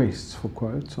requests for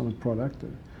quotes on a product.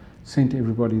 Sent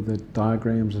everybody the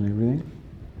diagrams and everything.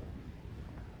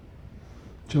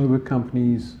 Joburg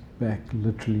companies back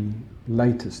literally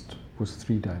latest was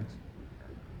 3 days.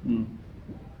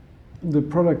 The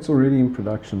product's already in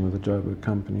production with a Joburg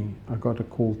company. I got a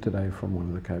call today from one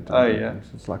of the Cape Town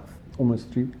companies. It's like almost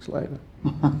 3 weeks later.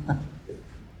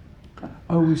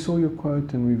 We saw your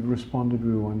quote and we've responded.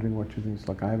 We were wondering what you think. It's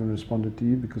like, I haven't responded to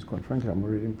you because quite frankly, I'm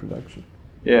already in production.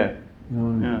 Yeah. You know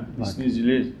what I mean? You snooze, you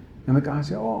lose. And the guy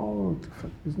said,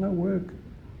 there's no work.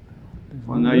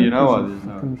 You know why there's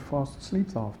no work. Fast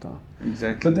asleep half time.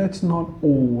 Exactly. But that's not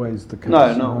always the case.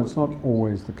 No, it's not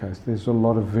always the case. There's a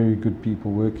lot of very good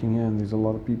people working here, and there's a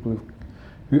lot of people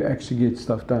who actually get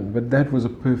stuff done. But that was a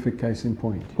perfect case in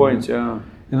point.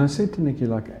 And I said to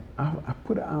Nikki, I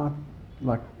put out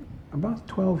about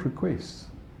 12 requests.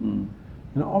 And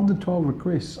of the 12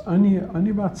 requests, only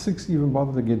about 6 even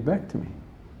bothered to get back to me.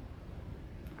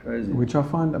 Crazy. Which I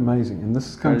find amazing. And this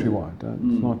is countrywide.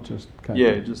 It's not just Cape.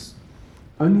 Yeah,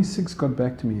 Only 6 got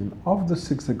back to me, and of the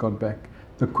 6 that got back,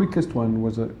 the quickest one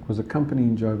was a company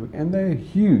in Joburg, and they're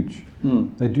huge.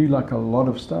 They do a lot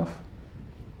of stuff.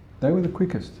 They were the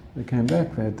quickest. They came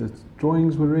back. They had the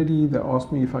drawings were ready. They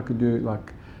asked me if I could do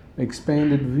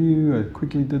expanded view. I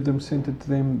quickly did them, sent it to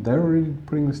them. They're already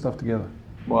putting the stuff together.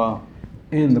 Wow.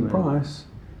 And the price,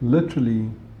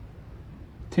 literally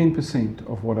 10%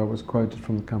 of what I was quoted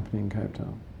from the company in Cape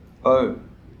Town.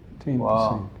 10%.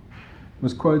 Wow.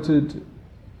 Was quoted.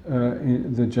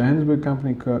 The Johannesburg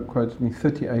company quoted me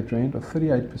 38 Rand or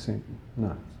 38%.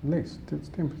 No, less. It's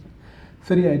 10%.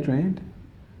 38 Rand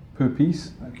per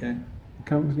piece. Okay. The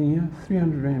company here,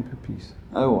 300 Rand per piece.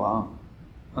 Oh wow!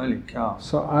 Holy cow!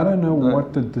 So I don't know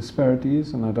what the disparity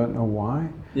is, and I don't know why.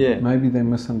 Yeah. Maybe they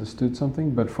misunderstood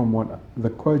something, but from what the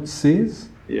quote says,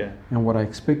 and what I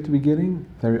expect to be getting,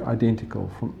 they're identical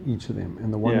from each of them.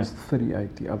 And the one is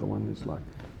 38, the other one is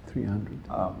 300.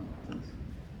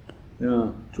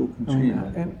 Yeah, chalk and cheese.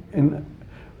 And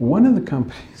one of the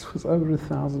companies was over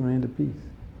 1,000 Rand a piece.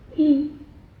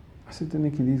 I said to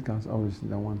Nikki, these guys obviously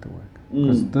don't want to work.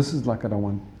 Because this is I don't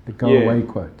want a go-away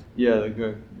quote. Yeah, they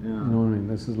go. Yeah. You know what I mean?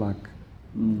 This is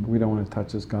we don't want to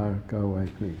touch this guy, go away,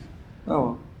 please. Oh,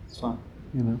 well, it's fine.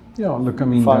 Yeah, look, I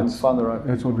mean, that's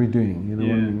what we're doing, you know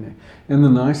what I mean? And the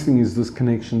nice thing is this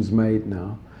connection's made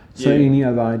now. So any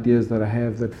other ideas that I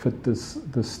have that fit this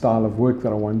style of work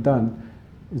that I want done,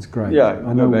 it's great. Yeah,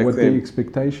 I know what the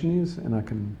expectation is, and I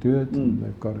can do it, and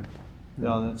they've got it.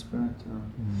 Yeah, that's great.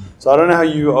 So I don't know how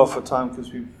you are for time,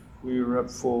 because we were up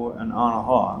for an hour and a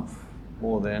half,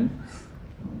 more than.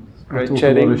 Great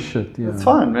chatting. A lot of shit, It's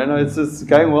fine, man. It's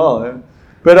going well.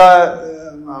 But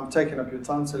I'm taking up your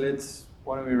time, so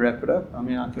why don't we wrap it up? I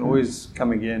mean, I can always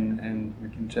come again and we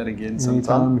can chat again Anytime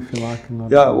sometime. if you like.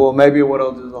 Yeah, well, maybe what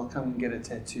I'll do is I'll come and get a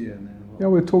tattoo and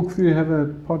then we'll talk through, have a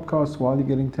podcast while you're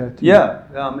getting tattooed. Yeah,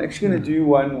 I'm actually going to do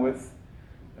one with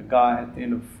a guy at the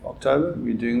end of October.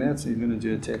 We're doing that, so he's going to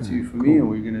do a tattoo for me, and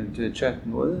we're going to do a chat.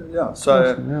 And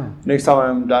so awesome, next time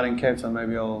I'm down in Cape Town,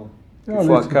 maybe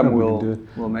before I come, we'll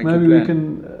make maybe a plan. We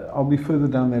can. I'll be further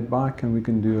down that bike, and we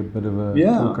can do a bit of a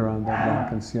talk around that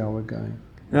bike and see how we're going.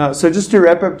 Yeah. So just to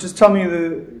wrap up, just tell me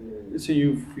so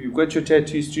you've got your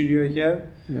tattoo studio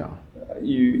here. Yeah.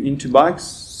 You into bikes?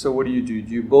 So what do you do?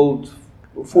 Do you build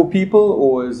for people,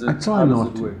 or is it? I try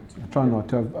not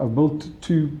to. I've built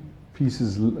 2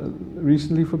 pieces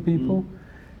recently for people,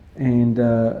 and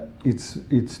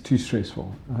it's too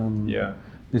stressful.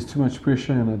 There's too much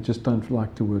pressure, and I just don't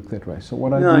like to work that way. So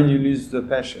what I do, and you lose the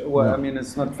passion. Well, I mean,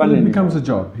 it's not fun anymore. It becomes a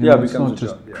job. It's not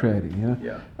just creating.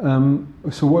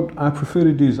 So what I prefer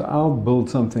to do is I'll build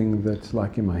something that's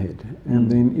like in my head,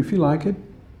 and then if you like it,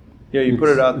 you put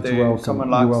it out there. Welcome. If someone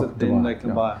likes it, then they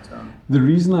can buy it. The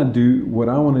reason I do what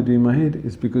I want to do in my head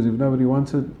is because if nobody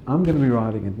wants it, I'm going to be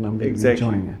riding it and I'm going to be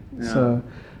enjoying it. Yeah. So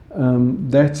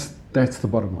that's the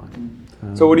bottom line.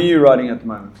 So what are you riding at the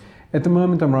moment? At the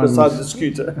moment, I'm riding. Besides the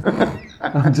scooter.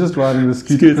 I'm just riding the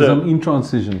scooter because I'm in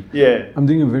transition. Yeah. I'm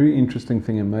doing a very interesting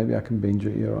thing, and maybe I can bend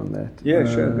your ear on that. Yeah,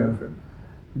 sure, go for it.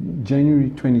 January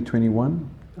 2021,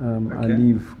 I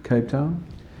leave Cape Town,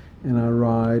 and I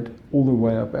ride all the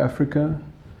way up Africa,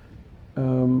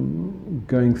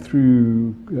 going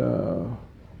through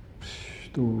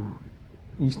the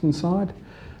eastern side,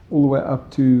 all the way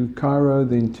up to Cairo,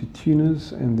 then to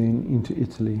Tunis, and then into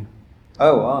Italy.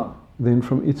 Oh, wow. Then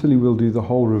from Italy, we'll do the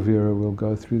whole Riviera. We'll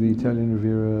go through the Italian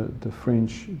Riviera, the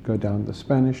French, go down the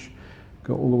Spanish,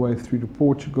 go all the way through to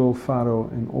Portugal, Faro,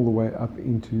 and all the way up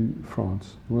into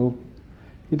France. We'll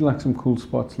hit like some cool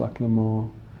spots like Le Mans,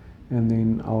 and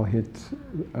then I'll hit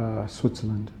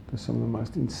Switzerland. There's some of the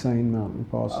most insane mountain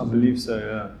passes. I believe so,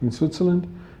 yeah. In Switzerland,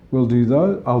 we'll do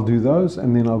those. I'll do those,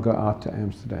 and then I'll go out to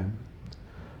Amsterdam.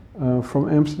 From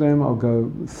Amsterdam, I'll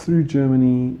go through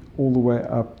Germany all the way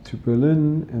up to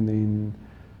Berlin, and then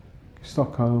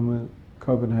Stockholm,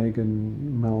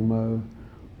 Copenhagen, Malmo,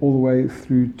 all the way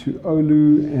through to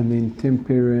Oulu, and then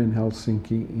Tampere and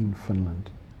Helsinki in Finland.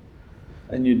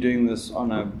 And you're doing this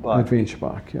on a bike? Adventure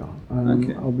bike, yeah.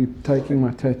 I'll be taking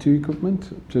my tattoo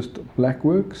equipment, just black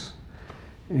works,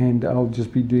 and I'll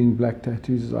just be doing black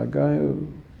tattoos as I go,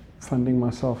 funding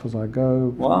myself as I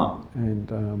go. Wow.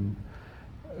 And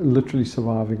literally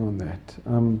surviving on that.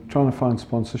 I'm trying to find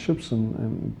sponsorships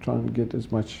and try and get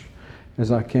as much as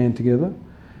I can together.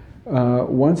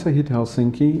 Once I hit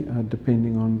Helsinki,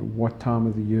 depending on what time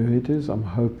of the year it is, I'm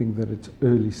hoping that it's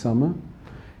early summer.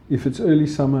 If it's early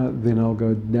summer, then I'll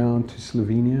go down to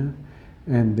Slovenia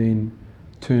and then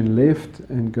turn left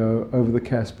and go over the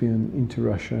Caspian into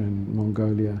Russia and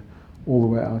Mongolia, all the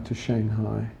way out to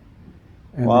Shanghai.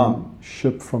 And then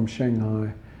ship from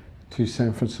Shanghai to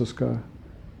San Francisco,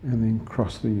 and then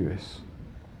cross the US.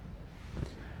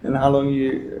 And how long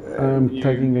you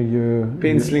taking a year.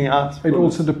 Penciling out? It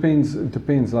also depends. It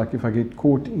depends. Like if I get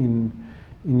caught in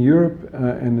Europe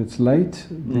and it's late,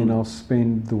 then I'll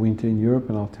spend the winter in Europe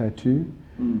and I'll tattoo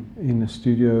in a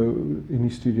studio,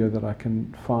 any studio that I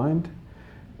can find.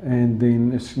 And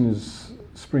then as soon as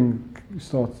spring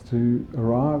starts to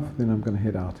arrive, then I'm going to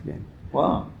head out again.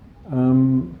 Wow.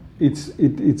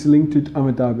 It's linked to, I'm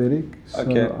a diabetic, so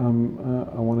okay.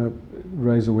 I want to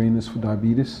raise awareness for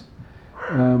diabetes.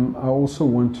 I also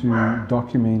want to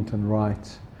document and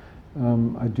write.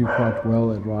 I do quite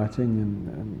well at writing,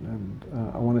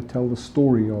 and I want to tell the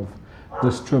story of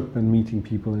this trip and meeting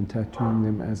people and tattooing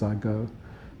them as I go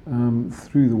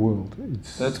through the world.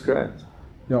 That's great.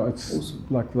 Yeah, it's awesome.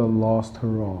 Like the last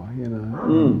hurrah, you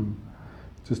know.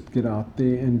 Just get out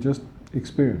there and just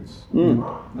experience.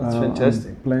 That's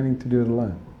fantastic. I'm planning to do it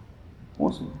alone.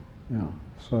 Awesome. Yeah.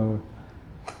 So,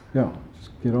 yeah,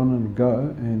 just get on and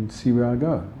go and see where I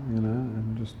go, you know,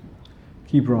 and just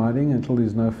keep riding until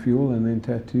there's no fuel, and then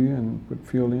tattoo and put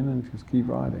fuel in and just keep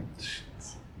riding.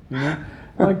 You know,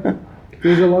 like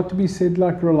there's a lot to be said,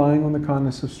 like relying on the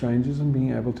kindness of strangers and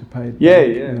being able to pay it back,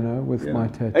 you know, with my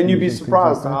tattoos. And you'd be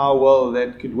surprised like how well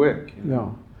that could work. You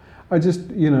know? Yeah. I just,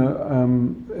 you know,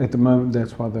 at the moment,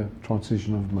 that's why the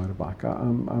transition of motorbike.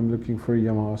 I'm looking for a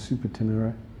Yamaha Super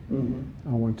Tenere. I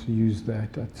want to use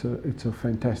that. It's a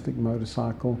fantastic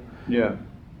motorcycle. Yeah.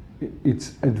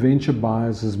 Its adventure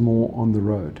bias is more on the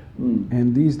road.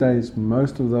 And these days,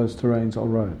 most of those terrains are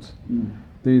roads.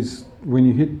 When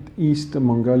you hit east of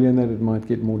Mongolia and that, it might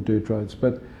get more dirt roads.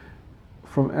 But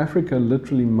from Africa,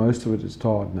 literally most of it is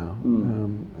tarred now.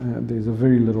 There's a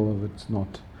very little of it's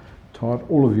not tarred.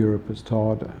 All of Europe is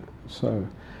tarred. So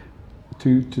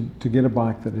to get a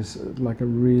bike that is like a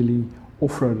really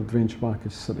off-road adventure bike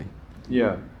is silly.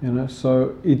 Yeah. You know,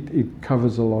 so it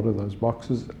covers a lot of those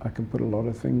boxes. I can put a lot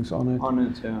of things on it.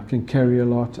 Yeah. I can carry a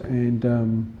lot, and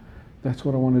that's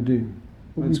what I want to do.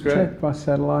 That's we great. track by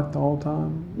satellite the whole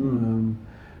time.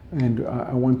 And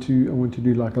I want to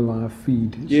do like a live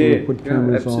feed. Yeah, so I put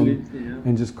cameras on, yeah.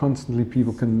 and just constantly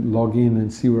people can log in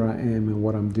and see where I am and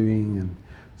what I'm doing and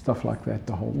stuff like that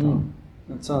the whole time.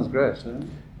 That sounds great.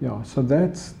 Yeah, so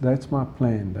that's my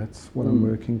plan. That's what I'm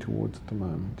working towards at the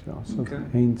moment. Yeah, so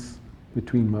hence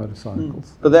between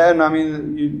motorcycles. But then, I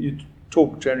mean, you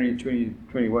talk January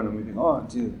 2021, and we think, oh,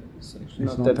 dude, it's actually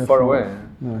not that far away.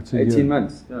 No, it's 18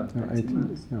 months. Yeah, no, 18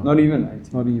 months. Yeah. Not even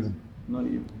 18. Not even. Not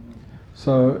even.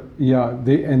 So yeah,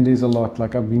 there's a lot.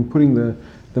 Like I've been putting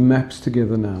the maps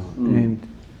together now, and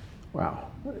wow,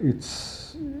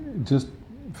 it's just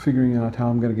figuring out how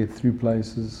I'm going to get through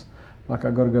places. Like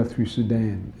I got to go through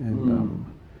Sudan, and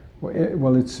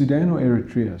well, it's Sudan or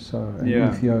Eritrea, so and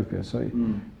Ethiopia. So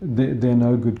there are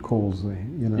no good calls there,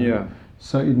 you know. Yeah.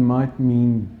 So it might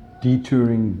mean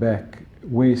detouring back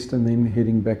west and then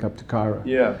heading back up to Cairo.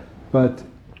 Yeah. But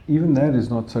even that is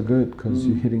not so good because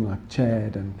you're hitting like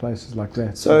Chad and places like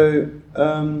that. So, I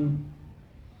don't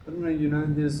know, you know,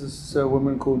 there's this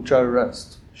woman called Jo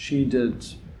Rust. She did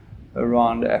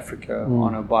around Africa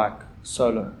on a bike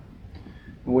solo.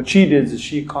 And what she did is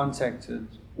she contacted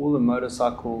all the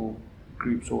motorcycle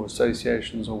groups or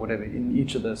associations or whatever in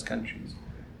each of those countries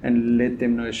and let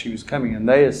them know she was coming. And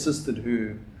they assisted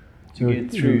her to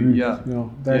get through.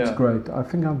 That's great. I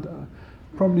think I'll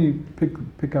probably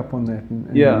pick up on that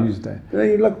and use that. Yeah,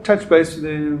 you like touch base with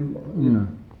them,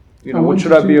 you know, what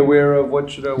should I be aware of?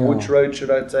 Which road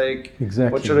should I take?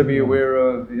 Exactly. What should I be aware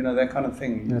of? You know, that kind of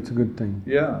thing. That's a good thing.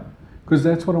 Yeah. Because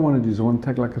that's what I want to do. Is I want to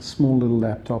take like a small little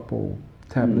laptop or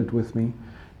tablet with me,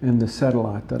 and the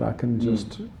satellite that I can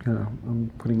just, you know,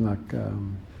 I'm putting like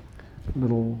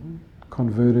little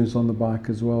converters on the bike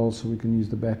as well, so we can use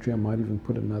the battery. I might even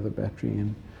put another battery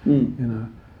in, you know,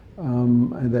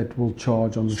 and that will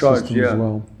charge on the system as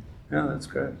well. Yeah, that's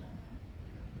great.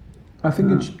 I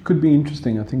think it could be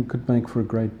interesting. I think it could make for a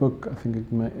great book. I think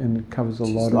and it covers a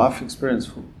lot of life experience.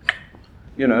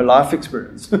 Life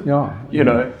experience. Yeah. You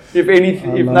know, if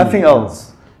anything, if nothing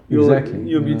else,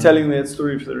 you'll be telling that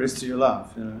story for the rest of your life.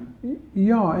 You know.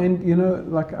 Yeah, and you know,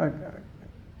 like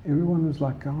everyone was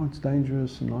like, "Oh, it's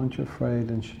dangerous," and "Aren't you afraid?"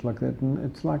 and shit like that. And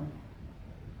it's like,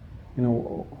 you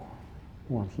know,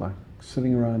 what like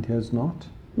sitting around here is not.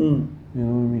 You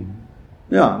know what I mean?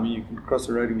 Yeah, I mean you can cross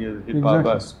the road and get hit by a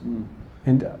bus.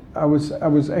 And I was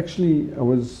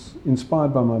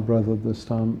inspired by my brother this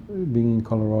time, being in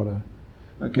Colorado.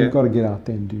 Okay. You've got to get out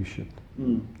there and do shit.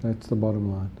 That's the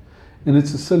bottom line. And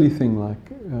it's a silly thing, like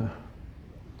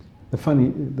the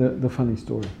funny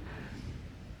story.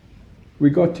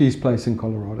 We got to his place in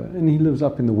Colorado, and he lives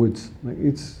up in the woods. Like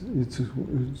it's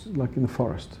like in the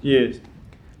forest. Yes.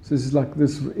 So this is like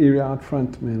this area out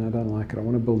front, man. I don't like it. I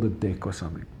want to build a deck or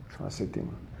something. So I said to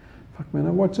him, "Fuck, man,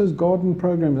 I watch those garden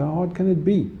programs. How hard can it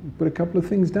be? We put a couple of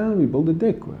things down, we build a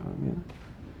deck."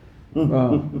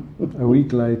 Well, a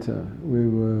week later,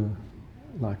 we're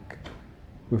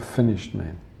finished,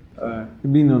 man.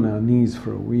 We've been on our knees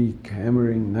for a week,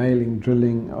 hammering, nailing,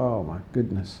 drilling. Oh my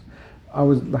goodness. I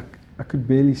was like, I could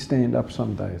barely stand up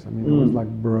some days. I mean, I was like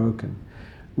broken.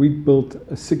 We built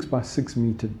a 6x6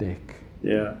 meter deck.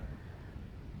 Yeah.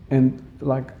 And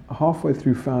like halfway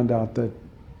through found out that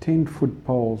 10-foot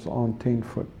poles aren't 10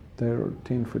 foot. They're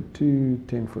 10 foot 2,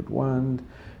 10 foot 1.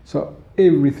 So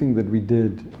everything that we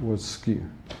did was skew.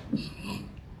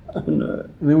 Oh no.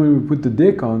 And then when we put the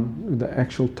deck on, the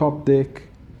actual top deck,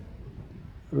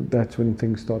 that's when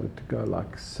things started to go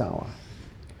like sour.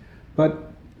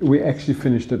 But we actually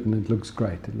finished it and it looks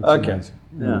great. It looks amazing.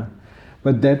 Yeah.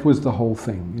 But that was the whole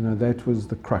thing. You know, that was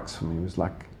the crux for me. It was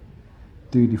like,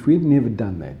 dude, if we'd never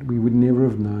done that, we would never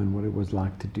have known what it was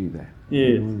like to do that. Yeah.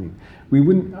 You know what I mean? We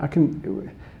wouldn't,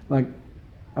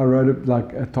 I wrote it,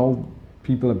 like I told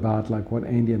people about like what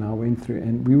Andy and I went through,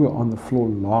 and we were on the floor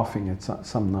laughing at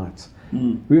some nights.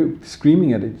 We were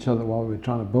screaming at each other while we were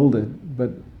trying to build it,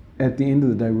 but at the end of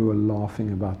the day, we were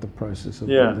laughing about the process of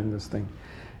building this thing.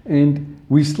 And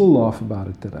we still laugh about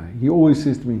it today. He always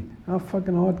says to me, "How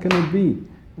fucking hard can it be?"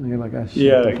 And you're like, "Ah,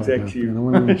 shut the fuck up." You know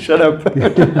what I mean? Shut up.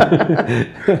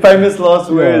 Famous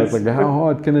last words. It's like, how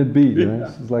hard can it be? You know?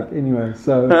 It's like, anyway,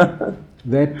 so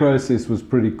that process was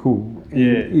pretty cool.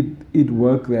 And it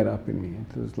woke that up in me.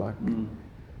 It was like,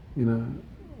 you know,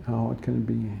 How hard can it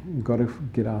be? You've got to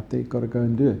get out there, you've got to go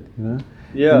and do it, you know?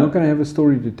 Yeah. You're not going to have a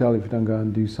story to tell if you don't go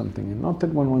and do something. And not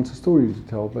that one wants a story to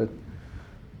tell, but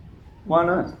why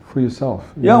not? For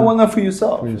yourself. Yeah, why not for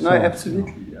yourself? For yourself. No,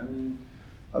 absolutely.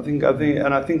 I mean,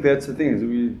 I think that's the thing. Is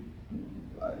we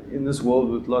in this world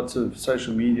with lots of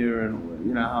social media and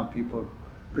you know how people are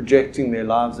projecting their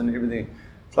lives and everything.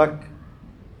 It's like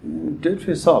do it for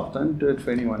yourself. Don't do it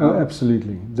for anyone else. Oh,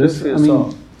 absolutely. Do it for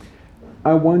yourself.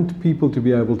 I want people to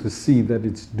be able to see that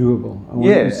it's doable. I want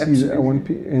to see that,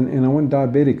 and I want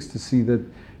diabetics to see that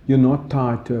you're not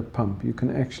tied to a pump. You can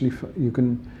actually you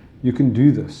can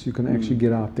do this. You can actually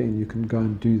get out there and you can go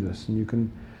and do this, and you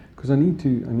can, because I need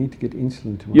to get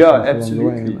insulin to myself along the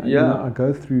way. And, you know, I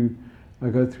go through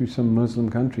some Muslim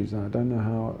countries. And I don't know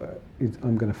how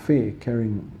I'm going to fare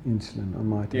carrying insulin. I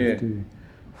might have to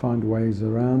find ways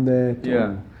around that.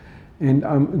 And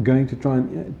I'm going to try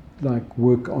and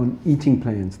work on eating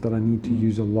plans that I need to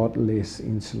use a lot less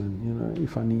insulin, you know,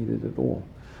 if I need it at all.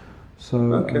 So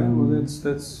well, that's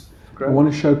great. I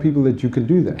want to show people that you can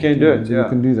do that. You can do it. You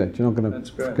can do that. You're not going to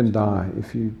freaking die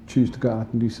if you choose to go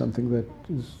out and do something that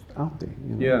is out there.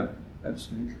 You know? Yeah,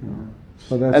 absolutely. Yeah.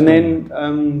 So that's and then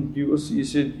you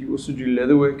said you also do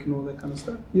leather work and all that kind of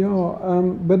stuff. Yeah,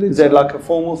 but it's, is that like a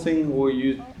formal thing, or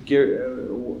you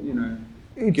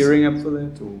gearing up for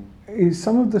that, or?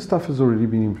 Some of the stuff has already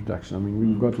been in production. I mean,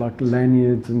 we've got like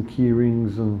lanyards and key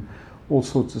rings and all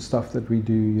sorts of stuff that we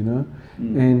do, you know,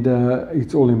 and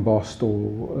it's all embossed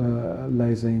or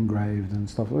laser engraved and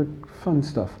stuff, like fun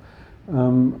stuff.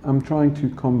 I'm trying to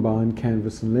combine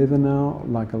canvas and leather now,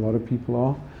 like a lot of people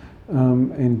are,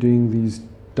 and doing these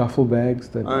duffel bags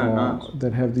that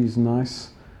that have these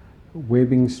nice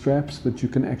webbing straps that you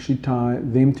can actually tie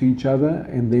them to each other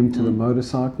and them to the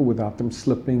motorcycle without them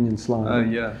slipping and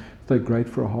sliding. They're great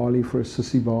for a Harley, for a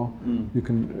sissy bar. You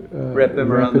can wrap them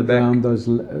around those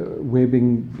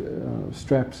webbing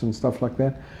straps and stuff like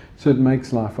that. So it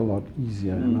makes life a lot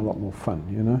easier and a lot more fun,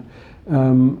 you know.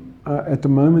 At the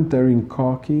moment they're in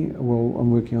khaki. Well,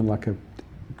 I'm working on like a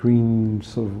green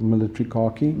sort of military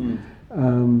khaki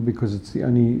because it's the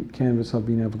only canvas I've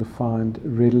been able to find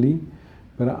readily.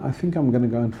 But I think I'm going to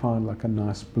go and find like a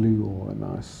nice blue or a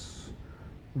nice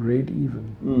red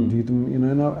even. Do them, you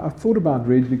know. And I've thought about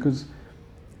red because,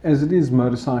 as it is,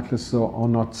 motorcyclists are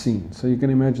not seen. So you can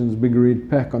imagine this big red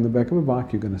pack on the back of a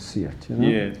bike, you're going to see it, you know.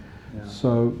 Yeah.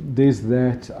 So there's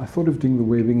that. I thought of doing the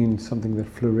webbing in something that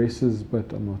fluoresces,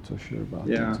 but I'm not so sure about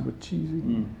that. It's a bit cheesy.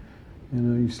 You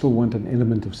know, you still want an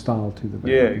element of style to the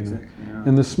bag. Yeah, exactly. Yeah.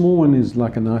 And the small one is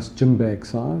like a nice gym bag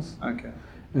size. Okay.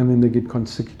 And then they get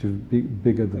consecutive,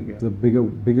 bigger. The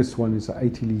biggest one is an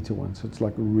 80-litre one, so it's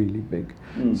like really big.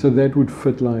 So that would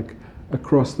fit like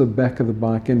across the back of the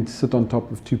bike and sit on top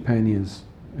of two panniers,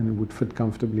 and it would fit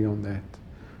comfortably on that.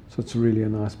 So it's really a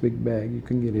nice big bag. You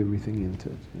can get everything into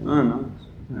it. You know? Oh, nice.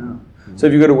 Yeah. So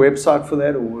have you got a website for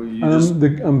that, or you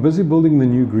I'm busy building the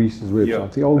new Greases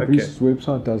website. The old Greases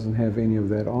website doesn't have any of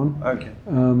that on. Okay.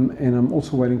 And I'm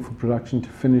also waiting for production to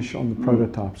finish on the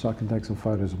prototype, so I can take some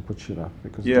photos and put shit up,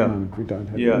 because at the moment we don't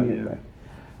have any of that.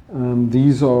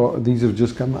 These have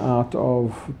just come out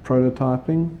of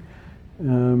prototyping,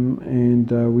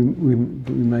 and we're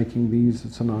making these.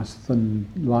 It's a nice thin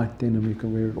light denim. You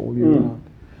can wear it all year round.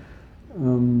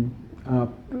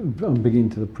 I'm big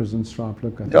into the prison stripe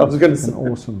look. I think it's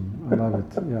awesome. I love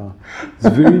it. Yeah, it's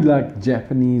very like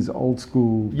Japanese old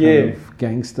school kind of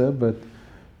gangster, but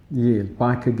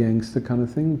biker gangster kind of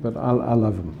thing. But I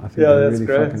love them. I think they're really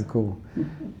fucking cool.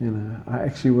 You know, I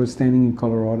actually was standing in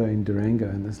Colorado in Durango,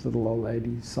 and this little old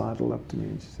lady sidled up to me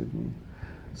and she said,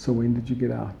 "So when did you get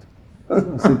out?"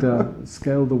 I said,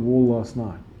 "Scaled the wall last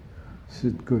night." She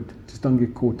said, "Good. Just don't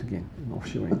get caught again." And off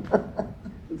she went.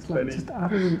 It's like just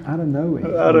out of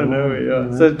nowhere. Out of nowhere, yeah. You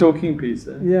know? So talking piece.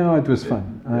 Yeah, it was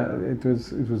fun. It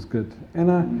was good.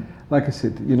 And like I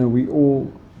said, you know,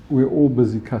 we're all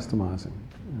busy customizing.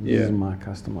 This is my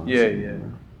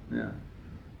customizing. Yeah.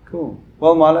 Cool.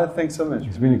 Well, Milo, thanks so much.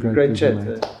 It's been a great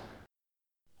chat.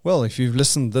 Well, if you've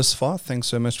listened this far, thanks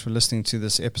so much for listening to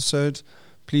this episode.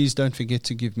 Please don't forget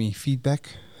to give me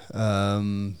feedback.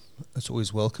 It's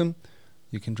always welcome.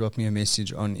 You can drop me a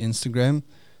message on Instagram.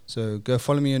 So go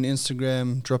follow me on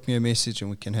Instagram, drop me a message, and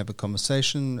we can have a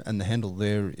conversation. And the handle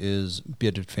there is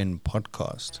Bearded Fen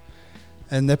Podcast.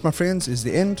 And that, my friends, is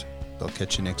the end. I'll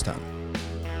catch you next time.